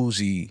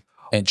Uzi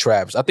and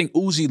Travis. I think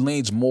Uzi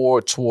leans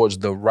more towards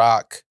the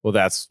rock. Well,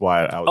 that's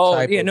why I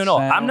would. No.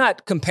 I'm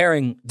not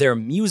comparing their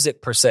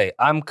music per se.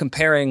 I'm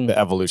comparing the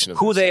evolution of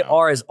who they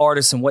are as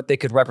artists and what they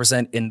could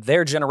represent in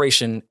their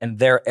generation and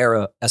their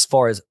era as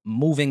far as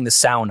moving the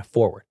sound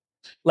forward.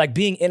 Like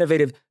being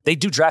innovative, they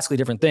do drastically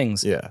different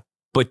things. Yeah.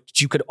 But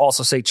you could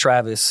also say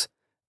Travis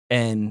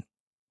and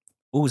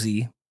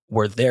Uzi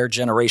were their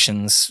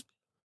generation's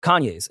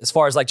Kanye's as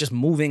far as like just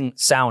moving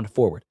sound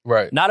forward.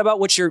 Right. Not about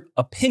what your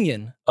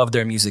opinion of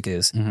their music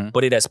is,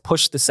 but it has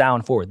pushed the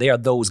sound forward. They are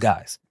those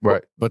guys.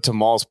 Right. But to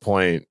Maul's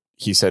point,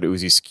 he said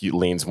Uzi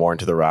leans more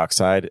into the rock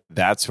side.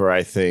 That's where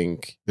I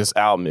think this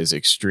album is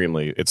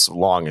it's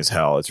long as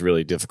hell. It's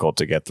really difficult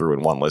to get through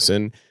in one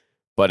listen.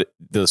 But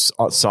the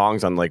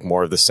songs on like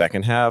more of the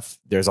second half,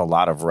 there's a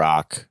lot of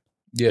rock.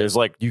 Yeah. There's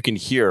like, you can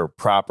hear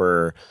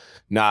proper,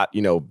 not,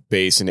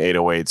 bass and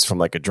 808s from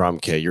like a drum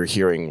kit. You're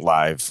hearing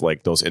live,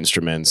 like those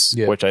instruments,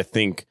 which I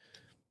think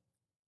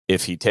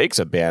if he takes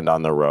a band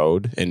on the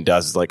road and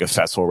does like a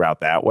festival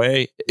route that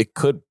way, it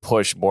could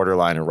push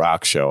borderline a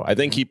rock show. I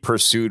think he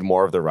pursued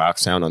more of the rock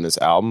sound on this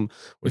album,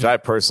 which I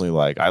personally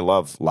like. I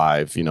love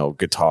live,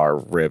 guitar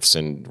riffs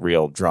and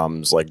real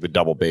drums, like the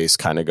double bass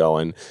kind of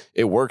going.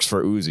 It works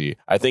for Uzi.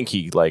 I think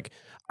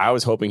I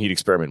was hoping he'd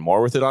experiment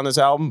more with it on this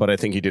album, but I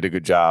think he did a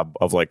good job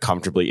of like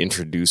comfortably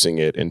introducing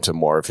it into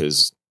more of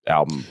his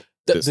album.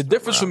 The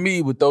difference for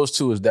me with those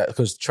two is that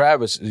because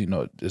Travis,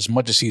 as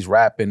much as he's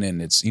rapping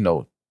and it's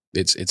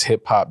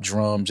hip hop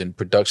drums and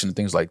production and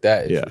things like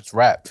that, it's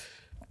rap.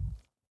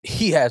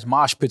 He has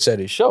mosh pits at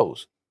his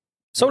shows.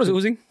 So does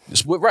Uzi.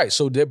 Right.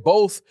 So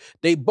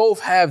they both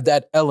have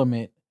that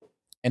element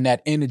and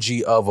that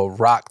energy of a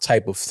rock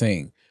type of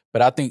thing.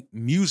 But I think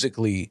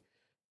musically,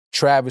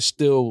 Travis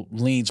still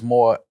leans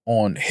more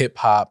on hip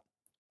hop.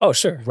 Oh,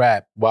 sure.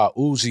 Rap, while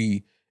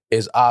Uzi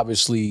is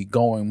obviously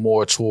going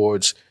more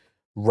towards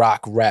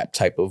rock rap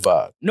type of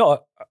vibe.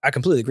 No, I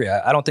completely agree.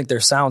 I don't think their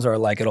sounds are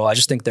alike at all. I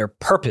just think their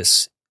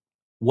purpose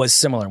was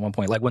similar at one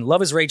point. Like when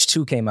Love is Rage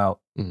 2 came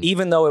out,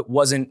 even though it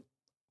wasn't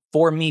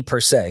for me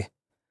per se,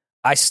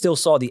 I still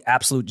saw the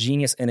absolute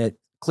genius in it.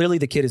 Clearly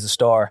the kid is a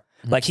star.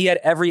 Like he had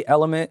every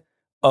element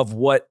of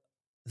what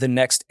the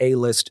next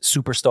A-list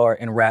superstar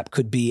in rap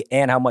could be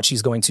and how much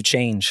he's going to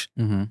change.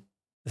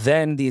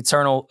 Then the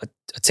Eternal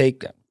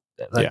Take,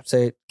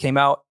 say it came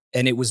out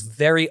and it was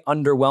very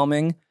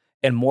underwhelming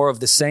and more of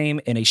the same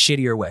in a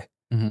shittier way.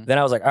 Then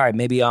I was like, all right,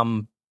 maybe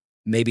I'm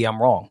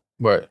wrong.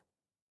 Right.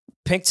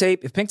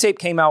 If Pink Tape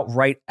came out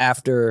right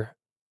after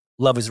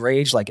Love is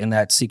Rage, like in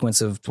that sequence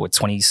of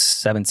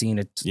 2017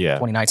 to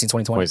 2019,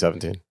 2020.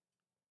 2017.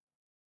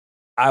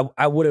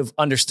 I would have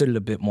understood it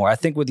a bit more. I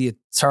think with the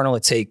Eternal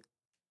Take,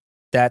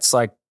 that's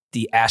like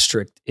the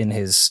asterisk in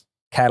his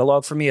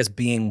catalog for me as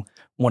being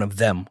one of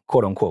them,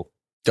 quote unquote.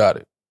 Got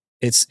it.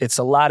 It's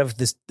a lot of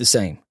the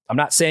same. I'm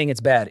not saying it's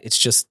bad. It's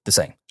just the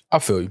same. I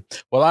feel you.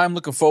 Well, I'm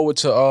looking forward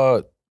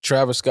to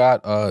Travis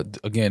Scott.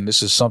 Again,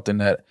 this is something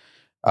that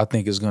I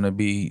think is going to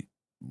be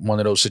one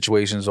of those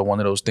situations or one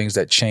of those things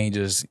that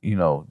changes, you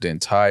know, the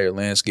entire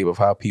landscape of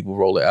how people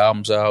roll their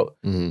albums out.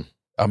 Mm-hmm.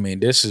 I mean,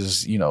 this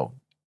is, you know,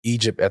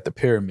 Egypt at the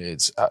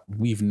pyramids.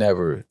 We've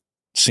never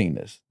seen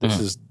this. This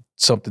is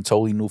something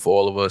totally new for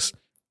all of us.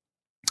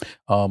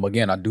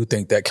 Again, I do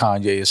think that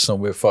Kanye is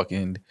somewhere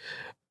fucking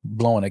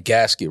blowing a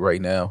gasket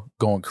right now,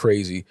 going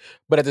crazy.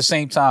 But at the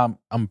same time,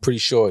 I'm pretty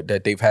sure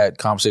that they've had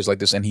conversations like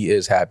this, and he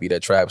is happy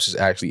that Travis is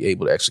actually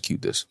able to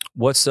execute this.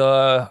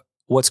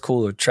 What's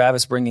cooler,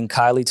 Travis bringing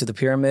Kylie to the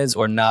pyramids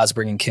or Nas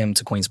bringing Kim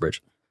to Queensbridge?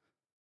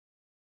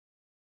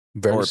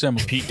 Very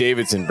similar. Pete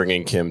Davidson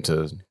bringing Kim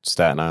to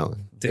Staten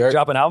Island. Did he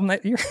drop an album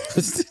that year?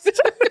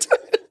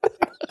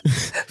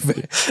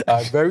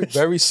 Very,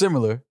 very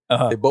similar.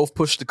 They both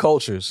push the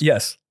cultures.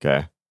 Yes.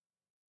 Okay.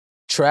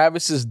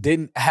 Travis's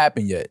didn't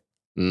happen yet.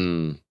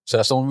 So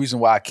that's the only reason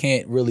why I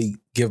can't really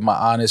give my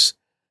honest,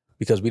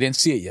 because we didn't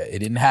see it yet. It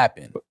didn't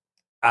happen.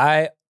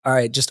 All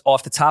right, just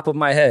off the top of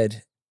my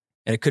head,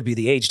 and it could be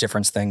the age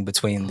difference thing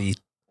between the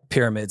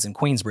pyramids and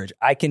Queensbridge.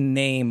 I can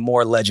name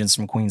more legends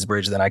from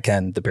Queensbridge than I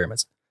can the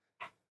pyramids.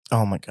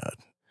 Oh my God.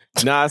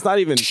 Nah, it's not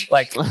even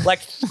like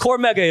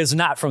Cormega is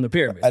not from the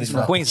pyramids. He's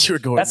from Queens.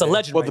 That's a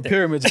legend. Well, right the there.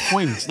 pyramids of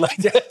Queens. Like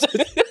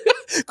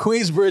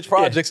Queensbridge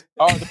projects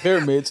are the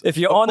pyramids. If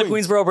you're on the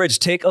Queensboro Bridge,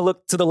 take a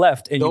look to the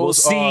left and you will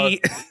see.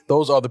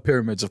 Those are the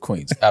pyramids of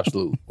Queens.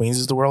 Absolutely. Queens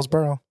is the world's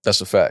borough. That's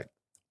a fact.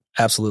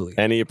 Absolutely.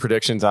 Any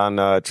predictions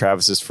on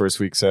Travis's first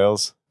week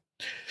sales?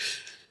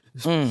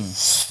 Want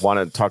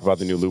to talk about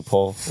the new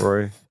loophole,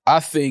 Rory? I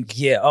think.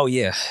 Yeah. Oh,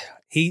 yeah.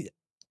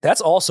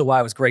 That's also why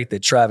it was great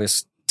that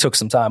Travis took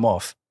some time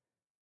off,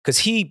 because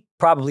he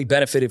probably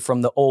benefited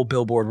from the old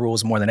Billboard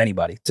rules more than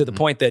anybody, to the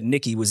point that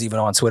Nicki was even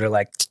on Twitter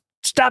like,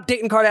 stop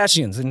dating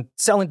Kardashians and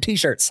selling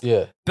T-shirts.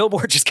 Yeah.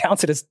 Billboard just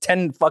counted as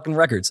 10 fucking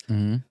records.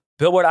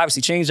 Billboard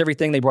obviously changed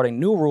everything. They brought a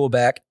new rule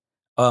back,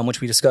 which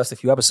we discussed a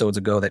few episodes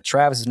ago, that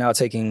Travis is now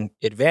taking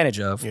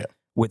advantage of. Yeah.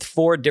 With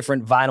 4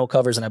 different vinyl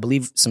covers and I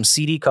believe some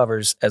CD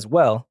covers as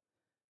well.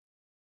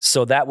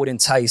 So that would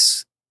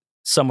entice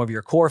some of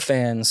your core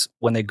fans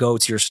when they go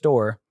to your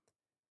store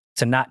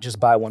to not just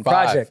buy one 5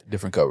 project.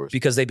 Different covers.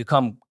 Because they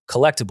become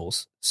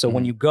collectibles. So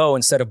when you go,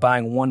 instead of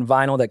buying one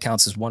vinyl that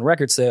counts as one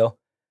record sale,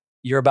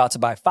 you're about to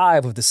buy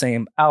 5 of the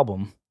same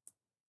album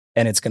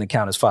and it's going to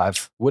count as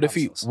 5. What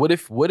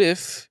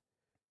if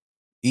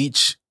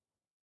each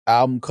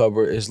album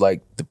cover is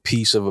like the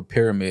piece of a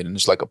pyramid and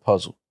it's like a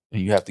puzzle?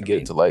 And you have to get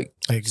it to like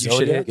you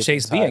should hit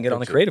Chase B and get on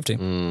the creative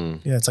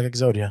team. Yeah, it's like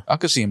Exodia. I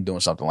could see him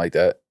doing something like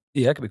that.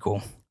 Yeah, that could be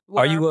cool.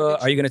 Are you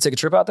going to take a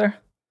trip out there?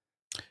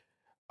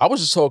 I was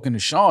just talking to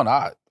Sean.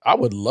 I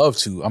would love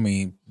to. I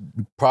mean,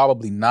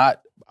 probably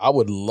not. I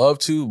would love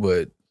to,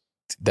 but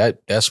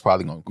that's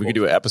probably going to. We could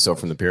do an episode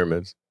from the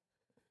pyramids.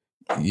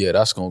 Yeah,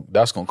 that's going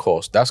to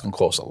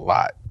cost a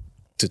lot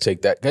to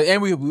take that,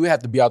 and we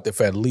have to be out there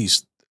for at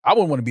least. I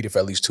wouldn't want to be there for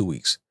at least 2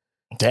 weeks.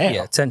 Damn.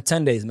 Yeah,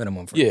 10 days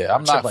minimum.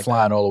 I'm not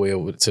flying all the way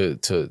over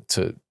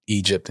to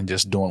Egypt and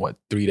just doing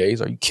 3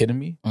 days. Are you kidding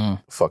me?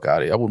 Fuck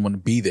out of here. I wouldn't want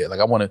to be there. Like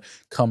I want to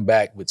come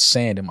back with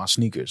sand in my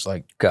sneakers.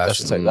 Like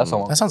gotcha. That's how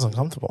long. That sounds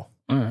uncomfortable.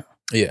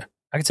 Yeah,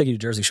 I can take you to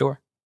Jersey Shore.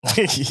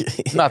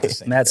 Not the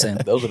same. Mad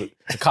sand. Those are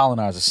the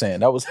colonizer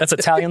sand. That's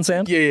Italian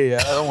sand. Yeah.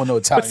 I don't want no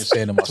Italian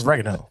sand in my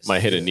oregano.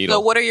 Might hit a needle. So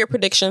what are your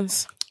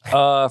predictions?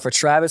 For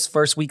Travis,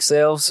 first week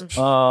sales. I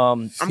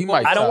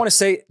don't want to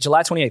say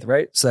July 28th,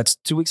 right? So that's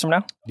 2 weeks from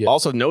now. Yeah.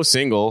 Also, no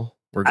single.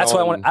 That's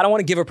why I don't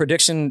want to give a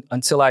prediction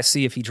until I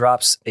see if he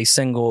drops a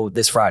single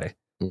this Friday.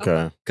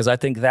 Okay. Because I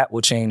think that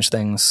will change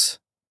things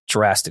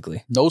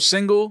drastically. No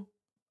single,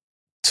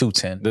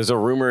 210. There's a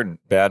rumored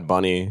Bad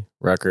Bunny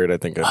record. I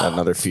think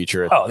another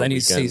feature. Then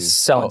he's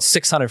selling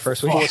 600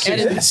 first week.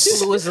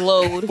 It was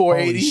load.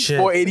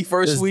 480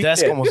 first week.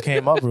 Desk almost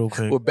came up real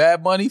quick. With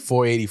Bad Bunny,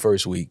 480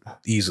 first week,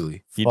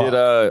 easily. He did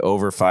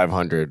over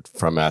 500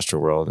 from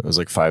Astroworld. It was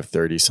like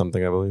 530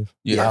 something, I believe.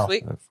 Yeah. First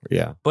week?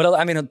 Yeah. But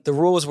I mean, the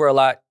rules were a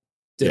lot.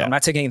 Yeah. I'm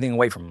not taking anything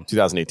away from him.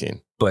 2018.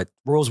 But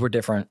rules were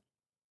different.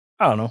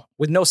 I don't know.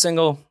 With no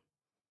single,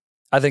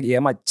 I think, I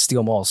might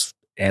steal Maul's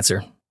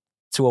answer.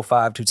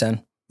 205,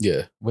 210.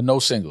 Yeah, with no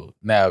single.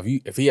 Now,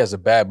 if he has a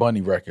Bad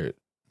Bunny record,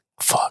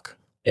 fuck.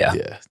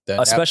 Yeah.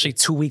 Especially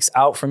 2 weeks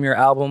out from your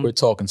album. We're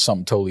talking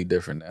something totally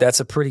different now.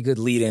 That's a pretty good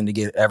lead in to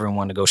get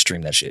everyone to go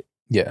stream that shit.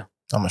 Yeah.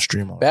 I'm a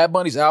streamer. Bad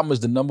Bunny's album is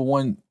the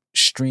 #1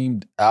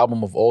 streamed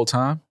album of all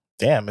time.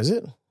 Damn, is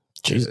it?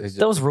 Jesus.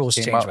 Those rules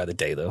change by the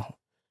day, though.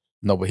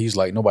 No, but he's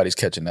like, nobody's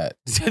catching that.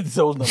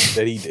 Those numbers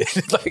that he did.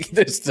 Like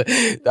this,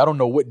 I don't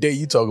know what day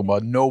you talking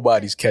about.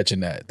 Nobody's catching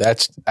that.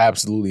 That's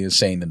absolutely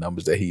insane, the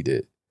numbers that he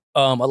did.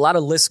 A lot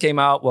of lists came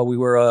out while we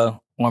were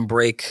on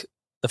break.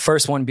 The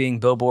first one being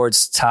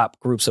Billboard's top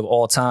groups of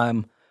all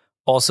time.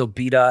 Also,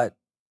 B-Dot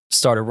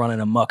started running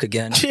amok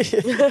again.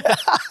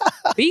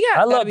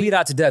 I love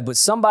B-Dot to death, but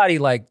somebody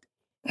like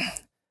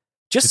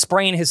Just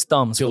sprain his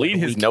thumbs. for Delete like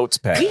a his week. notes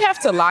pad. We have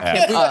to lock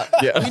him up.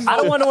 Yeah. I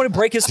don't want to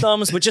break his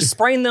thumbs, but just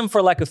sprain them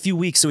for like a few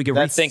weeks so we can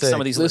That's rethink sick. some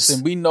of these Listen,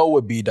 lists. we know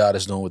what B Dot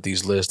is doing with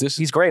these lists. This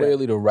He's is great at it.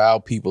 clearly to rile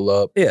people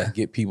up, Yeah. and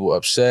get people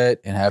upset,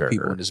 and have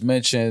people in his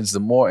mentions. The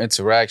more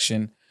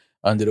interaction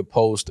under the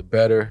post, the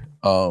better.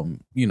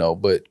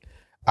 But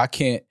I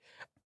can't.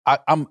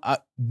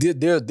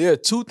 There are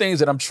two things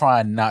that I'm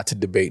trying not to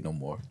debate no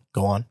more: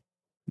 Go on.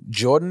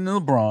 Jordan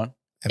and LeBron,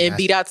 In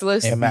B Dot's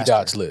list. and B Master.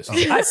 Dot's list.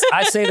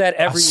 I say that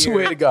I every swear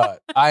year. to God,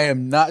 I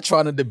am not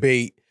trying to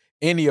debate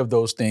any of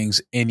those things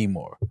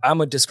anymore.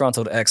 I'm a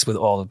disgruntled ex with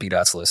all of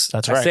B-Dot's lists.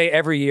 That's I right. say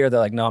every year they're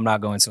like, no, I'm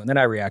not going to. And then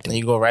I react. And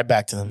you go right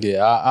back to them.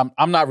 Yeah,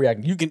 I'm not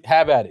reacting. You can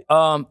have at it.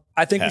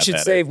 I think we Have should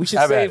at save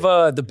Have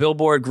at the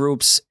Billboard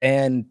groups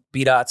and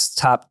B-Dot's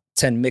top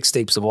 10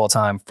 mixtapes of all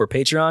time for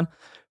Patreon.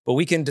 But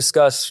we can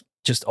discuss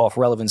just off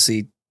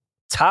relevancy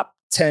top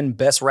 10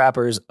 best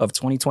rappers of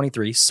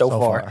 2023 so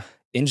far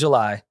in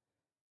July.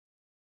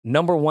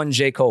 Number 1,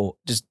 J. Cole.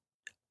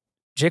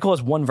 J. Cole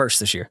has one verse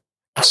this year.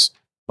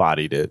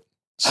 Bodied it.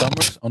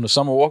 On the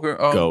Summer Walker.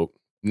 Go.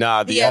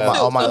 Nah, He has two.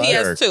 oh my So he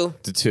has lyric. two.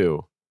 The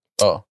two.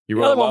 Oh, You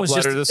The wrote a other one love was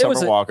letter just to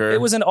Summer Walker.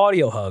 It was an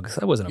audio hug.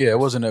 That wasn't a yeah, it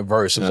wasn't a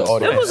verse. It was an Yeah.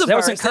 audio. That was a That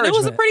was verse. And it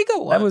was a encouragement. pretty good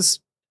one. That was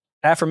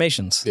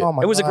affirmations. Yeah. Oh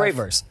my It was a God. great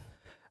verse.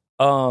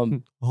 Oh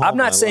I'm my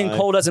not saying life.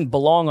 Cole doesn't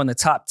belong on the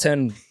top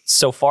 10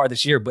 so far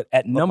this year, but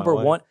at number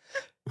life. 1,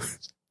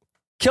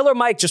 Killer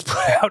Mike just put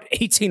out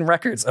 18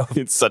 records of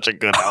It's such a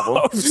good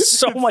album.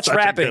 so much Such a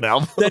rapping good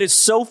album. that is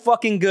so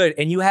fucking good,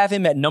 and you have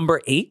him at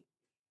number 8.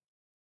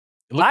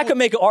 I could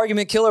make an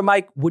argument Killer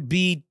Mike would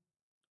be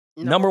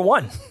number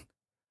 1,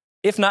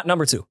 if not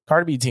number 2.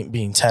 Cardi B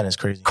being 10 is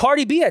crazy.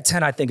 Cardi B at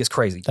 10, I think, is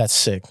crazy. That's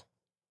sick.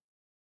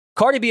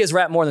 Cardi B has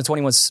rapped more than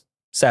 21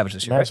 Savage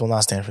this year, right? Max will not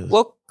stand for this.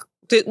 Well,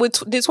 did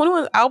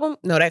 21 album?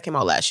 No, that came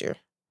out last year.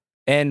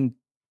 And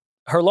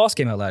Her Loss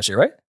came out last year,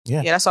 right?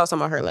 Yeah. Yeah, I saw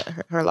some of her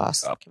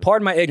loss.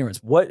 Pardon my ignorance.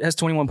 What has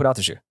 21 put out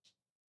this year?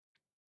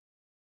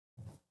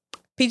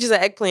 Peaches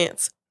and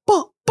Eggplants.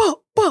 Boom, boom,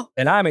 boom.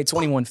 And I'm a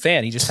 21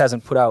 fan. He just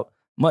hasn't put out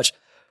much.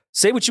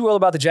 Say what you will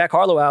about the Jack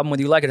Harlow album,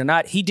 whether you like it or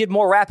not. He did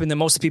more rapping than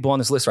most of the people on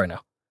this list right now.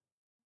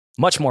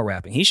 Much more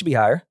rapping. He should be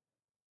higher.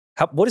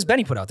 What does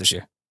Benny put out this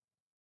year?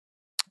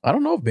 I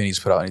don't know if Benny's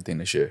put out anything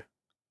this year.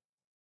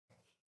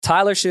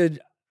 Tyler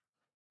should,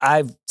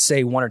 I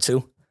say 1 or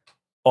 2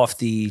 off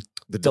the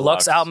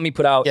deluxe album he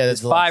put out. Yeah, the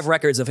There's deluxe. 5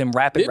 records of him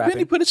rapping. Did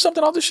Benny put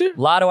something out this year?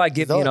 Lotto, I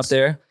get being up Deluxe.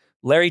 there.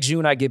 Larry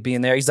June, I get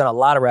being there. He's done a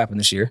lot of rapping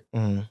this year.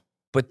 Mhm.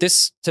 But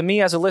this, to me,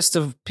 has a list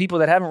of people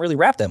that haven't really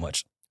rapped that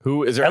much.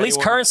 Who is there? At least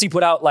anyone- Currency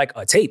put out like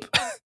a tape.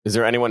 Is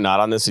there anyone not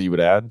on this that you would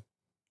add?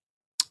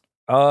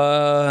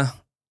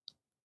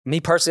 Me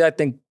personally, I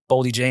think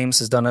Boldy James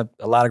has done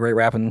a lot of great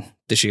rapping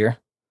this year.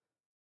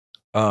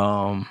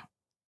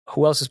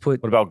 Who else has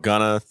put? What about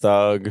Gunna,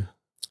 Thug?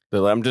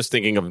 I'm just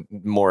thinking of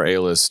more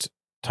A-list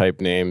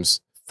type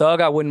names.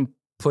 Thug, I wouldn't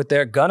put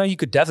there. Gunna, you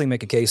could definitely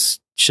make a case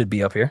should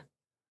be up here.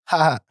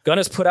 Ha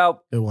Gunna's put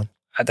out. Good one.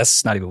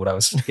 That's not even what I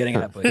was getting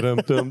at, but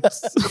Dum-dum.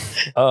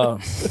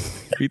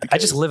 I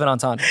just live in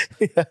Entendre.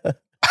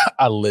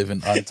 I live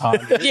in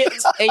Entendre. Yeah,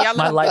 and y'all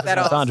My let me life put is that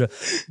off. Entendre.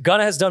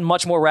 Gunna has done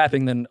much more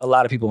rapping than a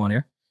lot of people on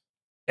here,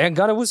 and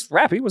Gunna was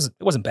rapping. It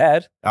wasn't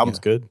bad. Album's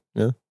good.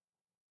 Yeah.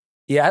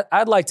 Yeah,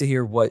 I'd like to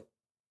hear what.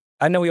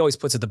 I know he always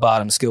puts at the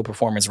bottom skill,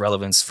 performance,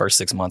 relevance, first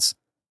 6 months.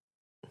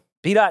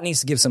 B-Dot needs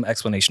to give some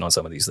explanation on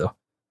some of these, though.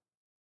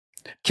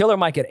 Killer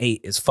Mike at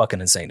 8 is fucking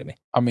insane to me.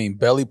 I mean,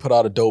 Belly put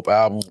out a dope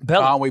album.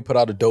 Belly. Conway put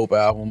out a dope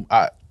album.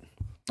 I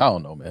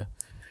don't know, man.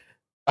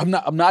 I'm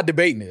not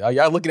debating it.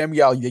 Y'all looking at me,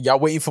 y'all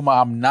waiting for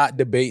I'm not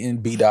debating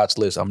B Dot's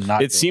list. I'm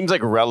not. It seems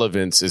like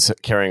relevance is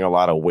carrying a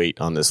lot of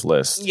weight on this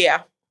list.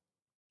 Yeah.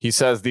 He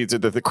says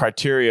the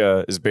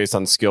criteria is based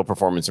on skill,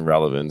 performance, and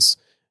relevance.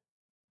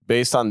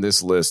 Based on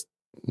this list,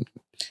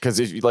 because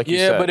like you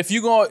said, but if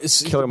you going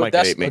Killer Mike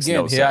at 8 makes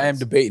again, no here I am sense.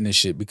 debating this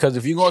shit because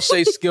if you're gonna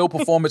say skill,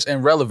 performance,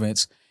 and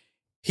relevance,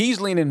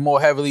 he's leaning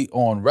more heavily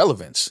on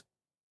relevance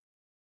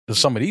than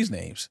some of these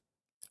names.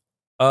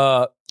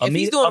 If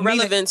he's doing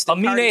relevance,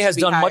 then Cardi Amine has should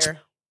be done much. higher.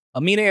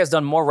 Amine has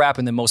done more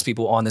rapping than most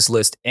people on this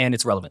list, and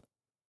it's relevant.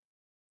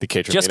 the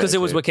K-Tron Just because it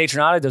was with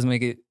K-Tronada doesn't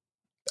make it.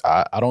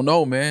 I don't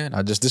know, man.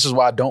 This is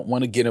why I don't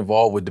want to get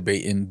involved with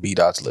debating B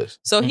Dot's list.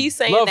 So he's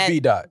saying Love that B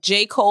Dot.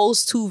 J.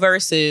 Cole's 2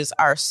 verses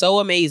are so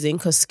amazing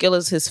because skill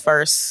is his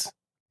first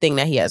thing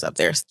that he has up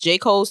there. J.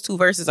 Cole's 2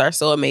 verses are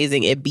so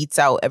amazing it beats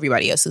out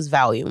everybody else's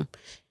volume.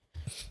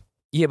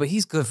 Yeah, but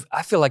he's good.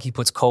 I feel like he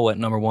puts Cole at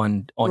number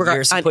 1 on Regard-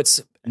 years. He on-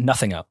 puts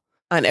nothing out.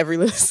 On every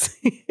list.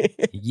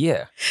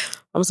 Yeah.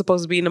 I'm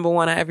supposed to be number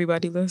 1 on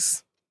everybody's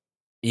list.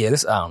 Yeah,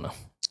 I don't know.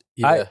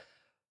 Yeah.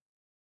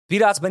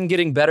 B-Dot's been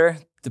getting better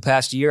the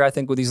past year, I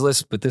think, with these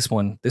lists, but this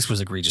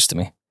was egregious to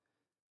me. It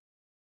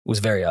was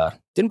very odd.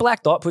 Didn't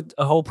Black Thought put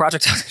a whole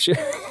project out this year?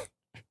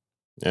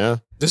 Yeah.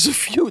 There's a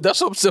few.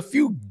 That's a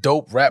few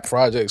dope rap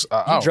projects.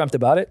 You dreamt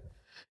about it?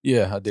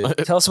 Yeah, I did.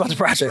 Tell us about the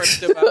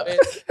project.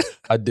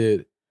 I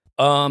did.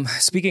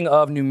 Speaking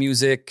of new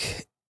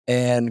music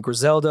and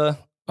Griselda,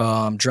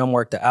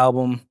 Drumwork, the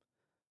album,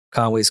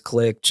 Conway's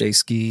Click, Jay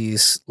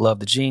Skis, Love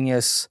the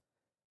Genius.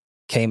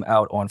 Came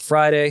out on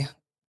Friday.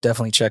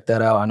 Definitely check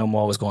that out. I know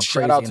Maul was going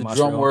crazy. Shout out to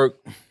Montreal. Drumwork.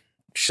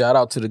 Shout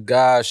out to the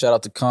guys. Shout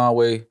out to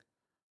Conway.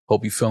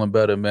 Hope you feeling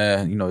better,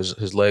 man. You know,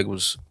 his leg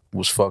was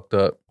fucked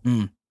up.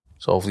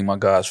 So hopefully my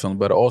guy's feeling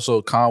better.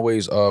 Also,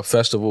 Conway's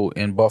festival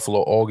in Buffalo,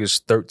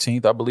 August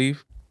 13th, I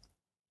believe.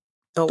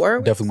 Oh,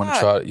 word? Definitely want to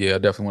try. Yeah, I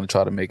definitely want to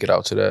try to make it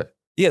out to that.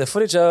 Yeah, the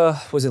footage,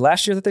 was it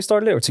last year that they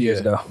started it or 2 years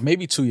ago?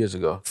 Maybe 2 years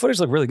ago. Footage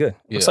looked really good.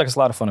 Yeah. Looks like it's a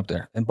lot of fun up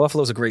there. And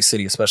Buffalo's a great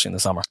city, especially in the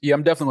summer. Yeah,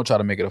 I'm definitely going to try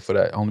to make it up for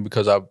that. Only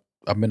because I've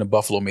been to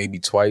Buffalo maybe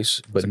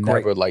twice, but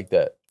never like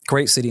that.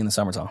 Great city in the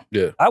summertime.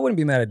 Yeah. I wouldn't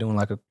be mad at doing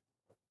like a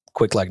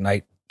quick like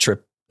night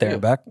trip there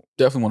and back.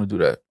 Definitely want to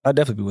do that. I'd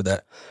definitely be with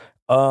that.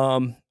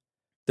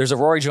 There's a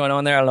Rory joint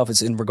on there. I don't know if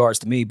it's in regards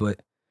to me,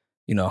 but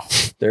you know,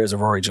 there is a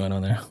Rory joint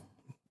on there.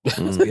 This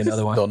will be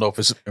another one. Don't know if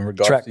it's in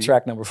regards to you.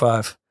 Track number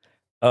 5.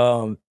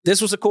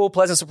 This was a cool,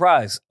 pleasant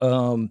surprise.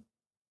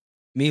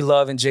 Me,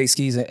 Love, and Jay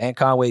Skis and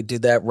Conway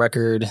did that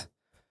record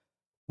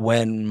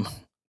when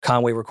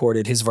Conway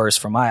recorded his verse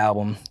for my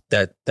album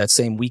that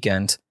same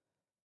weekend.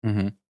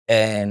 Mm-hmm.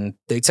 And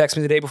they texted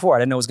me the day before. I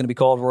didn't know it was going to be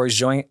called Rory's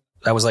Joint.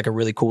 That was like a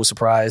really cool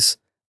surprise.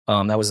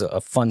 That was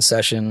a fun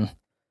session.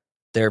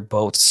 They're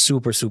both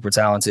super, super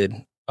talented.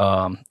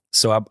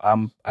 So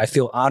I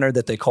feel honored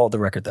that they called the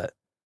record that.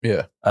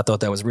 Yeah. I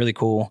thought that was really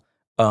cool.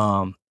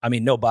 I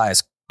mean, no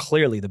bias.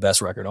 Clearly the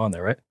best record on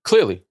there, right?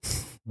 Clearly.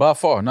 By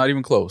far. Not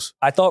even close.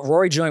 I thought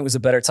Rory Joint was a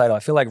better title. I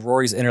feel like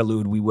Rory's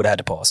Interlude, we would have had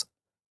to pause.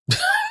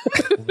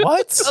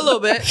 What? A little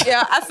bit.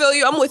 Yeah, I feel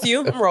you. I'm with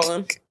you. I'm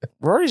rolling.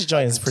 Rory's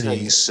Joint is Tell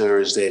pretty. you, sir,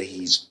 is that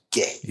he's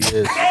gay. He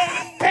is.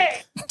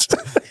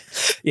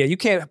 Yeah, you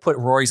can't put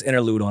Rory's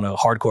Interlude on a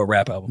hardcore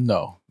rap album.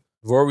 No.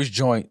 Rory's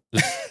Joint.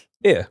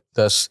 Yeah.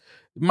 It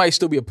might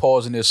still be a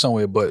pause in there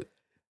somewhere, but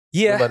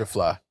Yeah. we'll let it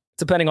fly.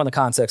 Depending on the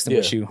context in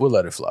which We'll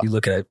let it fly. you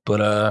look at it. But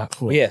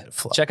yeah,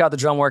 check out the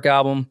Drumwork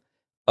album.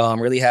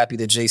 I'm really happy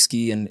that Jay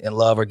Ski and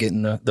Love are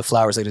getting the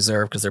flowers they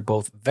deserve because they're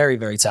both very,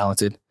 very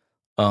talented.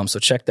 So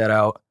check that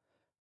out.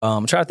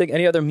 I'm trying to think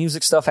any other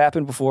music stuff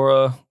happened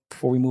before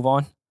we move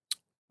on.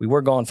 We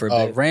were gone for a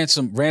bit.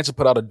 Ransom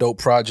put out a dope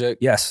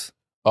project. Yes.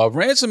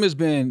 Ransom has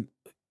been,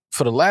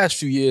 for the last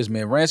few years,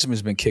 man, Ransom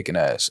has been kicking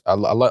ass. I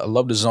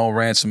love the zone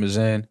Ransom is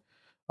in.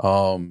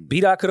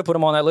 B-Dot could have put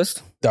him on that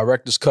list.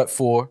 Director's Cut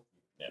 4.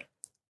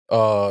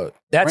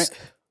 Director's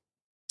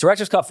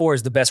Cut 4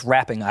 is the best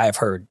rapping I have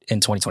heard in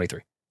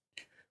 2023.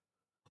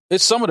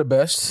 It's some of the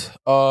best.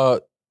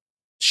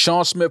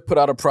 Sean Smith put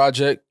out a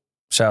project.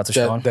 Shout out to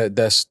Sean.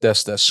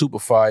 That's super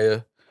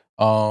fire.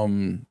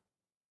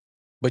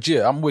 But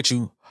yeah, I'm with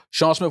you.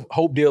 Sean Smith,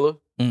 Hope Dealer,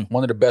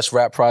 one of the best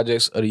rap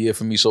projects of the year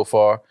for me so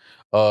far.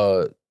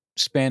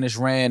 Spanish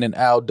Ran and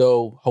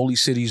Aldo, Holy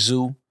City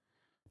Zoo.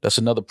 That's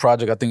another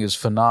project I think is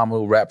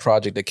phenomenal rap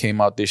project that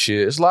came out this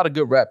year. It's a lot of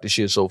good rap this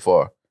year so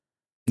far.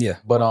 Yeah.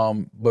 But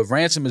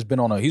Ransom has been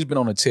on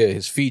a tear.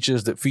 His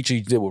features, the feature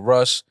he did with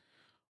Russ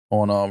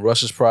on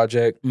Russ's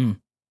project.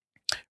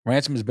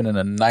 Ransom has been in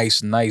a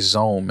nice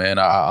zone, man.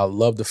 I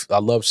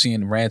love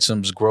seeing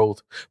Ransom's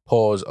growth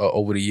pause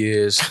over the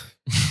years.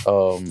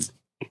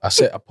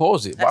 I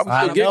paused it. Why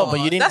I know, but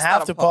you didn't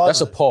have to pause.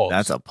 That's a pause.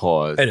 That's a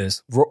pause. It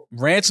is.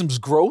 Ransom's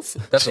growth.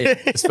 That's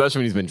Especially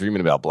when he's been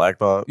dreaming about Black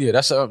Thought. yeah.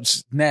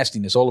 That's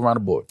nastiness all around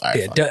the board. All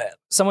right, fine.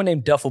 Someone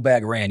named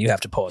Duffelbag Ran. You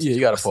have to pause. Yeah,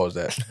 you got to pause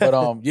that.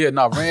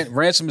 But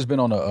Ransom has been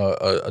on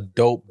a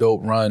dope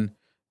run,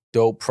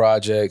 dope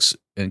projects,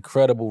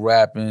 incredible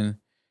rapping,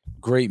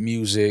 great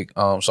music.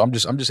 So I'm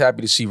just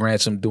happy to see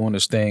Ransom doing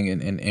this thing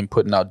and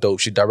putting out dope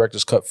shit.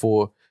 Director's Cut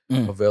 4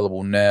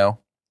 available now.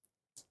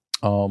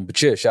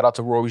 But yeah, shout out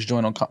to Rory's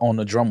Joint on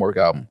the Drumwork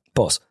album.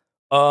 Pause.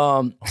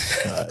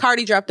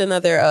 Cardi dropped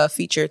another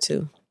feature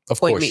too. Of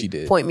course she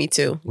did. Point Me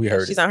To. We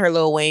heard She's it. on her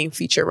Lil Wayne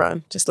feature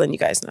run. Just letting you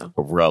guys know.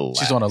 Relax.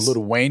 She's on a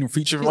Lil Wayne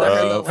feature She's run.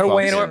 on Her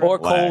Wayne or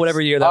Cole,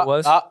 whatever year that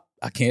was.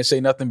 I can't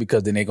say nothing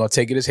because then they're gonna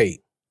take it as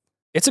hate.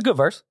 It's a good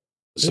verse.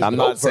 I'm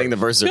not saying the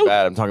verses are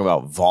bad. I'm talking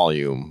about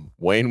volume.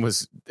 Wayne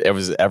was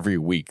every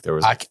week there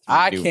was.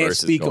 I new can't verses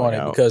speak going on it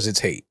out. because it's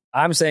hate.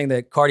 I'm saying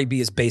that Cardi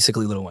B is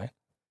basically Lil Wayne.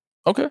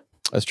 Okay.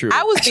 That's true.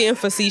 I was being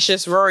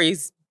facetious.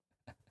 Rory's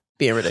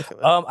being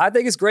ridiculous. I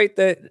think it's great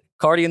that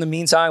Cardi, in the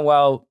meantime,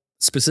 while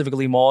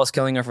specifically Maul is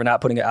killing her for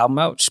not putting an album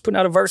out, she's putting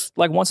out a verse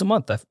like once a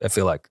month. I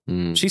feel like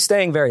she's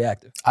staying very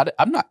active.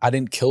 I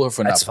didn't kill her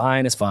for That's not.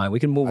 fine. It's fine. We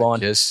can move on.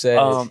 Just said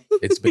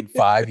it's been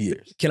 5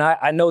 years.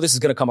 I know this is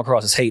going to come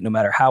across as hate no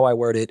matter how I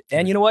word it.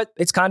 And you know what?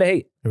 It's kind of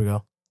hate. Here we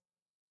go.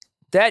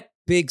 That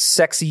big,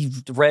 sexy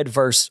red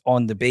verse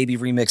on the Baby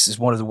remix is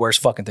one of the worst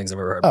fucking things I've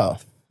ever heard. Oh,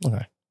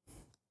 okay.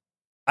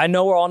 I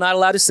know we're all not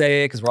allowed to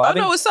say it because we're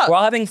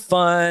all having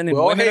fun and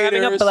We're all women are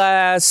having a haters.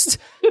 blast.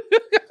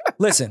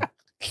 Listen,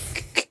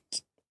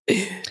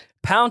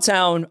 Pound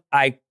Town,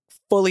 I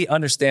fully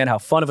understand how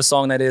fun of a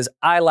song that is.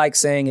 I like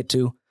saying it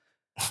too.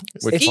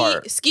 Which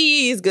part?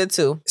 Ski is good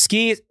too.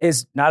 Ski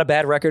is not a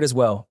bad record as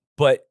well,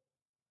 but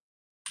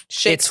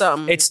Shake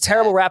something. it's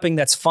terrible rapping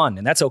that's fun,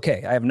 and that's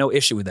okay. I have no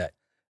issue with that.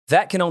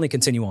 That can only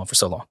continue on for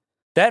so long.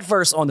 That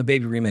verse on the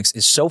Baby remix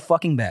is so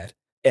fucking bad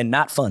and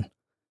not fun.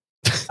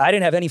 I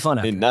didn't have any fun.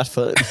 And not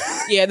fun.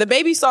 Yeah, the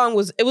baby song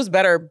was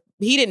better.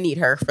 He didn't need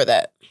her for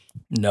that.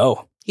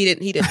 No. He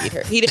didn't need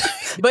her. He didn't.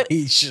 But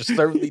He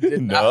certainly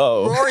did not.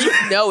 No. Rory,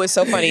 no, it's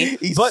so funny.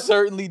 He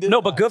certainly did.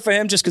 No, but good for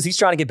him just because he's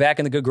trying to get back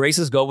in the good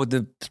graces, go with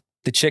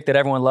the chick that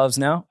everyone loves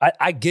now.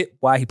 I get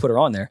why he put her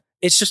on there.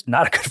 It's just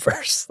not a good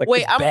verse. Like,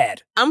 Wait, it's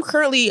bad. I'm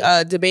currently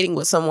debating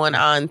with someone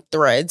on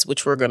Threads,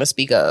 which we're going to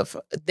speak of.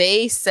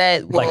 They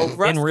said, well, Like,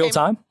 Russ in real came-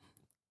 time?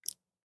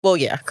 Well,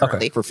 yeah,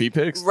 currently. For feet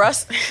pics?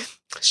 Russ,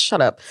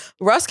 shut up.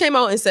 Russ came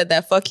out and said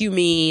that "Fuck You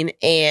Mean"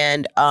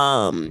 and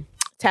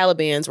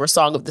 "Taliban's" were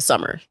song of the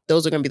summer.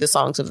 Those are going to be the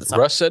songs of the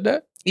summer. Russ said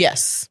that?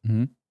 Yes.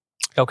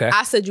 Okay.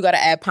 I said you got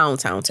to add Pound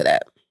Town to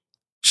that.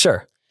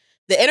 Sure.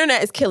 The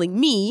internet is killing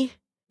me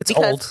It's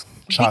because- old.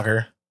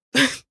 Shocker.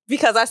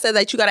 because I said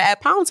that you got to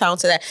add Pound Town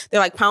to that. They're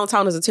like, Pound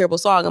Town is a terrible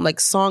song. I'm like,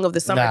 song of the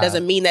summer Nah.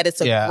 doesn't mean that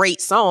it's a Yeah. great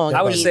song.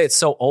 I would It say means- it's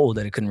so old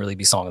that it couldn't really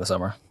be Song of the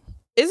Summer.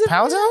 Is it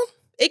Pound Town?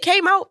 It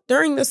came out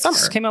during the summer.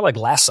 This came out like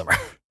last summer.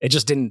 It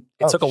just didn't,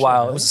 it Oh, took a shit,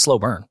 while. really? It was a slow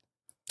burn.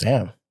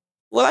 Damn.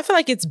 Well, I feel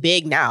like it's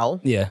big now.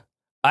 Yeah.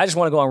 I just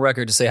want to go on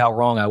record to say how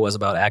wrong I was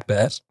about Act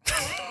Bad.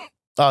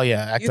 Oh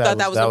yeah. You thought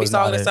that was gonna be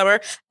song of the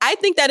summer. I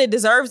think that it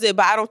deserves it,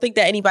 but I don't think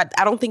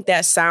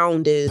that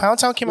sound is. Pound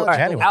Town came out in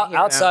January.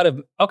 Outside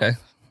of, okay.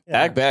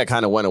 Act Bad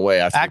kind of went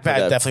away after Act we put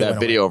Bad that, definitely that went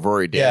video of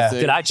Rory Yeah. dancing.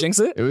 Did I jinx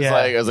it? It was Yeah.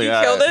 like, I was like, You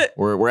all killed right, it?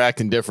 We're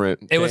acting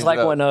different. It was Change like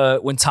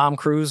up. when Tom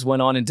Cruise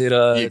went on and did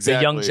the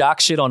Exactly. Young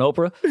Jock shit on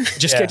Oprah.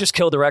 Just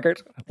killed the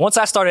record. Once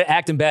I started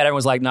acting bad,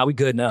 everyone's like, nah, we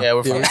good now. Yeah,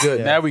 we're Yeah, fine. we good.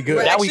 Yeah. Now we good.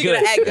 We're Now we actually gonna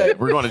good. act good.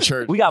 We're going to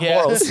church. We got Yeah.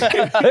 morals.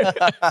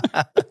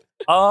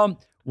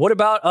 What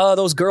about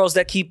those girls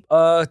that keep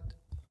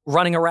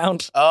running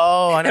around?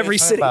 Oh, I know Every what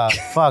you're city. talking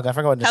about. Fuck, I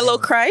forgot what this Hello,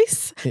 is.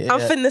 Christ. Yeah. I'm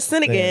finna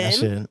sin Yeah, again. that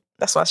shit.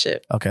 That's my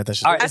shit. Okay,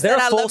 that's All right, I is there said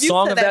a I full love you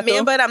song to of that that, man,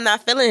 though? but I'm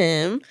not feeling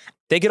him.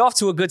 They get off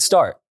to a good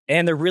start,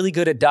 and they're really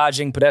good at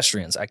dodging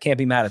pedestrians. I can't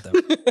be mad at them.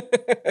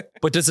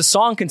 But does the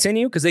song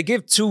continue? Because they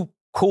give two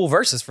cool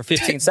verses for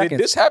 15 Did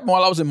seconds. this happen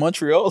while I was in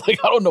Montreal? Like,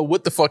 I don't know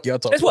what the fuck y'all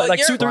talking It's what, about.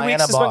 like 2-3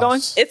 weeks it's been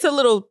going? It's a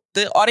little.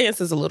 The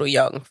audience is a little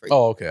young for you.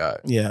 Oh, okay. All right.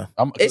 Yeah.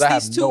 'Cause It's I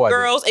have these two no idea.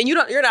 girls, and you're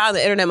not on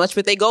the internet much,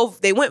 but they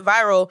went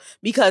viral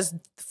because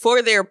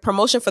for their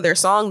promotion for their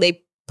song,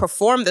 they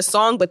perform the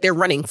song, but they're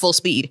running full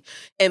speed,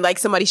 and like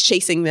somebody's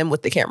chasing them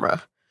with the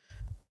camera,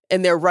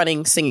 and they're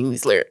running, singing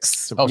these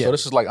lyrics. Oh, so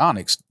this is like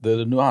Onyx,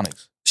 the new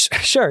Onyx.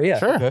 Sure, yeah.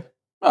 Sure. Okay.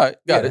 All right.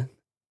 Got it.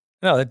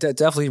 No, that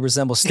definitely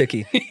resembles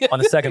Sticky on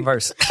the second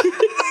verse.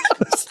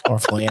 Or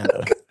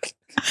Flayando.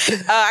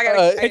 I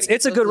gotta,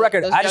 It's a good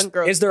record. Those I young just,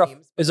 girls is there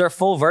names. a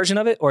full version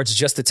of it, or it's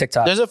just the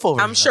TikTok? There's a full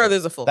version. I'm sure of it.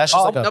 there's a full. That's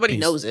just like a nobody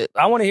piece. knows it.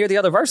 I want to hear the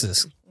other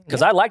verses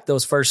because I like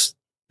those first.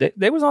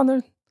 They was on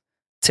their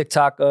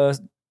TikTok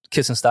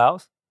Kissing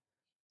Styles.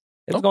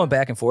 It was going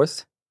back and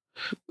forth.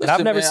 But I've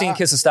Listen, never man, seen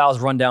Kissing Styles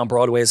run down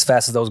Broadway as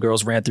fast as those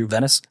girls ran through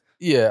Venice.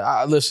 Yeah,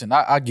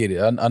 I get it.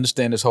 I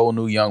understand this whole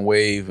new young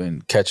wave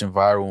and catching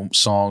viral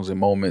songs and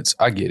moments.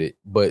 I get it.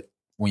 But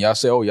when y'all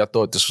say, oh, y'all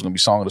thought this was going to be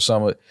Song of the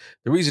Summer,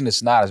 the reason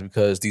it's not is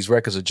because these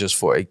records are just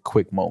for a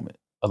quick moment.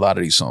 A lot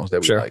of these songs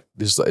that we Sure. like.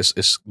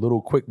 It's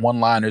little quick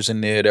one-liners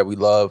in there that we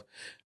love.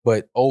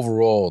 But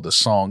overall, the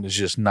song is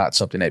just not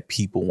something that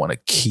people want to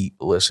keep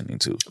listening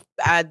to.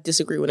 I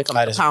disagree when it comes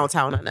I to disagree. Pound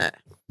Town on that.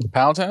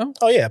 Pound Town?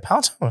 Oh yeah,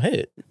 Pound Town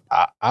hit.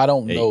 I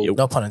don't Hey, know. yo.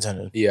 No pun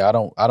intended. Yeah,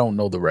 I don't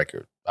know the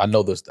record. I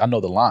know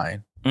the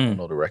line. I Mm. don't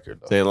know the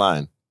record though. Say a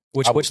line.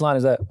 Which line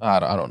is that? I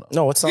don't know.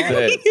 No, what's the line?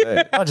 Say it, say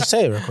it. I'll just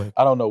say it real quick.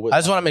 I don't know what. I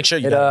just want to make sure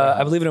you It, got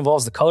it. I believe it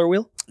involves the color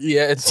wheel.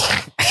 Yeah, it's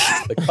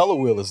the color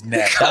wheel is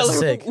nasty. That's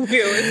sick. Wheel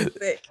is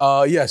sick.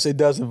 Yes, it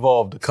does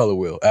involve the color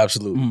wheel,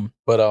 absolutely. Mm.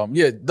 But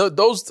yeah,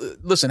 those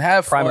listen,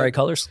 have Primary fun.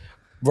 colors.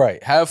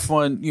 Right, have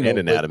fun. You know, And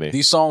anatomy. but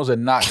these songs are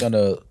not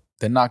gonna.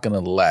 They're not gonna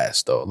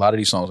last though. A lot of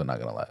these songs are not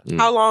gonna last.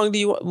 How long do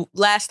you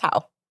last?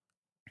 How?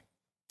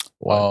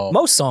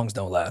 Most songs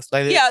don't last.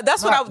 Like, Yeah,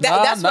 that's what I.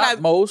 That's what I.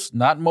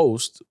 Not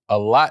most. A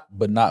lot,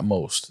 but not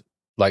most.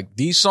 Like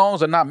these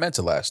songs are not meant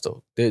to last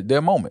though.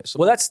 They're moments.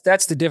 Well,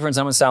 that's the difference.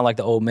 I'm gonna sound like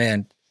the old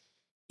man.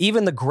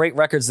 Even the great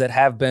records that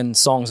have been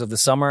songs of the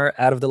summer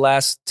out of the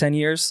last 10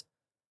 years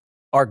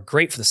are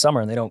great for the summer,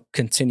 and they don't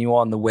continue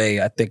on the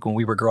way I think when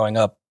we were growing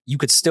up. You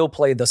could still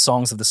play the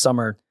songs of the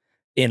summer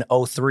in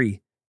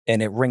 2003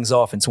 and it rings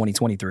off in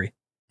 2023.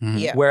 Mhm.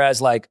 Yeah.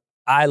 Whereas like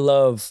I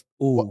love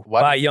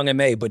Why by do- Young and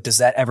May, but does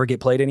that ever get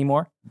played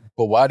anymore?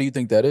 But why do you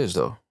think that is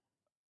though?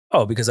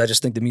 Oh, because I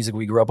just think the music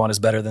we grew up on is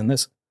better than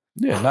this.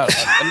 Yeah, not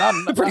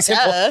Pretty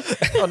simple.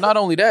 no, not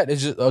only that.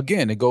 It's just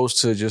again, it goes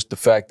to just the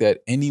fact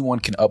that anyone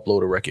can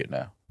upload a record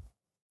now.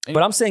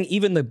 But I'm saying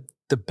even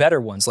the better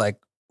ones, like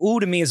Ooh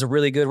to me is a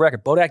really good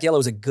record. Bodak Yellow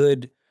is a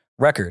good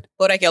record.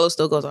 Bodak Yellow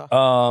still goes off.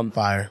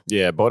 fire.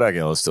 Yeah, Bodak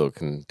Yellow still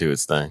can do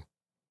its thing.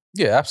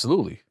 Yeah,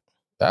 absolutely,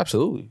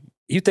 absolutely.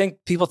 You think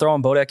people throw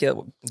on Bodak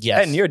Yellow?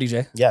 Yes. And you're a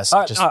DJ. Yes.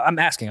 just, I'm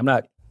asking. I'm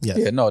not. yes.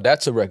 Yeah, no,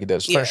 that's a record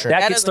that's Yeah. sure. That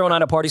That gets is thrown a-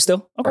 on at party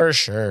still? Okay. For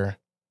sure.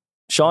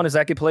 Sean, does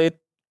that get played?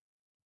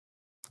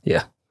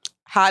 Yeah.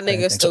 Hot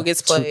think nigga still so.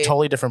 gets Two played.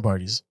 totally different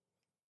parties.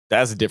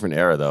 That's a different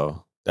era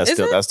though. Is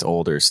it? That's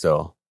older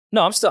still.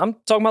 No, I'm talking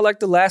about like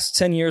the last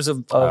 10 years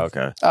of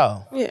okay.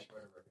 Oh. Yeah.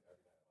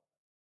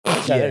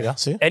 Yeah, there you go.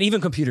 See? and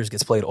even Computers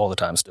gets played all the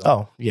time still.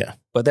 Oh, yeah.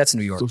 But that's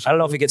New York. I don't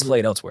know if it gets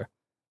played elsewhere.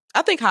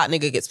 I think Hot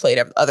Nigga gets played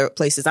at other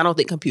places. I don't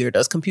think Computer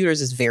does.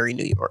 Computers is very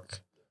New York.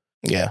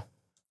 Yeah.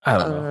 I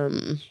don't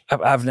know.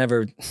 I've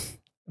never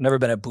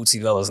been at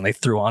Bootsy Velas and they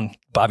threw on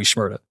Bobby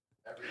Shmurda.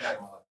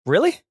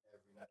 Really?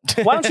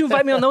 Why don't you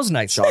invite me on those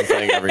nights? Sean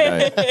playing every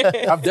night.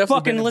 I've definitely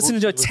Fucking been listening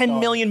in to Bootsy's with 10 Sean.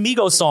 million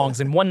Migos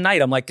songs in one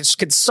night. I'm like,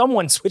 could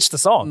someone switch the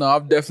song? No,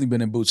 I've definitely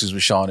been in Bootsy's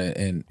with Sean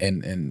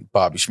and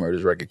Bobby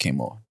Shmurda's record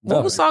came on.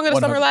 What was Song of the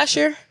Summer 100. last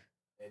year?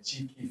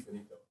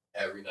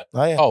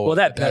 Oh, yeah. Oh, Well,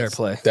 that better that's-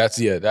 play. That's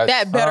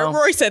That better.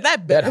 Rory said that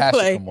that better has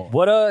play. to come on.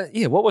 What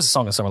what was the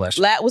song of summer last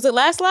year? Was it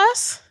last?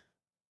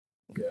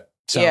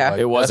 Sound Yeah. like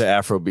It was an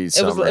that's Afrobeat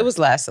It was. summer. It was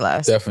last.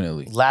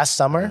 definitely. Last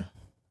summer?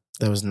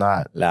 That was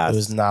not. Last. It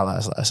was not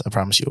last. I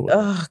promise you. It was.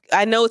 Ugh,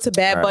 I know it's a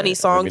Bad All Bunny right,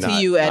 song maybe to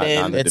not- you, not-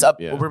 Eden. not- It's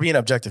up. Yeah. We're being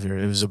objective here.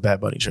 It was a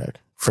Bad Bunny track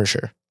for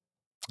sure.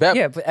 That-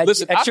 Yeah, but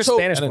listen, I extra told-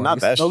 Spanish. And one. not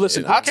that No, shit.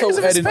 listen, I told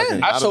It's Eden,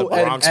 Spanish. I Out of told the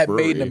Eden Bronx at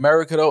Made in Brewery.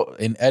 America though,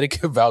 and Eden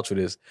can vouch for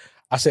this.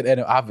 I said,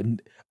 Eden,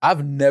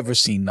 I've never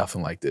seen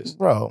nothing like this.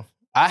 Bro.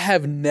 I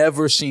have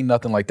never seen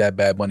nothing like that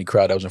Bad Bunny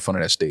crowd that was in front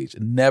of that stage.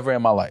 Never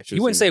in my life.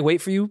 You wouldn't say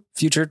 "Wait for You,"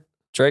 Future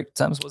Drake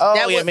times was. Oh,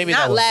 that yeah, was maybe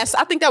not that was. last.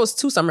 I think that was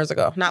 2 summers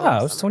ago. Not No, it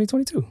last. was summer.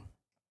 2022.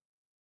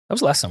 That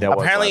was last summer. That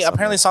was Apparently, last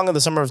summer. Song of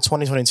the Summer of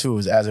 2022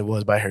 was As It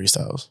Was by Harry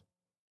Styles,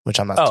 which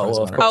I'm not Oh, surprised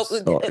well, of about.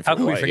 course. Oh, Oh, How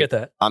can we Right. forget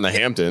that? On the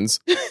Hamptons.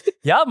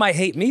 Y'all might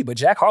hate me, but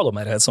Jack Harlow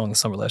might have had song of the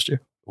summer last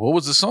year. What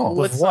was the song?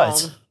 What what?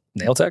 song?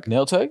 Nail Tech.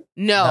 Nail Tech?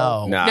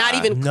 No, No. not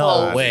even No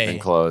close. way. Even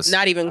close.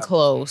 Not even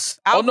close.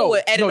 I'll Oh no, go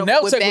with Eden no,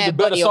 Nail with Tech was a Bad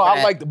better Bunny song. over I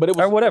that. liked it, but it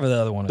was Or whatever the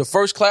other one the is.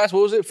 First Class.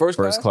 What was it? First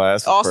First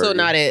Class. class. Also Fergie.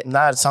 not it.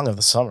 Not Song of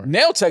the Summer.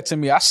 Nail Tech to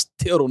me, I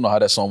still don't know how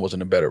that song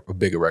wasn't a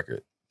bigger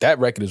record. That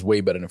record is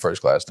way better than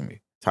First Class to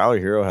me. Tyler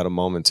Hero had a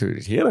moment too.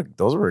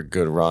 Those were a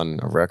good run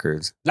of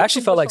records. I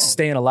actually felt like Song.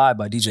 "Staying Alive"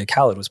 by DJ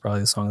Khaled was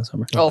probably the song of the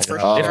summer. Oh, for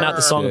Oh, sure. If not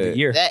the song of the shit.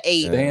 year. That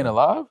eight, Staying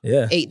Alive?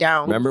 Yeah. 8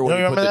 down. Remember when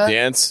You he put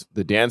remember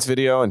the dance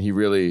video and he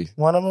really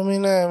One of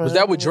them. Was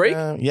that with Drake?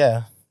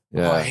 Yeah.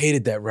 Oh, I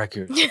hated that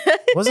record.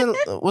 Wasn't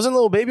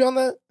Lil Baby on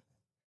that?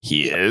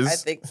 he I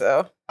is. think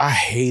so. I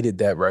hated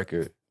that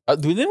record.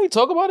 Didn't we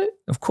talk about it?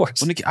 Of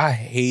course. I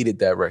hated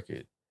that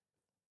record.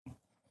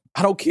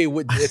 I don't care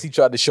what dance he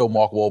tried to show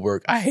Mark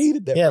Wahlberg. I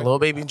hated that Yeah, record. Lil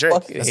Baby and I Drake.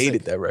 fucking That's hated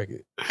sick. that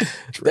record.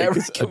 Drake That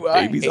is a record,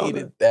 I baby's on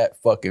hated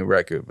that fucking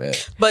record, man.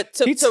 But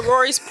to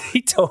Rory's,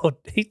 He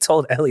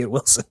told Elliot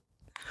Wilson,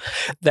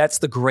 "That's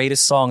the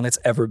greatest song that's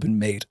ever been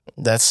made."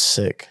 That's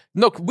sick.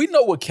 No, we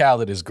know what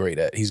Khaled is great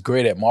at. He's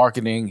great at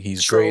marketing.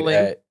 He's Trolling. great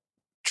at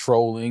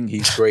trolling.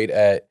 He's great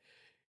at,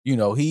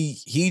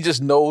 he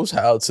just knows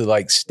how to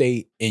like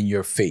stay in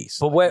your face.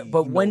 But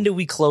when do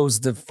we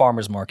close the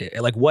farmers market?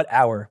 At like what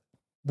hour?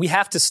 We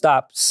have to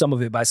stop some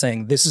of it by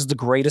saying this is the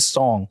greatest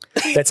song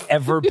that's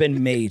ever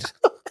been made.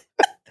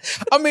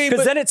 I mean,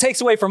 Because but- then it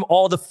takes away from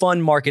all the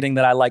fun marketing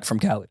that I like from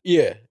Khaled.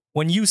 yeah.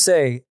 When you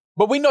say,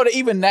 But we know that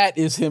even that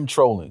is him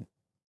trolling.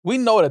 We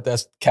know that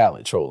that's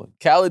Khaled trolling.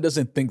 Khaled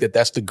doesn't think that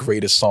that's the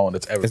greatest song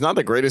that's ever. It's not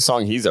the greatest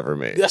song he's ever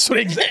made. That's what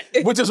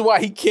exactly. Which is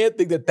why he can't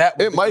think that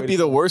was It might be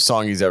the worst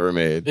song he's ever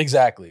made.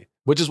 Exactly.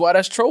 Which is why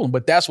that's trolling.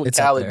 But that's what It's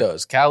up Khaled there.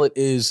 does. Khaled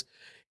is,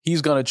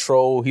 he's going to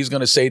troll. He's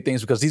going to say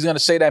things because he's going to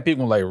say that.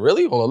 People are like,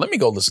 really? Hold on, let me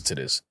go listen to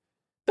this.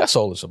 That's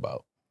all it's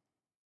about.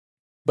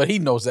 But he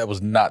knows that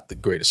was not the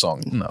greatest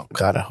song. No.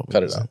 God, I hope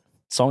Cut it out.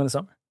 song of the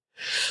summer?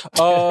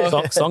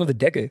 Song of the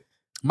decade.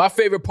 My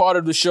favorite part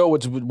of the show,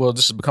 which, well,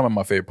 this is becoming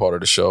my favorite part of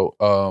the show.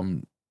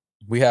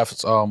 We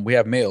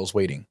have males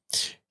waiting.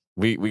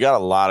 We got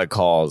a lot of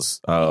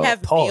calls.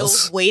 have pause.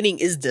 meals waiting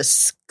is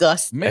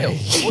disgusting.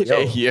 Males.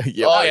 yeah.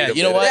 Oh yeah,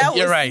 you know what? That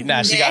You're was right.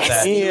 Nah, she got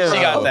that. nasty.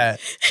 She got that.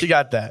 She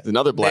got that.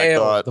 Another black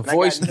Males, thought. the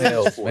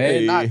voicemails,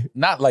 man.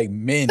 Not like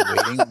men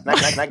waiting. I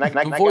The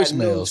got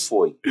voicemails. news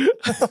for you.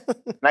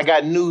 I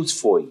got news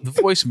for you. The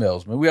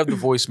voicemails, man. We have the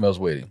voicemails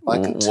waiting. I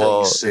can tell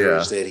you,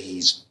 sirs, that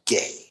he's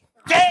gay.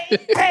 You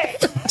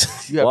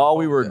have- While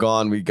we were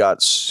gone, we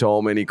got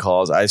so many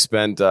calls. I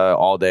spent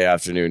all day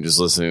afternoon just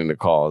listening to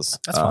calls.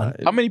 That's fine.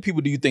 How many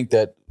people do you think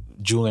that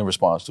Julian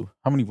responds to?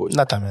 How many voices?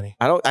 Not that many.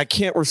 I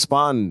can't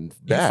respond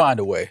You back. find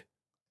a way.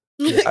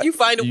 You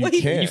find a You way.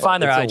 can't. You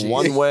find their it's IG. a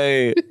one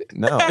way.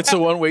 No, It's a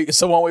one way.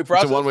 It's a one way it's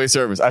process. a one way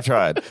service. I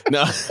tried.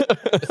 No,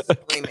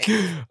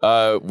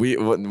 we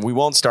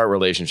won't start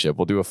relationship.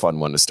 We'll do a fun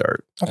one to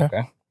start.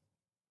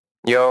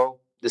 Yo,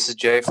 this is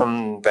Jay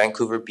from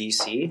Vancouver,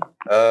 BC.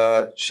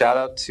 Shout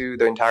out to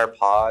the entire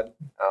pod.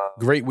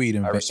 Great weed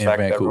in, I in respect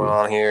everyone Vancouver.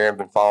 on here. I've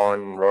been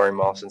following Rory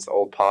Mull since the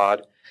old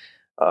pod.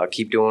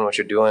 Keep doing what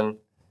you're doing.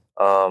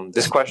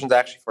 This question's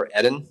actually for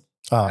Eden.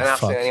 Oh, And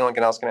actually, fuck. anyone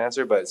else can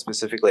answer, but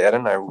specifically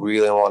Eden, I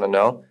really want to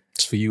know.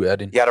 It's for you,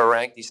 Eden. You got to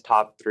rank these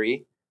top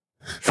 3.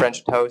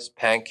 French toast,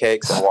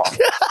 pancakes, and waffles.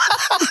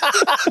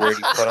 Where do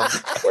you put them?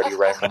 Where do you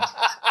rank them?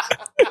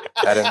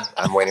 Eden,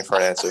 I'm waiting for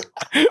an answer.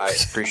 I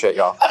appreciate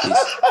y'all.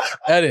 Peace.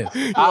 Eden,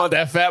 You want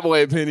that fat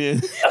boy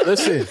opinion?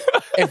 listen.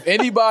 If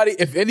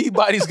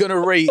anybody's gonna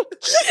rate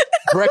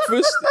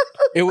breakfast,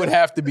 It would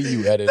have to be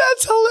you, Ed.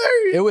 That's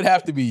hilarious. It would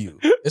have to be you.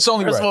 It's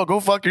only First right. of all, go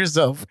fuck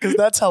yourself because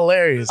that's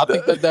hilarious. I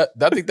think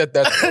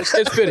that's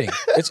it's fitting.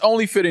 It's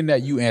only fitting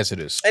that you answer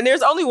this. And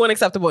there's only one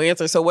acceptable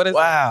answer. So what is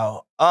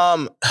Wow.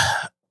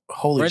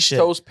 Holy French shit.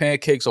 toast,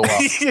 pancakes, or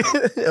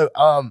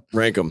waffles?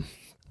 Rank them.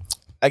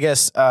 I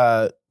guess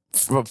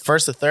from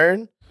first to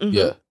third,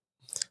 Yeah.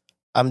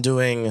 I'm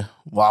doing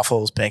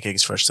waffles,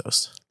 pancakes, French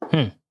toast.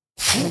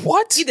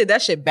 What? He did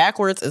that shit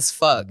backwards as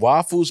fuck.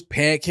 Waffles,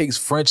 pancakes,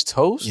 French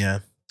toast? Yeah.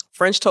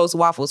 French toast,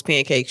 waffles,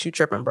 pancakes. You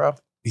tripping, bro?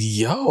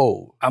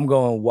 Yo. I'm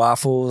going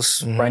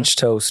waffles, French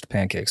toast,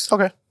 pancakes.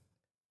 Okay.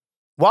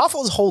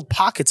 Waffles hold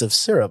pockets of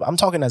syrup. I'm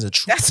talking as a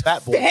true That's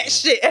fat boy. fat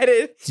shit,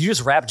 Edit. Did you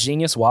just rap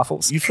genius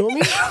waffles? You feel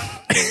me?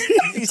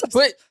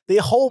 But they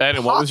hold.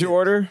 And what was your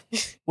order?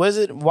 Was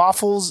it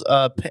waffles,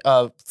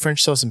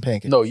 French toast, and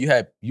pancakes? no, you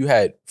had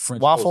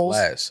French Waffles?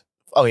 toast last.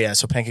 Oh yeah,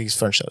 so pancakes,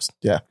 French toast.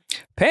 Yeah.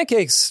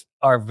 Pancakes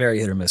are very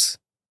hit or miss.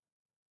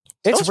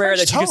 It's Those rare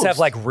French that you just toast. have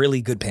like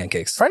really good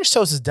pancakes. French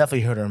toast is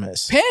definitely hit or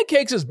miss.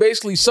 Pancakes is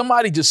basically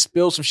somebody just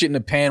spilled some shit in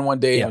the pan one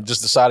day Yeah. and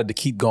just decided to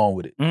keep going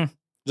with it. Mm.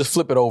 Just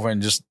flip it over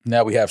and just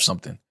now we have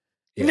something.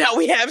 Yeah. Now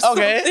we have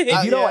something. Okay.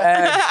 If you don't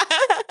add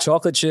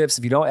chocolate chips,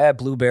 if you don't add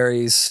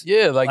blueberries,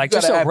 Yeah, like Like you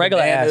gotta just a add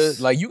regular banana, ass-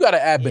 like you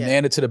gotta add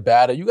banana to the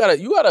batter. You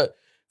gotta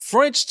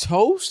French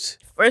toast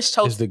French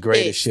toast is the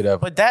greatest is- shit ever.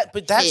 But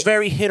that's Hit.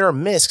 very hit or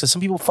miss because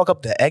some people fuck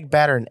up the egg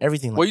batter and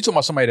everything. Well, you talking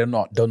about somebody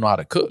that don't know how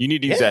to cook. You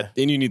need to use Yeah. that.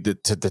 And you need the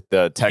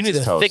you Texas need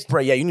the toast. thick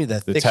bread. Yeah, you need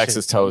that The thick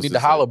Texas shit. toast. You need the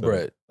is like challah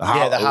bread.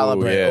 Yeah, the challah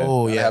bread. Yeah.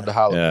 Oh I yeah, have the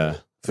challah Yeah.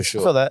 bread for I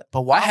sure. feel that.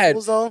 But I had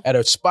waffles though. at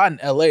a spot in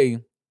LA,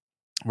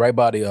 right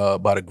by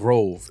the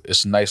Grove.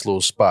 It's a nice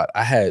little spot.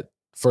 I had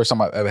first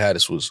time I've ever had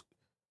this was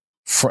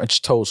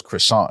French toast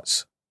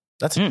croissants.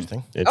 That's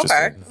interesting. Interesting.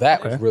 Okay.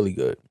 That was Okay. really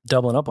good.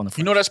 doubling up on the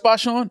You know that spot,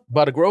 Sean?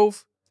 By the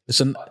Grove? It's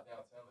an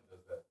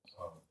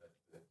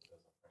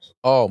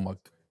Oh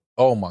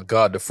my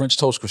God. The French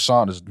toast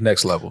croissant is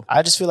next level.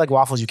 I just feel like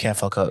waffles you can't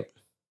fuck up.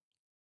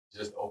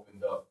 Just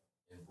opened up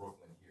in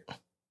Brooklyn here.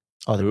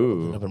 Oh, they're Ooh.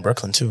 opening up in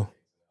Brooklyn too.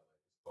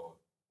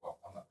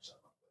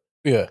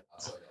 Yeah.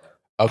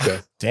 Okay.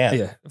 Damn.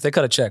 Yeah, if they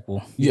cut a check,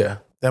 well, Yeah.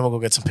 Then we'll go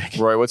get some pancakes.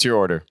 Roy, what's your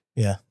order?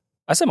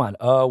 I said mine.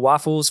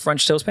 Waffles,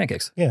 French toast,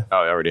 pancakes. Oh,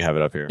 I already have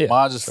it up here. Yeah.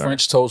 Mine's is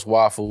French toast,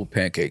 waffle,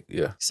 pancake.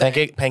 Yeah.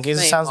 Pancakes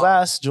Same sounds old.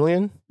 last,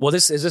 Julian. Well,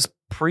 is this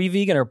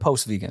pre-vegan or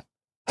post-vegan?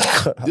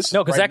 This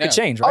No, because right that could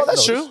now. change, right? Oh,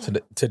 that's No, true.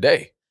 this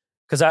Today.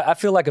 Because I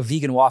feel like a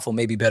vegan waffle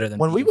may be better than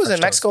When we vegan was in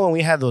French Mexico and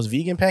we had those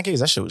vegan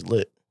pancakes, that shit was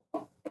lit.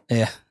 toast.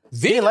 Yeah.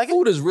 Vegan like it?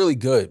 food is really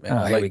good, man.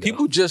 Oh, here we like go.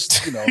 people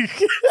just, you know,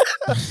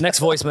 Next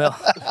voicemail.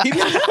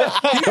 people,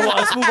 Come on,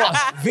 let's move on.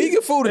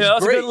 vegan food is Yeah,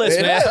 that's a great. good list,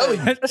 man. I'm telling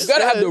you. You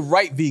gotta have the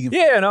right vegan food.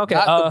 Yeah, no, okay.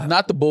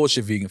 Not the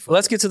bullshit vegan food.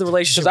 Let's get to the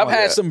relationship. Because I've one.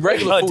 had some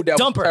regular food that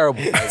was Dumper.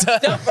 terrible.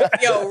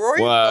 Like, Yo,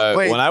 Rory. Well,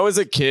 Wait. when I was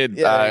a kid,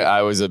 Yeah.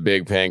 I was a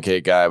big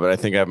pancake guy, but I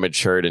think I've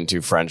matured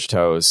into French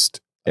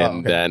toast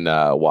and then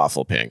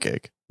waffle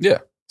pancake. yeah.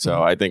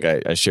 So I think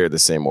I share the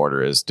same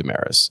order as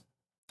Damaris.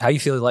 How you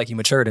feel like you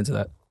matured into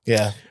that?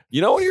 Yeah.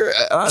 You know when you're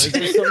there's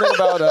something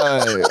about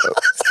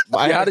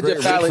I Yeah, how had a did your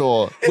great palate-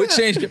 ritual. What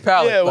changed your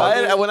palate? Yeah,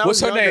 Like, when I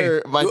what's was her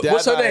younger, name? my dad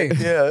What's her and I- name?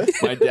 Yeah.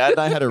 My dad and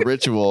I had a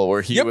ritual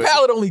where he Your would,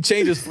 palate only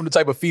changes from the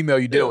type of female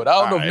you deal with.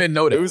 I don't know if All men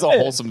know that. It was a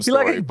wholesome You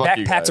story. like Fuck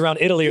you backpacked guys. around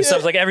Italy or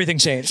something, like everything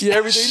changed. Yeah,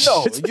 everything.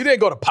 No, you didn't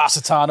go to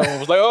Positano and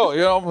was like, oh,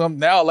 you know, I'm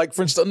now like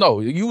French. No,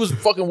 you was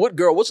fucking what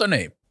girl? What's her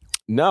name?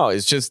 No,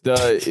 it's just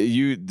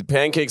the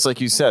pancakes,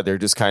 like you said, they're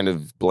just kind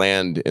of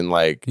bland and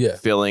like Yeah.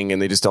 filling, and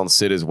they just don't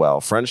sit as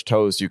well. French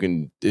toast,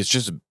 it's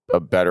just a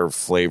better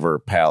flavor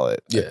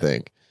palette. I Yeah.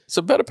 think. It's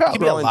a better Give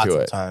palate. me a Grow lot into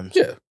it. sometimes.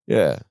 Yeah,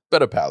 Yeah,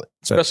 better palate,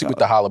 especially with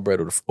the challah bread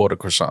or the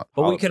croissant.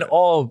 But we can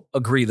all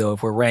agree, though,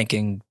 if we're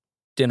ranking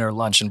dinner,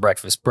 lunch, and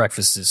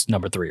breakfast is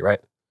number 3, right?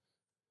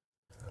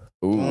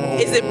 Ooh.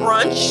 Is it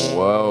brunch?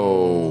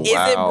 Whoa! Is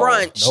it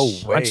brunch?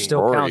 No way. Brunch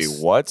still Rory, counts.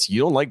 what?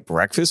 You don't like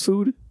breakfast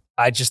food?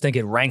 I just think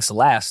it ranks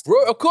last.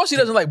 Of course he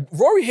doesn't like.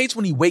 Rory hates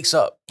when he wakes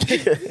up.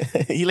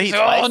 He leaves.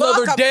 Oh,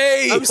 another Fuck,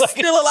 day. I'm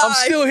still alive. I'm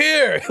still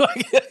here.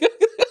 Like,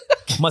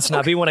 Must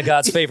not be one of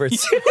God's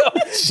favorites.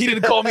 she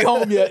didn't call me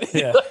home yet.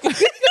 Yeah.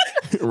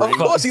 Of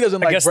course he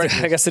doesn't I like guess,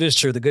 breakfast. I guess it is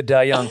true. The good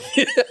die young.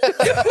 I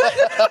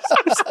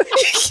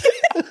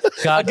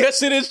God,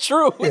 guess it is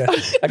true. yeah.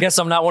 I guess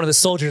I'm not one of the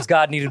soldiers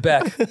God needed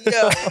back.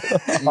 Yo.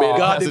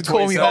 God didn't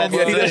call me home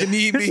yet. He 27. doesn't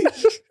need me.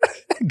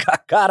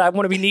 God, I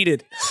want to be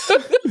needed.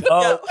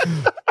 Y'all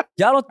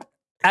don't.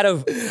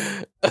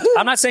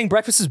 I'm not saying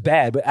breakfast is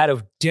bad, but out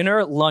of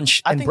dinner,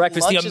 lunch, I and think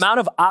breakfast, the lunch is- amount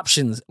of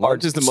options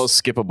Lunch is the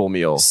most skippable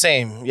meal.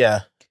 Same.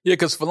 Yeah. Yeah,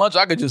 because for lunch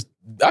I could do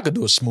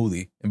a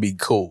smoothie and be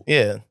cool.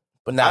 Yeah.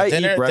 But now I eat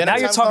dinner. breakfast. Now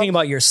you're time talking comes-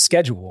 about your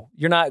schedule.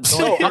 You're not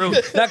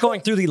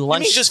going through the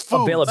lunch just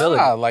food.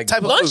 availability. Nah, like Type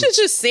of Lunch food. is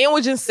just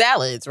sandwich and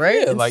salads,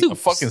 right? yeah, And like a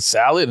soups. fucking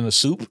salad and a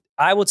soup.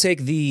 I will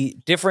take the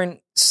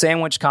different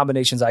sandwich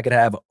combinations I could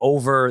have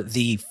over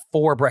the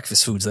 4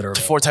 breakfast foods that are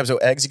available. 4 types of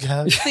eggs you can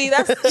have. See,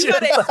 that's you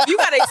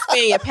gotta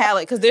expand your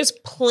palate because there's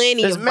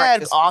plenty There's of mad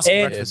breakfast. awesome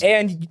And, breakfast.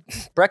 and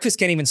breakfast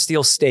can't even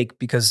steal steak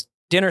because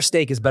dinner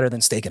steak is better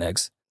than steak and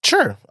eggs.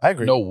 Sure, I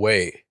agree. No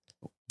way.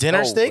 Dinner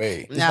No steak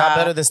way. is not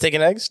better than steak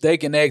and eggs?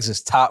 Steak and eggs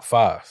is top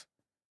 5.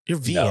 You're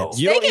vegan. No.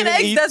 You don't Steak and even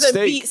eggs eat doesn't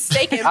steak. beat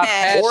steak and I've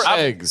mash. had- Or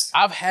I've- eggs.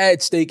 I've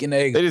had steak and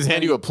eggs. They just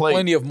hand you a plate.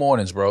 Plenty of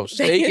mornings, bro.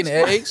 Steak and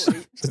eggs.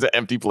 It's an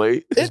empty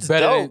plate. It's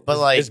better dope, than, but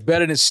like it's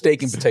better than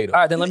steak and potato. All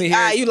right, then let me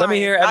hear. Let me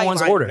hear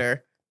everyone's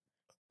order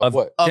of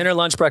What? dinner,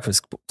 lunch,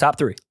 breakfast. Top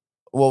 3.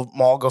 well,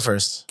 Maul, go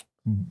first.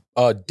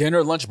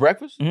 Dinner, lunch,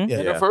 breakfast. Mhm. Yeah.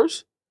 Dinner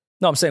first.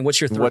 No, I'm saying,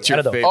 what's your 3? What's your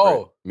out of those?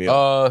 favorite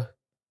meal?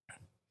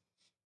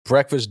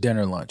 Breakfast,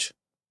 dinner, lunch.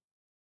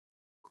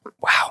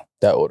 Wow,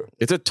 That order.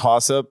 It's a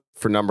toss-up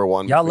for number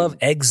 1. y'all between love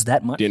eggs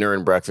that much? dinner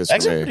and breakfast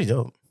Eggs for are me. pretty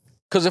dope.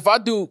 Because if I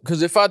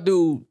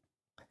do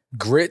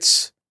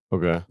grits,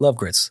 Okay, Love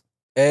grits.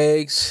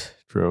 eggs,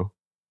 true.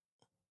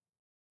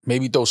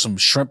 maybe throw some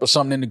shrimp or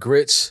something in the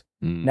grits.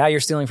 Now you're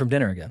stealing from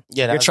dinner again.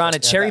 Yeah, You're trying to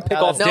cherry pick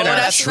off No, dinner.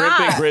 that's Shrimp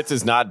not. and grits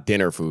is not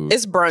dinner food.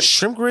 It's brunch.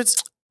 Shrimp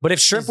grits? But if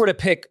shrimp were to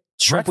pick,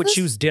 shrimp would Breakfast?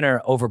 choose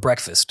dinner over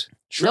breakfast.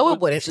 No, it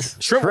wouldn't.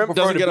 Shrimp would prefer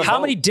doesn't to get be- a How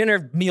vote. many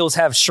dinner meals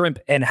have shrimp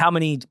and how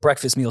many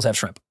breakfast meals have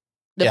shrimp?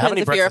 Yeah, how Depends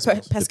many if you're a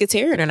breakfast meals?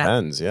 pescatarian or not.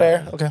 Depends, yeah.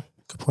 Fair. Okay.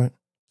 Good point.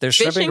 There's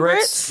Fish shrimp and and grits.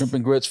 grits? Shrimp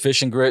and grits,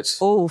 fish and grits.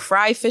 Oh,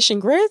 fried fish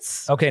and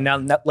grits. Okay,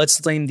 now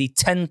let's name the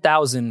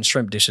 10,000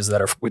 shrimp dishes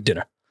that are with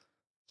dinner.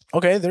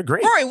 Okay, they're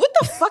great. Rory, what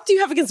the fuck do you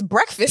have against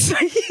breakfast?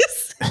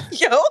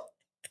 Yo.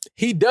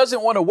 He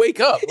doesn't want to wake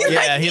up.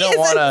 Yeah, he don't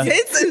want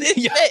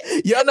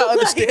to. Y'all not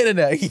understanding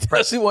that. He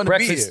doesn't want to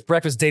be here.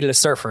 Breakfast dated a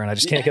surfer, and I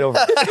just can't get over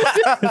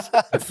it.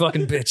 A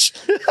fucking bitch.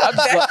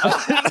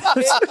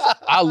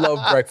 I love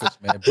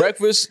breakfast, man.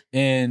 Breakfast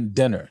and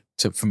dinner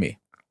for me.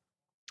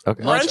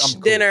 Okay. Lunch, Brunch, I'm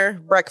cool.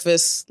 dinner,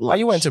 breakfast, Why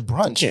you went to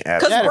brunch?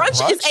 Because Yeah,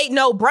 brunch is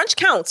brunch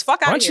counts.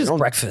 Fuck out of Brunch here. is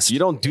breakfast. You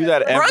don't do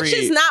that every... Brunch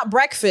is not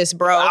breakfast,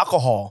 bro.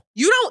 alcohol.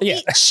 You don't Yeah.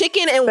 eat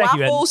chicken and Thank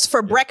you, Ed. waffles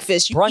for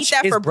breakfast. You Brunch eat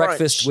that is for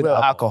breakfast brunch. with With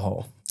alcohol.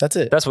 alcohol. That's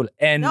it. That's what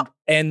and No.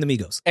 and the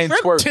Migos. And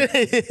Shrimp-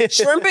 twerking.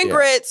 Shrimp and Yeah.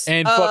 grits.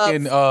 And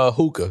fucking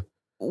hookah.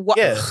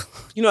 Yeah.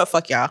 You know what?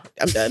 Fuck y'all.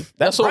 I'm done.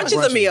 That's what Brunch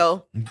is a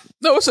meal.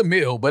 No, it's a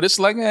meal, but it's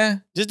like,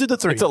 Just do the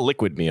 3. It's a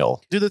liquid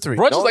meal. Do the 3.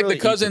 brunch is Don't like really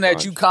the cousin eat the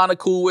that you brunch. kind of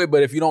cool with,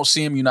 but if you don't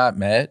see him, you're not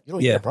mad. You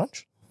don't Yeah. eat a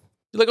brunch?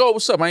 You're like, oh,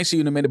 what's up? I ain't see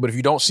you in a minute, but if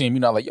you don't see him, you're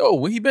not like, yo,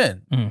 where he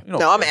been? Mhm. You know,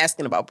 No, I'm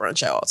asking about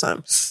brunch at all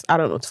times. I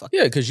don't know what the fuck.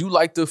 yeah, because you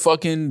like to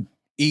fucking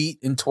eat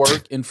and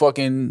twerk and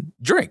fucking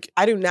drink.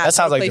 I do not. That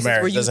sounds know like places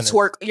demerit, where you doesn't it?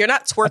 twerk. You're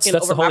not twerking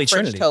That's over the Holy my French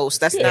Trinity. toast.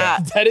 That's Yeah,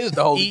 not. that is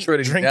the Holy Eat,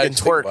 Trinity. drink, Now and you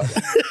think twerk. about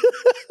it.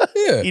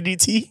 Yeah,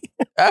 EDT?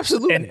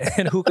 absolutely.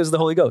 And hookah's the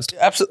Holy Ghost.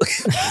 Absolutely.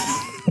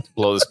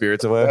 Blow the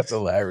spirits away. That's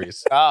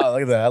hilarious. Oh,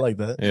 look at that. I like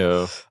that.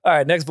 Yeah. All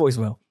right, next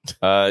voicemail.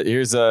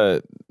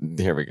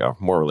 Here we go.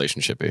 More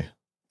relationshipy.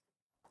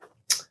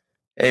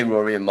 Hey,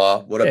 Rory and Ma.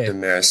 What up, Hey.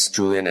 Damaris,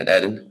 Julian, and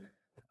Eden?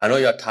 I know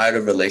you're tired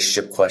of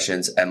relationship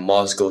questions and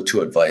Ma's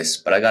go-to advice,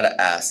 but I gotta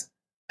ask,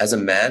 as a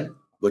man,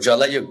 would y'all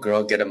let your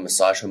girl get a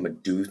massage from a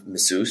dude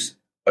masseuse?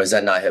 Or is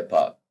that not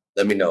hip-hop?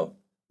 Let me know.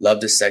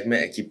 Love this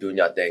segment and keep doing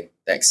y'all thing.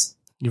 Thanks.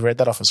 You read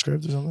that off a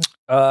script or something?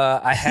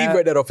 I He have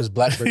read that off his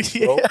BlackBerry,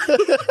 bro.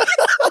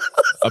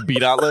 A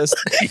beat out list?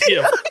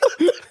 Yeah.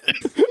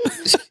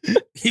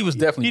 He was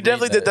definitely. He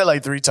definitely did that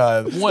like 3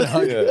 times.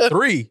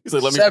 103. He's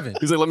like, let me. 7.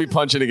 He's like, let me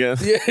punch it again.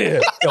 Yeah.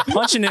 Yo,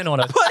 punching in on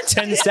a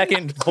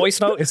 10-second voice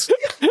note is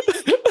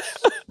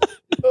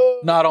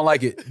No, I don't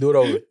like it. Do it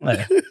over.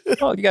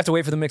 oh, you got to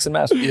wait for the mix and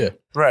master. Yeah.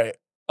 Right.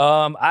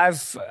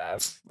 I've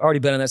already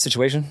been in that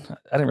situation.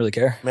 I didn't really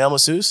care. Male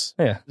masseuse?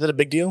 Yeah. Is that a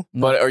big deal?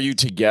 But are you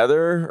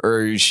together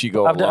or is she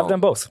go I've alone? done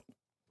both.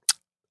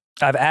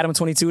 I've Adam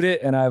 22'd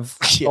it, and I've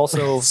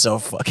also so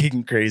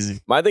fucking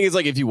crazy. My thing is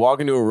like if you walk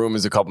into a room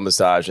as a couple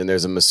massage and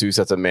there's a masseuse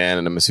that's a man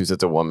and a masseuse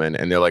that's a woman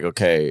and they're like,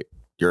 okay,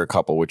 you're a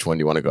couple, which one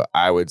do you want to go?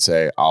 I would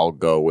say I'll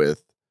go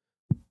with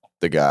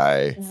the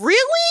guy. Really?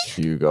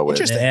 You go with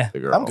Interesting. the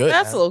girl. I'm good.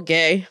 That's a little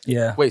gay.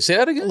 Yeah. Wait, say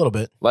that A again? little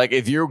bit. Like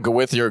if you're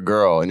with your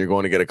girl and you're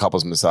going to get a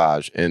couple's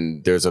massage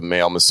and there's a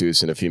male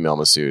masseuse and a female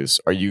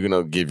masseuse, are you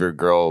gonna give your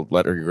girl,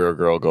 let your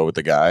girl go with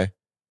the guy?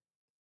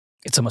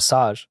 It's a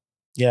massage.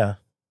 Yeah.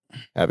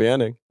 Happy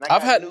ending.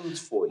 I've had a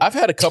couple. I've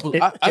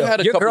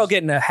had a your couple. girl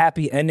getting a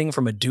happy ending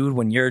from a dude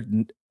when you're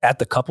at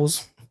the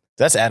couples.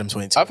 That's Adam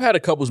 22. I've had a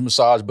couple's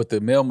massage, but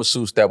the male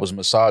masseuse that was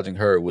massaging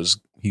her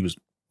hit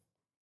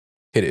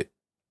it.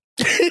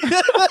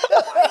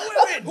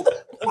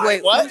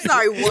 Wait, What? I'm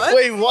sorry, what?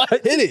 Wait, what?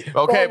 Hit it.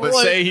 Okay, but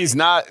what? say he's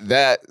not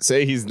that.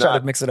 Say he's Try not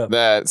to mix it up.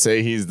 that.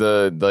 Say he's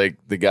the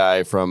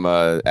guy from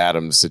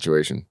Adam's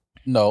situation.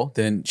 No,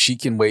 then she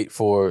can wait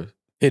for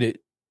hit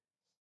it.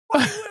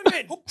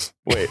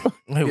 Wait, Wait,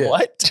 Yeah.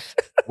 what?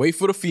 Wait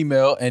for the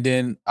female, and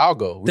then I'll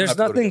go. We don't There's have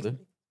to go nothing- together.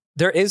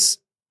 There is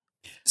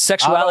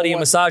sexuality in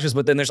want- massages,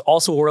 but then there's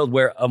also a world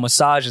where a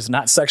massage is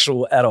not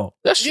sexual at all.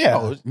 That's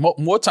Yeah.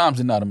 more times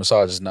than not, a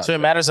massage is not. So it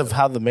matters of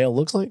how the male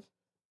looks like?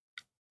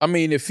 I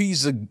mean, if he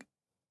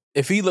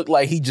looked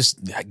like he just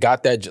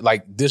got that,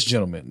 like this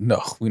gentleman,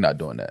 no, we're not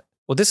doing that.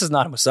 Well, this is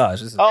not a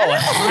massage. This is, Oh,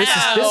 this is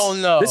hell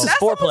no. This is That's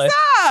foreplay.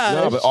 a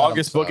no, massage. but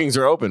August bookings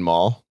are open,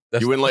 Mal.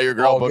 You wouldn't let your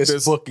girl book August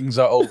this? bookings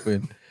are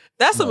open.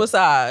 That's a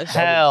massage.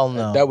 Hell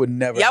no. That would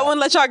never. Y'all wouldn't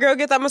let y'all girl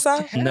get that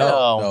massage?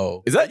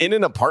 No. Is that in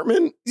an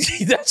apartment?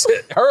 That's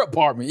it. Her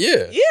apartment.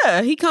 Yeah.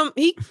 Yeah, he comes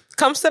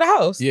to the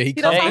house. Yeah, he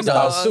comes does in the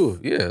house house too.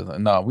 Yeah.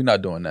 No, we're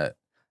not doing that.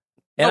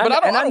 And, No,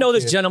 but I don't know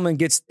this care. gentleman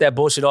gets that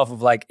bullshit off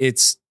of like,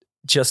 it's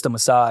just a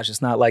massage.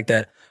 It's not like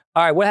that.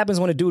 All right, what happens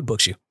when a dude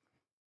books you?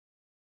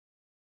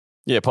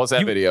 Yeah, post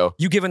that video.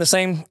 You giving the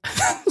same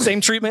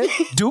treatment?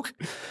 Duke?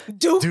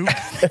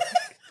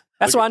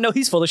 That's why I know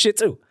he's full of shit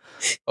too.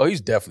 Oh,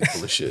 he's definitely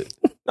full of shit.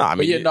 No, I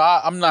But mean,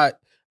 I'm not.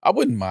 I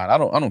wouldn't mind. I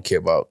don't care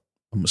about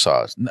a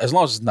massage as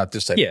long as it's not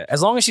this type. Yeah,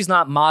 as long as she's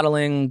not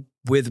modeling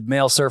with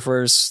male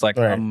surfers, like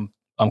Right.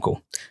 I'm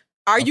cool.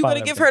 Are you fine going to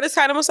with give that. her this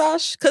kind of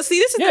massage? Because see,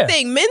 this is Yeah. the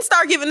thing. Men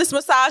start giving this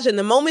massage, and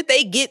the moment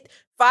they get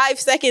 5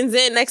 seconds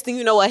in, next thing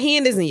you know, a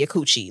hand is in your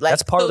coochie. Like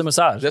That's part of the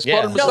massage. That's Yeah.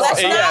 part of the No, massage.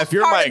 that's Hey, not yeah, if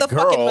you're part my of the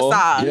fucking girl,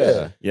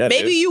 massage. yeah,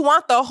 Maybe dude. you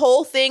want the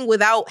whole thing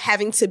without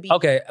having to be.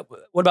 Okay,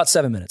 what about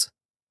 7 minutes?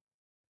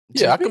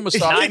 Yeah, I can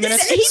massage. 9 He did,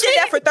 minutes? he did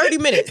that for 30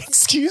 minutes.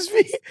 Excuse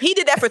me. He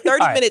did that for 30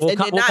 All right, minutes we'll and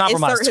co- did we'll not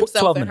compromise. insert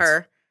himself 12 in minutes.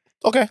 her.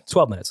 Okay.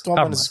 12 minutes. 12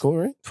 minutes is cool,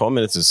 right? 12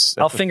 minutes is.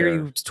 I'll that's finger fair.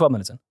 you 12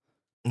 minutes in.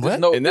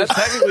 What? No, And that's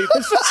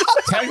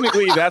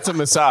technically that's a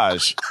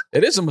massage.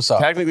 it is a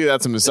massage. Technically,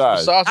 that's a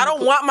massage. I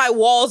don't want my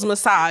walls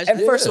massaged. And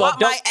first I of all,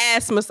 want my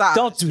ass massaged.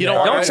 Don't do that.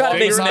 don't Don't, want try to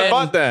make Finger in the men.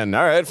 butt then.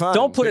 All right, fine.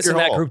 Don't put Pick us in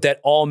your that hole. group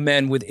that all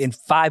men within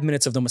 5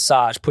 minutes of the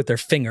massage put their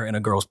finger in a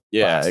girl's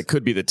Yeah, butt. it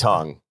could be the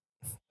tongue.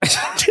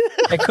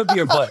 It could be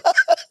your butt.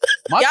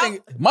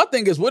 My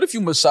thing is, what if you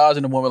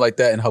massaging a woman like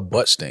that and her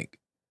butt stink?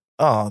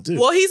 Oh, dude.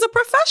 Well, he's a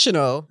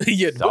professional.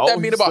 Yeah, what that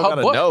mean about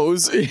her butt?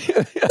 nose?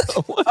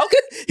 Okay,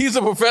 he's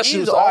a professional.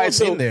 He's So, all right, always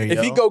so in there, if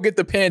yo. he go get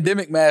the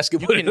pandemic mask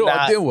and put it on,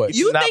 cannot- then what?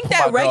 You not think put that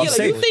my girl regular?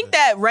 safe You with think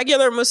that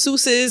regular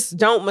masseuses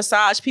don't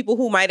massage people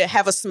who might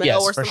have a smell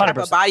Yes, or for some type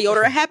of 100%. body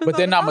odor? It happens, But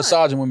they're all not the time.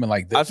 massaging women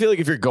like this. I feel like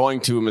if you're going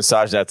to a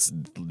massage that's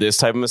this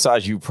type of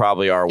massage, you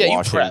probably are Yeah, you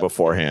washing prep.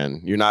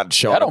 beforehand. You're not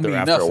showing That up don't there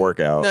mean after a nothing.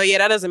 workout. No, yeah,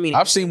 that doesn't mean.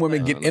 I've seen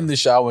women get in the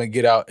shower and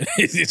get out, and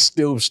it's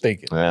still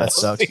stinking. Yeah, That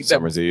sucks.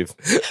 Summer's Eve.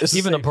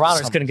 Even the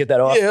Broners couldn't get that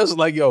off. Yeah, it's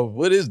like, yo,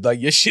 what is like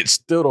your shit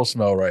still don't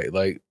smell right.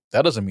 Like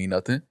that doesn't mean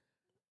nothing.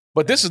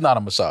 But this is not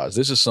a massage.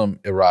 This is some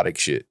erotic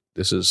shit.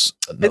 This is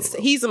another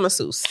level. He's a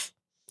masseuse.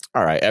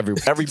 All right,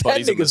 everybody's that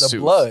a nigga's masseuse. a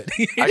blood.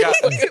 I got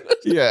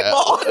yeah.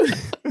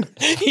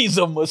 He's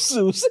a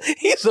masseuse.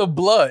 He's a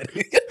blood.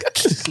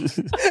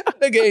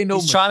 Nigga ain't no.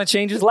 He's trying to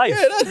change his life.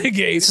 Yeah, that nigga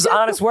ain't. This is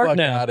honest work Fuck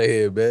now. Out of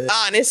here, man.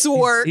 Honest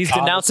work. He's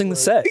denouncing the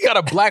set. He got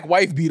a black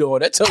wife beater on.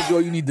 That tells you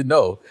all you need to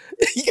know.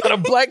 He got a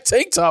black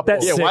tank top on.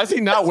 That's Yeah, sick. why is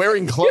he not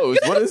wearing clothes?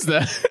 What is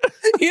that?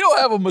 He don't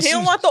have a masseuse. He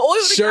don't want the oil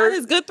to get shirt. on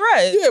his good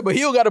thread. Yeah, but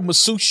he don't got a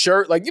masseuse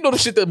shirt. Like, you know the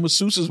shit that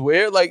masseuses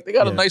wear? Like, they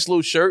got a nice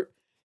little shirt.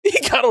 He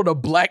got on a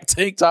black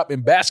tank top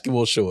and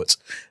basketball shorts.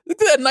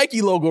 Look at that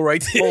Nike logo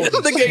right there. That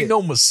nigga ain't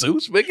no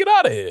masseuse, man. Get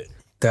out of here.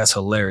 That's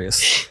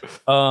hilarious.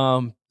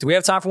 Do we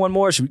have time for one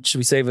more? Or should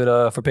we save it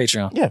for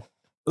Patreon? Yeah.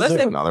 Let's Do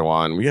say another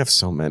one. We have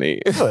so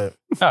many. All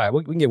right,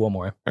 we can get one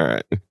more. All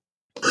right.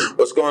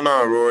 What's going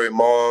on, Rory,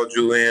 Maul,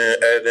 Julian,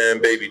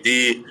 Eden, Baby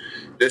D?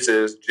 This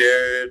is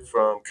Jared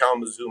from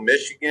Kalamazoo,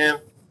 Michigan.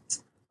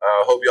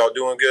 Hope y'all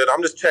doing good.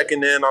 I'm just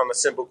checking in on a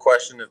simple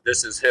question if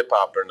this is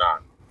hip-hop or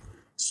not.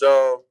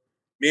 So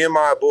me and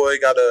my boy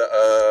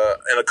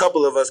and a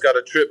couple of us got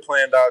a trip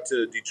planned out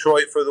to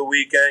Detroit for the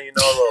weekend, you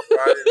know, a little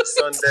Friday to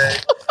Sunday.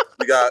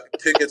 We got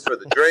tickets for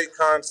the Drake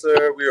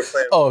concert. We were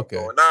planning on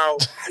going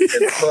out in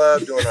the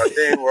club, doing our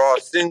thing. We're all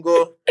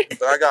single.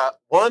 But I got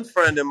one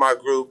friend in my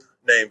group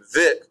named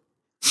Vic.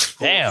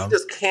 Damn. He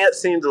just can't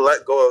seem to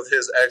let go of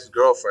his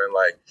ex-girlfriend.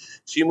 Like,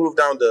 she moved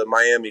down to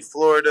Miami,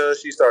 Florida.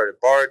 She started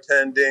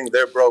bartending.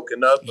 They're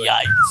broken up. But he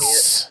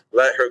can't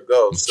let her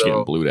go. She getting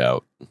So blued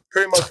out.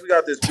 pretty much we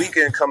got this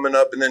weekend coming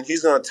up, and then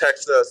he's going to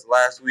text us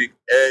last week,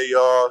 hey,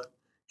 y'all,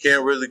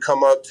 can't really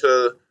come up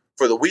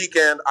for the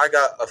weekend. I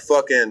got a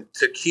fucking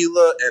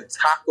tequila and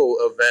taco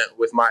event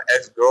with my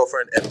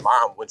ex-girlfriend and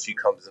mom when she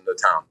comes into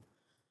town.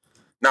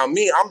 Now,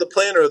 me, I'm the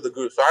planner of the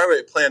group, so I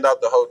already planned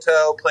out the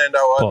hotel, planned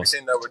out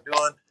everything that we're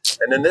doing,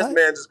 and then this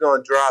man just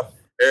going to drop,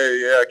 hey,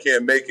 yeah, I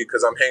can't make it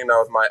because I'm hanging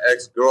out with my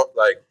ex-girl.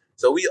 Like,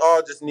 so we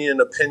all just need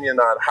an opinion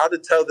on how to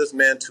tell this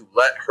man to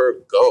let her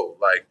go.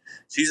 Like,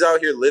 she's out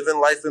here living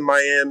life in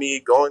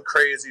Miami, going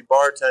crazy,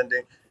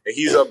 bartending, and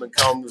he's up in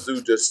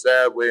Kalamazoo just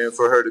sad, waiting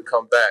for her to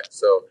come back.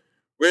 So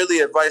really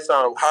advice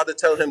on how to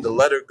tell him to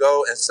let her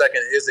go. And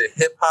second, is it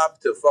hip-hop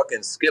to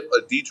fucking skip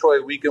a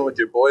Detroit weekend with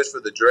your boys for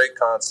the Drake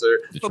concert?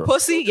 For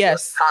pussy,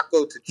 yes.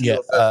 Taco tequila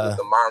fest with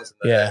the moms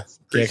in the house.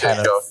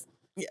 Appreciate y'all.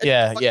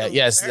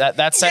 Yes.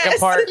 That second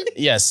part,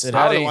 yes. I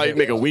don't know why you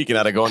make a weekend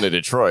out of going to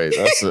Detroit.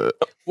 That's it.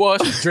 Well,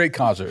 it's a Drake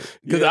concert.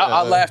 Because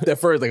I laughed at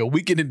first, like a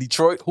weekend in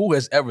Detroit. Who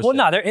has ever Well, said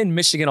no, they're in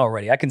Michigan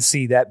already. I can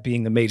see that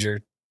being the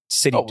major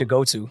city to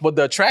go to. But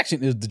the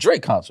attraction is the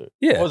Drake concert.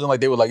 Yeah. It wasn't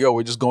like they were like, yo,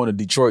 we're just going to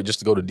Detroit just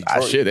to go to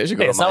Detroit. Shit, they should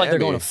go Yeah, to it's not like they're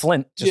Miami. going to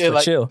Flint just yeah, for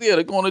like, chill. Yeah,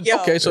 they're going to,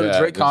 okay, so the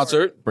Drake just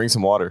concert. Bring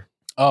some water.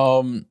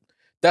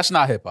 That's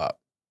not hip hop.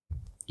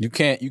 You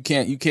can't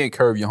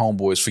curb your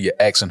homeboys for your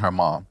ex and her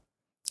mom.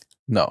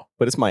 No.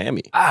 But it's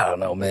Miami. I don't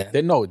know, man.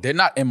 They're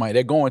not in Miami.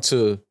 They're going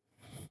to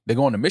They're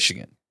going to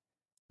Michigan.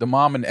 The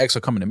mom and the ex are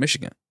coming to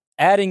Michigan.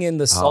 Adding in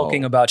the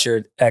sulking about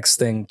your ex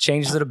thing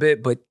changes it a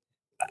bit, but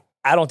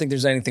I don't think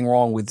there's anything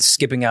wrong with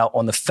skipping out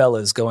on the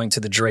fellas going to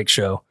the Drake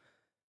show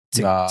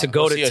to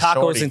go to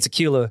tacos and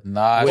tequila with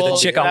a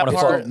chick I want to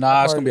fuck.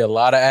 Nah, it's going to be a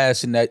lot of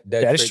ass in that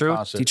That is Drake true.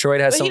 concert.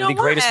 Detroit has some of the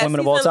greatest women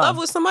of all He's in love time.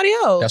 with somebody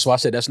else. That's why I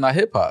said that's not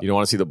hip hop. You don't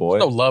want to see the boy?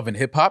 There's no love in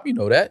hip hop. You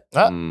know that.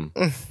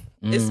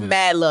 It's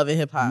mad love in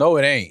hip hop. No,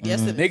 it ain't.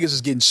 Yes, it Niggas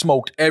is getting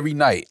smoked every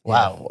night.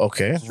 Wow.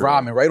 Okay.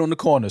 Rhyming right on the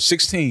corner.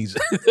 16s.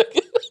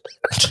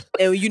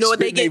 And you know what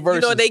they get? You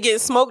know what they getting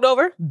smoked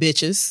over?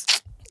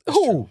 Bitches.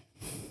 Who?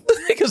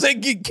 Because they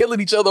get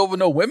killing each other over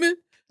no women.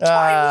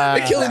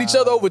 They're killing each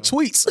other over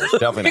tweets.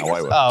 Definitely not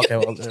white women. Oh, okay.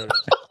 Well,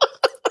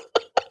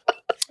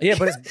 Yeah,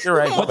 but you're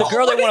right. But the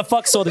girl they want to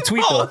fuck saw the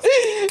tweet though.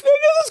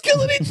 Niggas is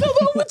killing each other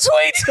over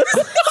tweets.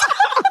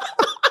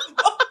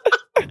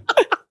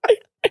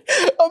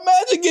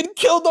 Imagine getting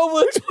killed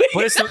over a tweet.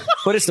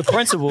 But it's the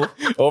principle.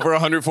 Over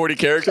 140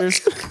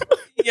 characters?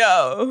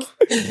 Yo.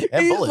 These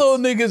little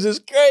niggas is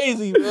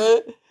crazy,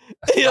 man.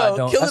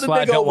 Yo, killing a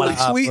nigga over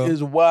a tweet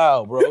is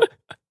wild, bro.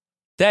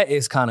 That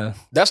is kind of...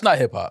 That's not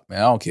hip hop, man.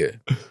 I don't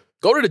care.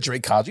 Go to the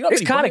Drake concert. You know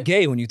it's kind of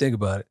gay when you think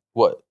about it.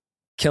 What?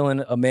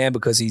 Killing a man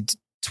because he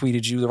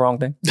tweeted you the wrong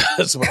thing?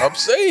 That's what I'm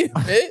saying,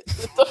 man.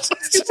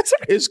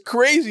 It's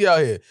crazy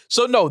out here.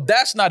 So no,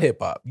 that's not hip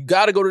hop. You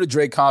got to go to the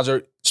Drake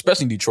concert,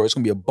 especially in Detroit. It's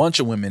going to be a bunch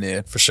of women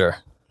there. For sure.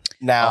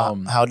 Now,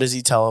 how do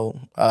they tell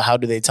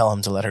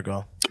him to let her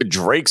go?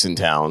 Drake's in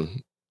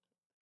town.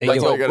 Like,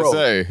 That's all you gotta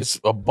say.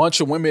 It's a bunch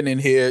of women in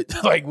here.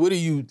 Like,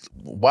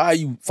 why are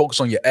you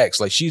focused on your ex?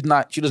 Like, she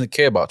doesn't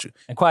care about you.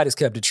 And quiet as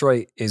kept,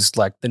 Detroit is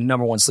like the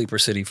number one sleeper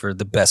city for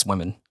the best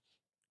women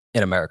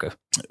in America.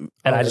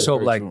 And I just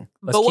hope let's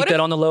keep that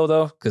on the low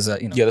though. Cause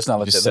yeah, let's not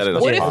let that.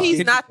 What if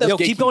he's not the...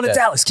 keep going to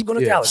Dallas. Keep going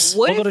to Dallas.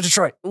 We'll go to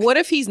Detroit. What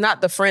if he's not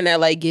the friend that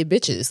like get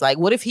bitches? Like,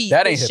 what if his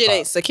shit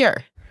ain't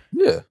secure?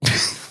 Yeah.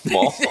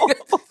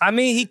 I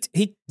mean,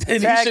 he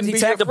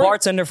tagged the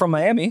bartender from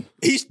Miami.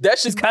 That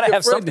should kind of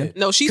have something.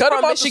 No, she's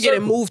from Michigan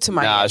and moved to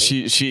Miami. Nah,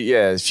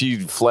 she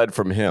fled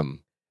from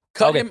him.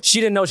 She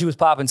didn't know she was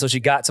popping, so she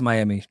got to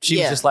Miami. She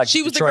was just like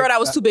she was the girl that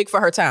was too big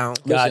for her town.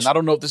 Listen, I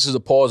don't know if this is a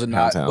pause or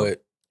not,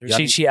 but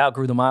she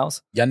outgrew the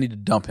miles. Y'all need to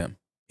dump him.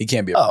 He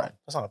can't be a friend.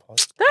 That's not a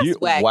pause. That's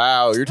whack.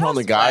 Wow, you're telling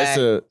the guys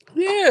to...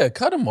 Yeah,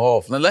 cut him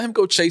off. Let him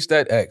go chase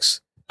that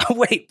ex.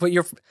 Wait, but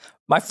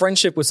my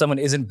friendship with someone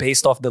isn't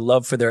based off the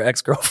love for their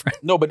ex-girlfriend.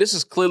 No, but this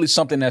is clearly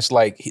something that's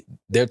like,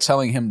 they're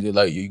telling him to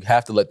like, you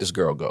have to let this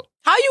girl go.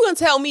 How you gonna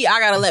tell me I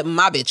gotta let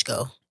my bitch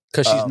go?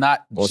 Because she's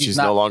not. Well, she's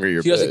no longer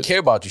your bitch. She doesn't care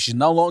about you. She's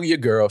no longer your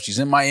girl. She's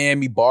in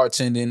Miami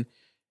bartending,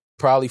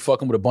 probably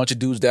fucking with a bunch of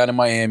dudes down in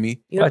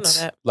Miami. You don't know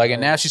that. Like, and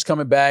now she's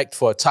coming back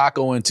for a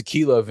taco and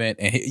tequila event,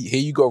 and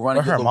here you go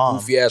running your little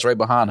goofy ass right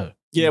behind her.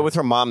 Yeah, with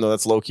her mom though,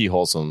 that's low-key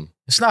wholesome.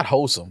 It's not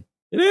wholesome.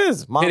 It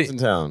is. Mom's in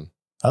town.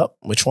 Oh,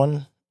 which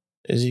one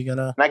is he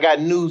gonna... And I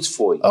got news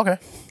for you. Okay.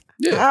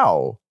 Yeah.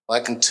 How? All I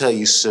can tell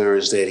you, sir,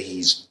 is that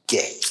he's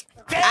gay.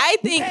 I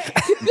think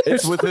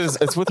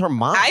it's with her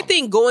mom. I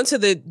think going to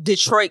the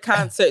Detroit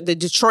concert, the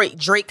Detroit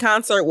Drake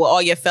concert with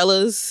all your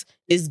fellas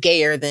is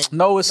gayer than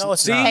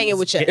it's hanging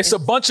with you. It's a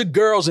bunch of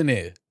girls in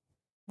there.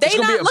 They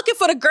not looking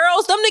for the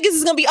girls. Them niggas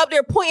is gonna be up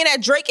there pointing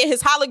at Drake and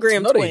his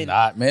hologram No, twin. they're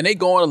not, man. They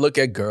going to look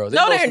at girls.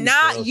 No, they're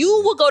not.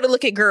 You will go to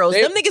look at girls.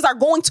 Them niggas are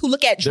going to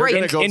look at Drake.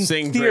 They're gonna go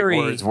sing theory,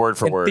 Drake words word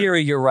for in word.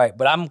 theory, you're right,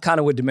 but I'm kind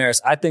of with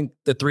Damaris. I think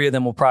the three of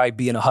them will probably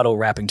be in a huddle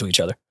rapping to each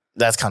other.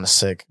 That's kind of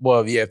sick.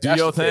 Well, yeah. Do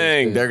your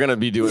thing. They're gonna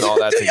be doing all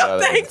that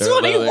together.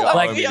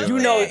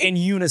 In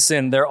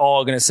unison, they're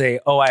all gonna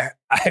say, "Oh,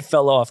 I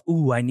fell off.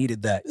 Ooh, I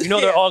needed that."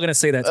 They're all gonna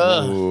say that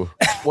to me.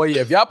 Well,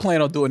 yeah. If y'all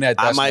plan on doing that,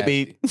 that's I might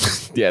nasty.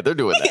 be. Yeah, they're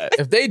doing that.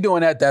 If they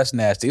doing that, that's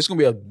nasty. It's gonna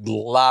be a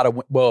lot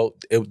of. Well,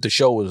 the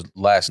show was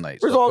last night.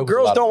 First of all,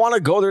 girls don't want to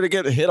go there to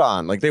get hit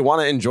on. Like they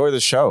want to enjoy the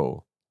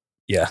show.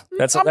 Yeah,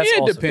 that's it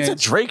depends.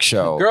 It's a Drake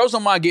show. Girls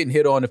don't mind getting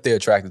hit on if they're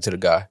attracted to the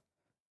guy.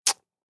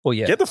 Well,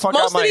 yeah. Get the fuck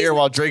out of my ear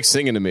while Drake's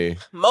singing to me.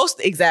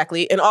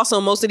 Exactly. And also,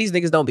 most of these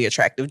niggas don't be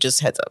attractive. Just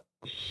heads up.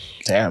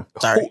 Damn.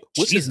 Sorry.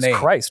 What's Jesus his name?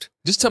 Christ.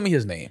 Just tell me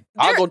his name.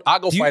 I'll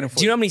go fight him for you.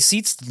 Do you know how many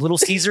seats Little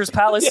Caesars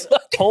Palace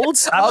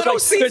holds?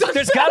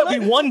 There's got to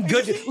be one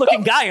good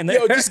looking guy in there.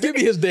 Yo, just give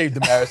me his name,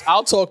 Damaris.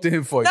 I'll talk to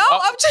him for you. No,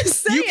 I'm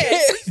just saying. You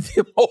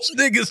can't. Most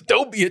niggas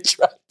don't be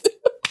attractive.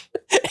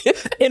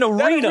 An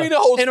arena. That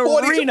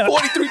arena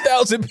holds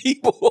 43,000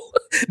 people.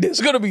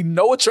 There's going to be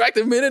no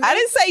attractive men in there. I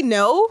didn't say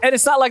no. And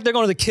it's not like they're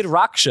going to the Kid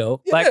Rock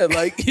show. Yeah,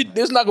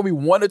 there's not going to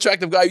be one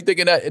attractive guy you think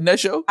in that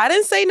show. I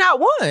didn't say not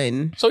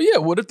one. So yeah,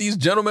 what if these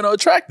gentlemen are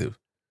attractive?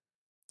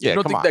 Yeah, you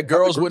don't think that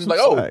girls wouldn't like,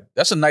 oh,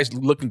 that's a nice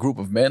looking group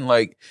of men,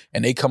 like,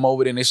 and they come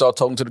over there and they start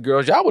talking to the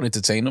girls. Y'all would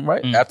entertain them,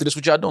 right? After this,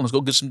 what y'all doing? Let's go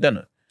get some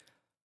dinner.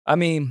 I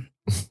mean,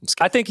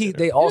 I think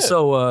they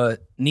also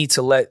need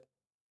to let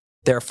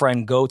their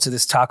friend go to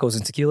this tacos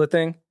and tequila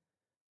thing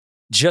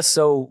just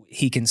so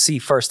he can see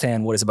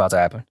firsthand what is about to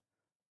happen.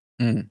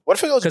 What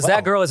if it goes Because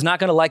that girl is not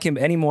going to like him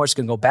anymore. She's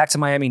going to go back to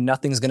Miami.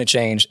 Nothing's going to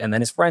change. And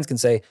then his friends can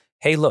say,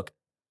 hey, look,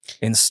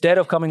 Instead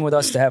of coming with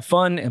us to have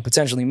fun and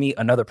potentially meet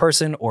another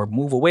person or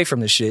move away from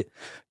this shit,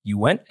 you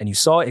went and you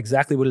saw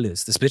exactly what it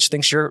is. This bitch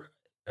thinks you're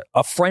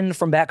a friend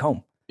from back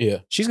home. Yeah.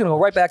 She's going to go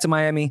right back to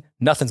Miami.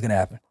 Nothing's going to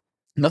happen.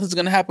 Nothing's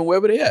going to happen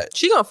wherever they at.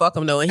 She gonna fuck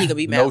him though, and he gonna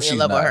be madly in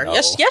love with her. No.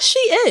 Yes, she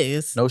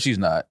is. No, she's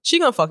not. She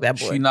gonna fuck that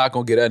boy. She not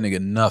going to get that nigga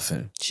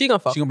nothing. She gonna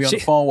fuck. She going to be on the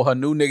phone with her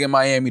new nigga in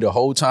Miami the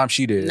whole time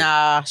she did.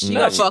 Nah, she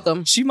gonna fuck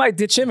him. She might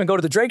ditch him and go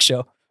to the Drake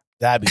show.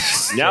 That'd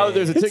be now that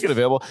there's a ticket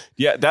available.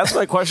 Yeah, that's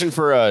my question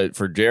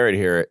for Jared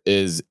here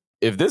is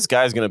if this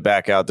guy's going to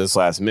back out this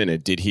last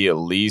minute, did he at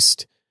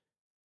least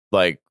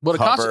well, the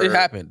concert, it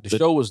happened. The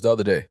show was the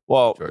other day.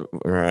 Well,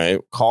 all right.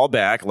 Call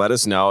back. Let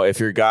us know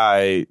if your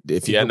guy,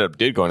 if you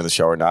did go into the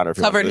show or not, or if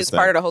he covered his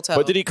part of the hotel.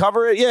 But did he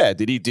cover it? Yeah.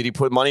 Did he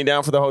put money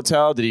down for the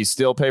hotel? Did he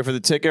still pay for the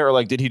ticket,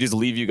 or did he just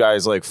leave you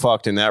guys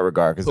fucked in that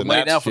regard? Because put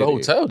money down for the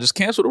hotel. Just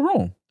cancel the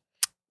room.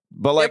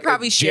 But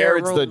probably share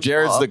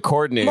Jared's the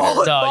coordinator.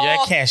 No,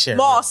 you can't share.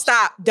 Maul,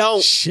 stop!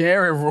 Don't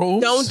sharing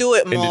rooms. Don't do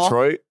it, Maul. In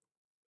Detroit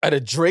at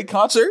a Drake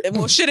concert.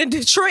 Well, shit in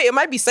Detroit, it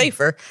might be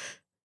safer.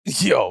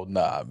 Yo,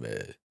 nah,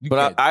 man.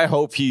 But I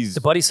hope he's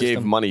the buddy gave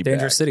system, money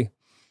Dangerous back. City.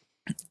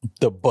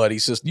 The buddy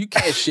system. You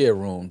can't share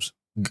rooms.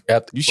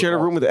 You shared a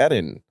room with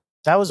Eden.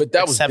 That was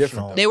exceptional.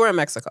 different. They were in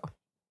Mexico.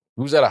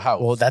 It was at a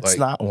house. Well, that's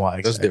not why.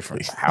 That's Exactly.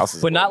 different.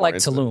 Houses, But not like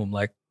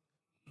Tulum.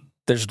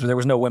 There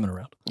was no women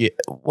around. Yeah.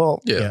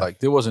 Well, yeah,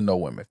 there wasn't no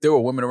women. If there were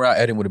women around,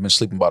 Eden would have been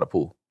sleeping by the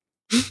pool.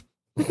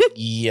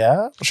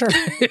 Yeah, sure.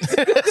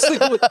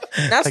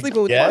 Not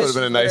sleeping with That the would have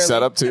been a nice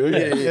setup too.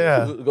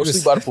 Yeah. Go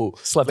sleep by the pool.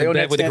 Slept Lay in on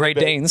bed that with the Great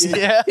standing Danes.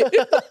 Yeah.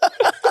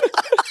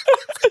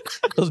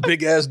 Those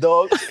big ass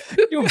dogs.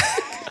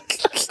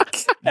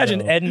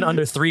 Imagine Eden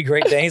under 3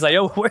 Great Danes. Like,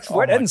 yo,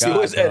 where'd Eden see?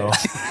 Where's Eden?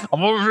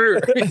 I'm over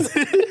here.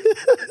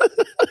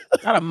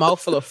 Got a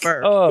mouthful of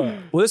fur.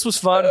 Well, this was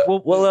fun.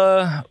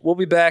 We'll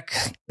be back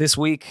this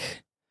week.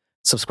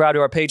 Subscribe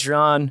to our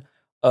Patreon.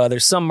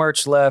 There's some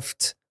merch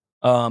left.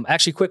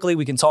 Actually, quickly,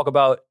 we can talk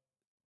about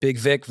Big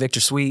Vic,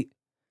 Victor Sweet.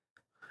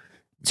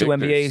 2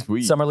 Victor NBA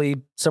Sweet. Summer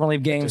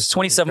League games.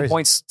 27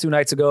 points 2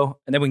 nights ago,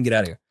 and then we can get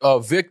out of here.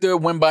 Victor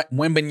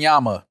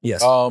Wembanyama.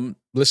 Yes.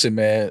 Listen,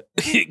 man.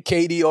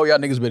 KD, all y'all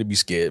niggas better be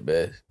scared,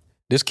 man.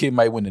 This kid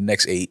might win the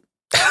next 8.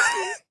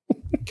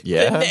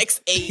 Yeah. The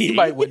next 8. He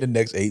might win the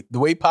next 8. The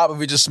way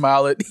Popovich is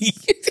smiling,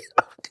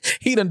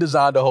 he done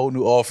designed a whole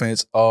new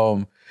offense.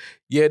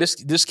 Yeah,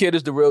 this kid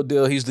is the real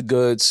deal. He's the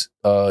goods.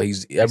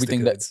 He's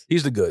everything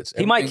he's the goods.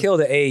 He might kill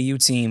the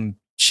AAU team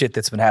shit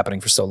that's been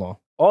happening for so long.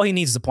 All he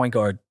needs is a point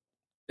guard,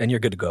 and you're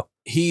good to go.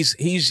 He's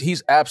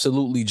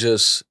absolutely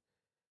just.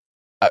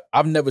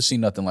 I've never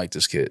seen nothing like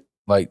this kid.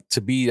 Like,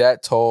 to be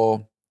that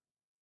tall,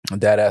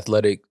 that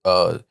athletic,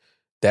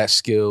 that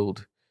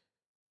skilled.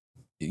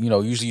 You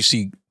know, usually you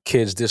see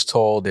kids this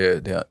tall.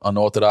 They're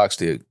unorthodox.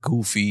 They're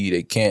goofy.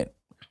 They can't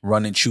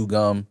run and chew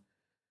gum.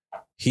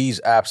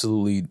 He's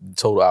absolutely the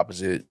total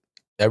opposite.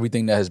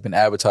 Everything that has been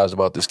advertised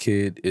about this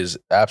kid is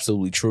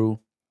absolutely true.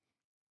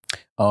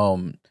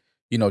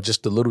 You know,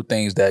 just the little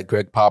things that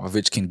Greg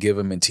Popovich can give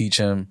him and teach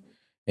him.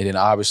 And then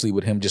obviously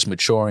with him just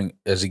maturing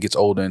as he gets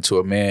older into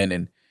a man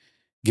and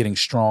getting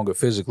stronger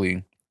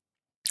physically,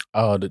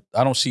 I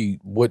don't see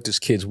what this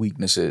kid's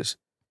weakness is.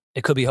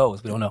 It could be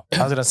hoes. We don't know.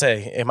 I was gonna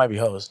say it might be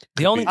hoes.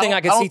 The only thing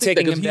I can see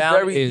taking him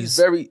down is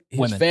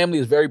his family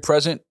is very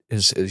present.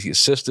 His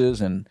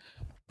sisters and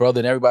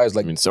brother and everybody's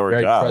like so are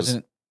very Jaws.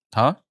 present.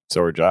 Huh?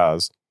 So are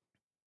Jaws.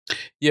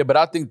 Yeah, but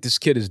I think this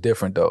kid is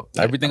different though.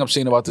 Everything I'm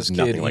seeing about this There's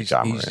kid, nothing like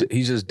Ja Morant.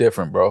 he's just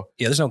different, bro.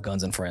 Yeah, there's no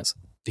guns in France.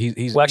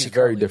 He's Well, actually,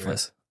 very currently different.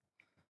 there is.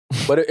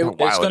 But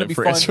it's going to be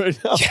fun. Right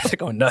now. Yeah, they're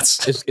going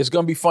nuts. It's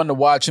going to be fun to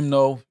watch him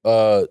though.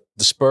 The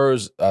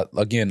Spurs,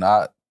 again,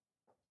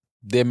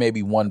 there may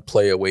be one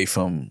play away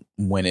from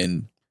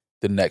winning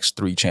the next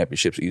 3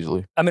 championships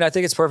easily. I mean, I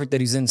think it's perfect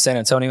that he's in San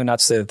Antonio. Not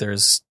to say that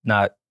there's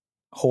not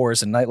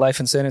whores and nightlife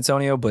in San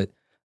Antonio, but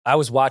I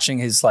was watching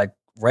his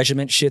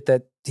regiment shit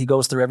that he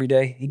goes through every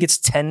day. He gets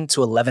 10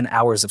 to 11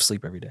 hours of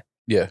sleep every day.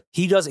 Yeah,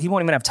 he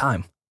won't even have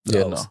time.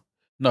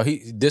 No.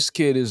 This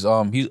kid is.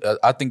 I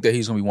think that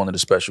he's going to be one of the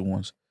special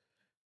ones.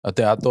 I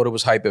thought it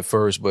was hype at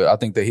first, but I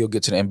think that he'll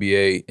get to the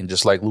NBA and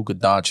just like Luka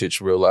Doncic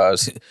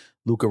realized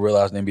the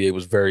NBA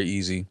was very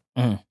easy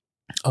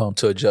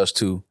to adjust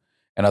to,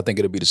 and I think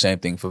it'll be the same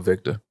thing for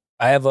Victor.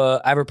 I have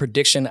a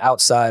prediction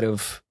outside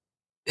of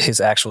his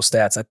actual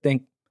stats. I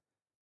think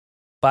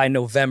by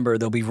November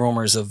there'll be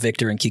rumors of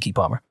Victor and Keke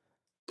Palmer.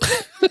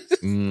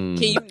 Can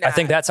you not? I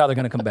think that's how they're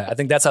going to come back. I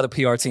think that's how the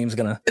PR team's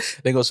going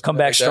to come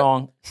back like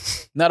strong.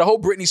 Now, the whole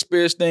Britney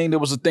Spears thing, there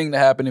was a thing that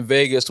happened in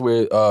Vegas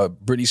where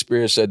Britney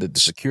Spears said that the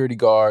security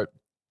guard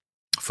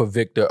for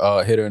Victor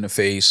hit her in the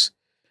face,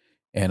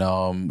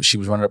 and she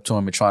was running up to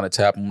him and trying to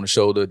tap him on the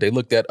shoulder. They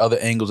looked at other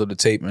angles of the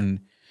tape, and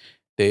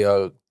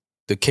the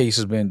case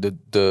has been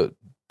the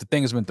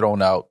thing has been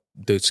thrown out.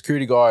 The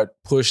security guard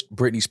pushed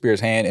Britney Spears'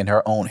 hand, and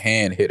her own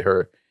hand hit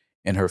her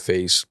in her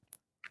face.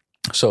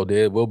 So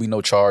there will be no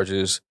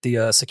charges.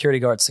 The security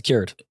guard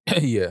secured.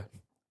 Yeah.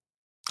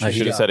 I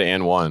should have said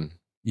and one.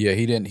 Yeah,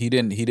 he didn't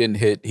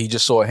hit. He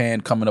just saw a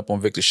hand coming up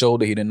on Victor's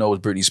shoulder. He didn't know it was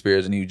Britney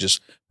Spears, and he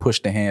just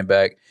pushed the hand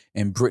back,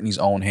 and Britney's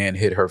own hand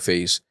hit her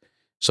face.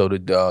 So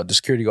the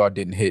security guard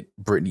didn't hit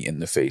Britney in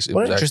the face. It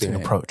What was an actually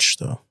interesting approach,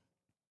 though.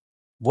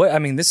 What I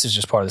mean, this is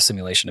just part of the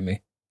simulation to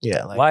me.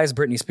 Yeah. Like, why is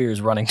Britney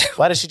Spears running?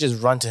 Why did she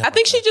just run to him? I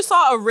think she just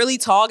saw a really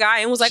tall guy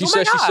and was like, She "Oh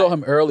my said god!" she saw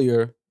him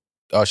earlier.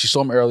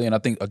 And I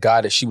think a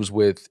guy that she was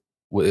with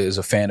is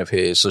a fan of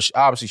his. So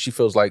obviously she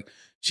feels like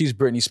she's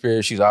Britney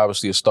Spears. She's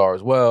obviously a star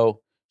as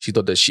well. She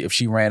thought that if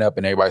she ran up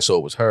and everybody saw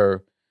it was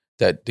her,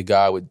 that the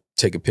guy would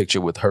take a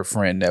picture with her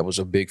friend that was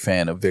a big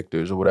fan of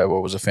Victor's or whatever,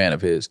 or was a fan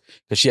of his.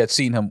 Because she had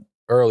seen him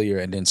earlier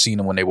and then seen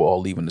him when they were all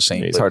leaving the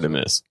same place. It's hard to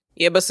miss.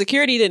 Yeah, but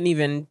security didn't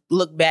even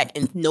look back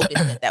and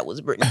notice that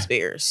was Britney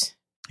Spears.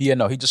 Yeah,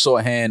 no, he just saw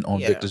a hand on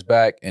Victor's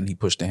back and he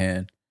pushed the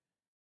hand.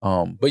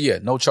 But yeah,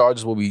 no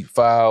charges will be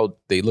filed.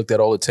 They looked at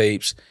all the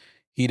tapes.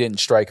 He didn't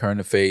strike her in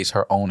the face.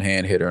 Her own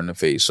hand hit her in the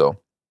face. So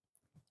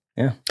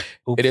yeah,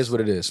 it is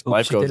what it is.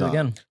 Life goes on.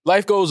 Again.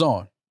 Life goes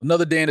on.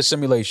 Another day in the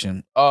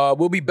simulation.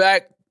 We'll be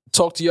back.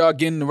 Talk to y'all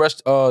again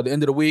the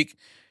end of the week.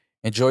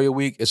 Enjoy your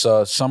week. It's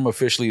summer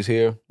officially is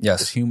here.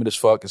 Yes. It's humid as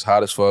fuck. It's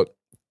hot as fuck.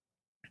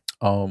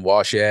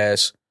 Wash your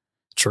ass.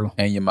 True.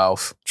 And your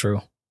mouth.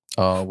 True.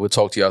 We'll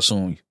talk to y'all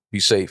soon. Be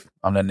safe.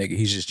 I'm that nigga.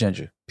 He's just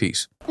Ginger.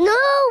 Peace. No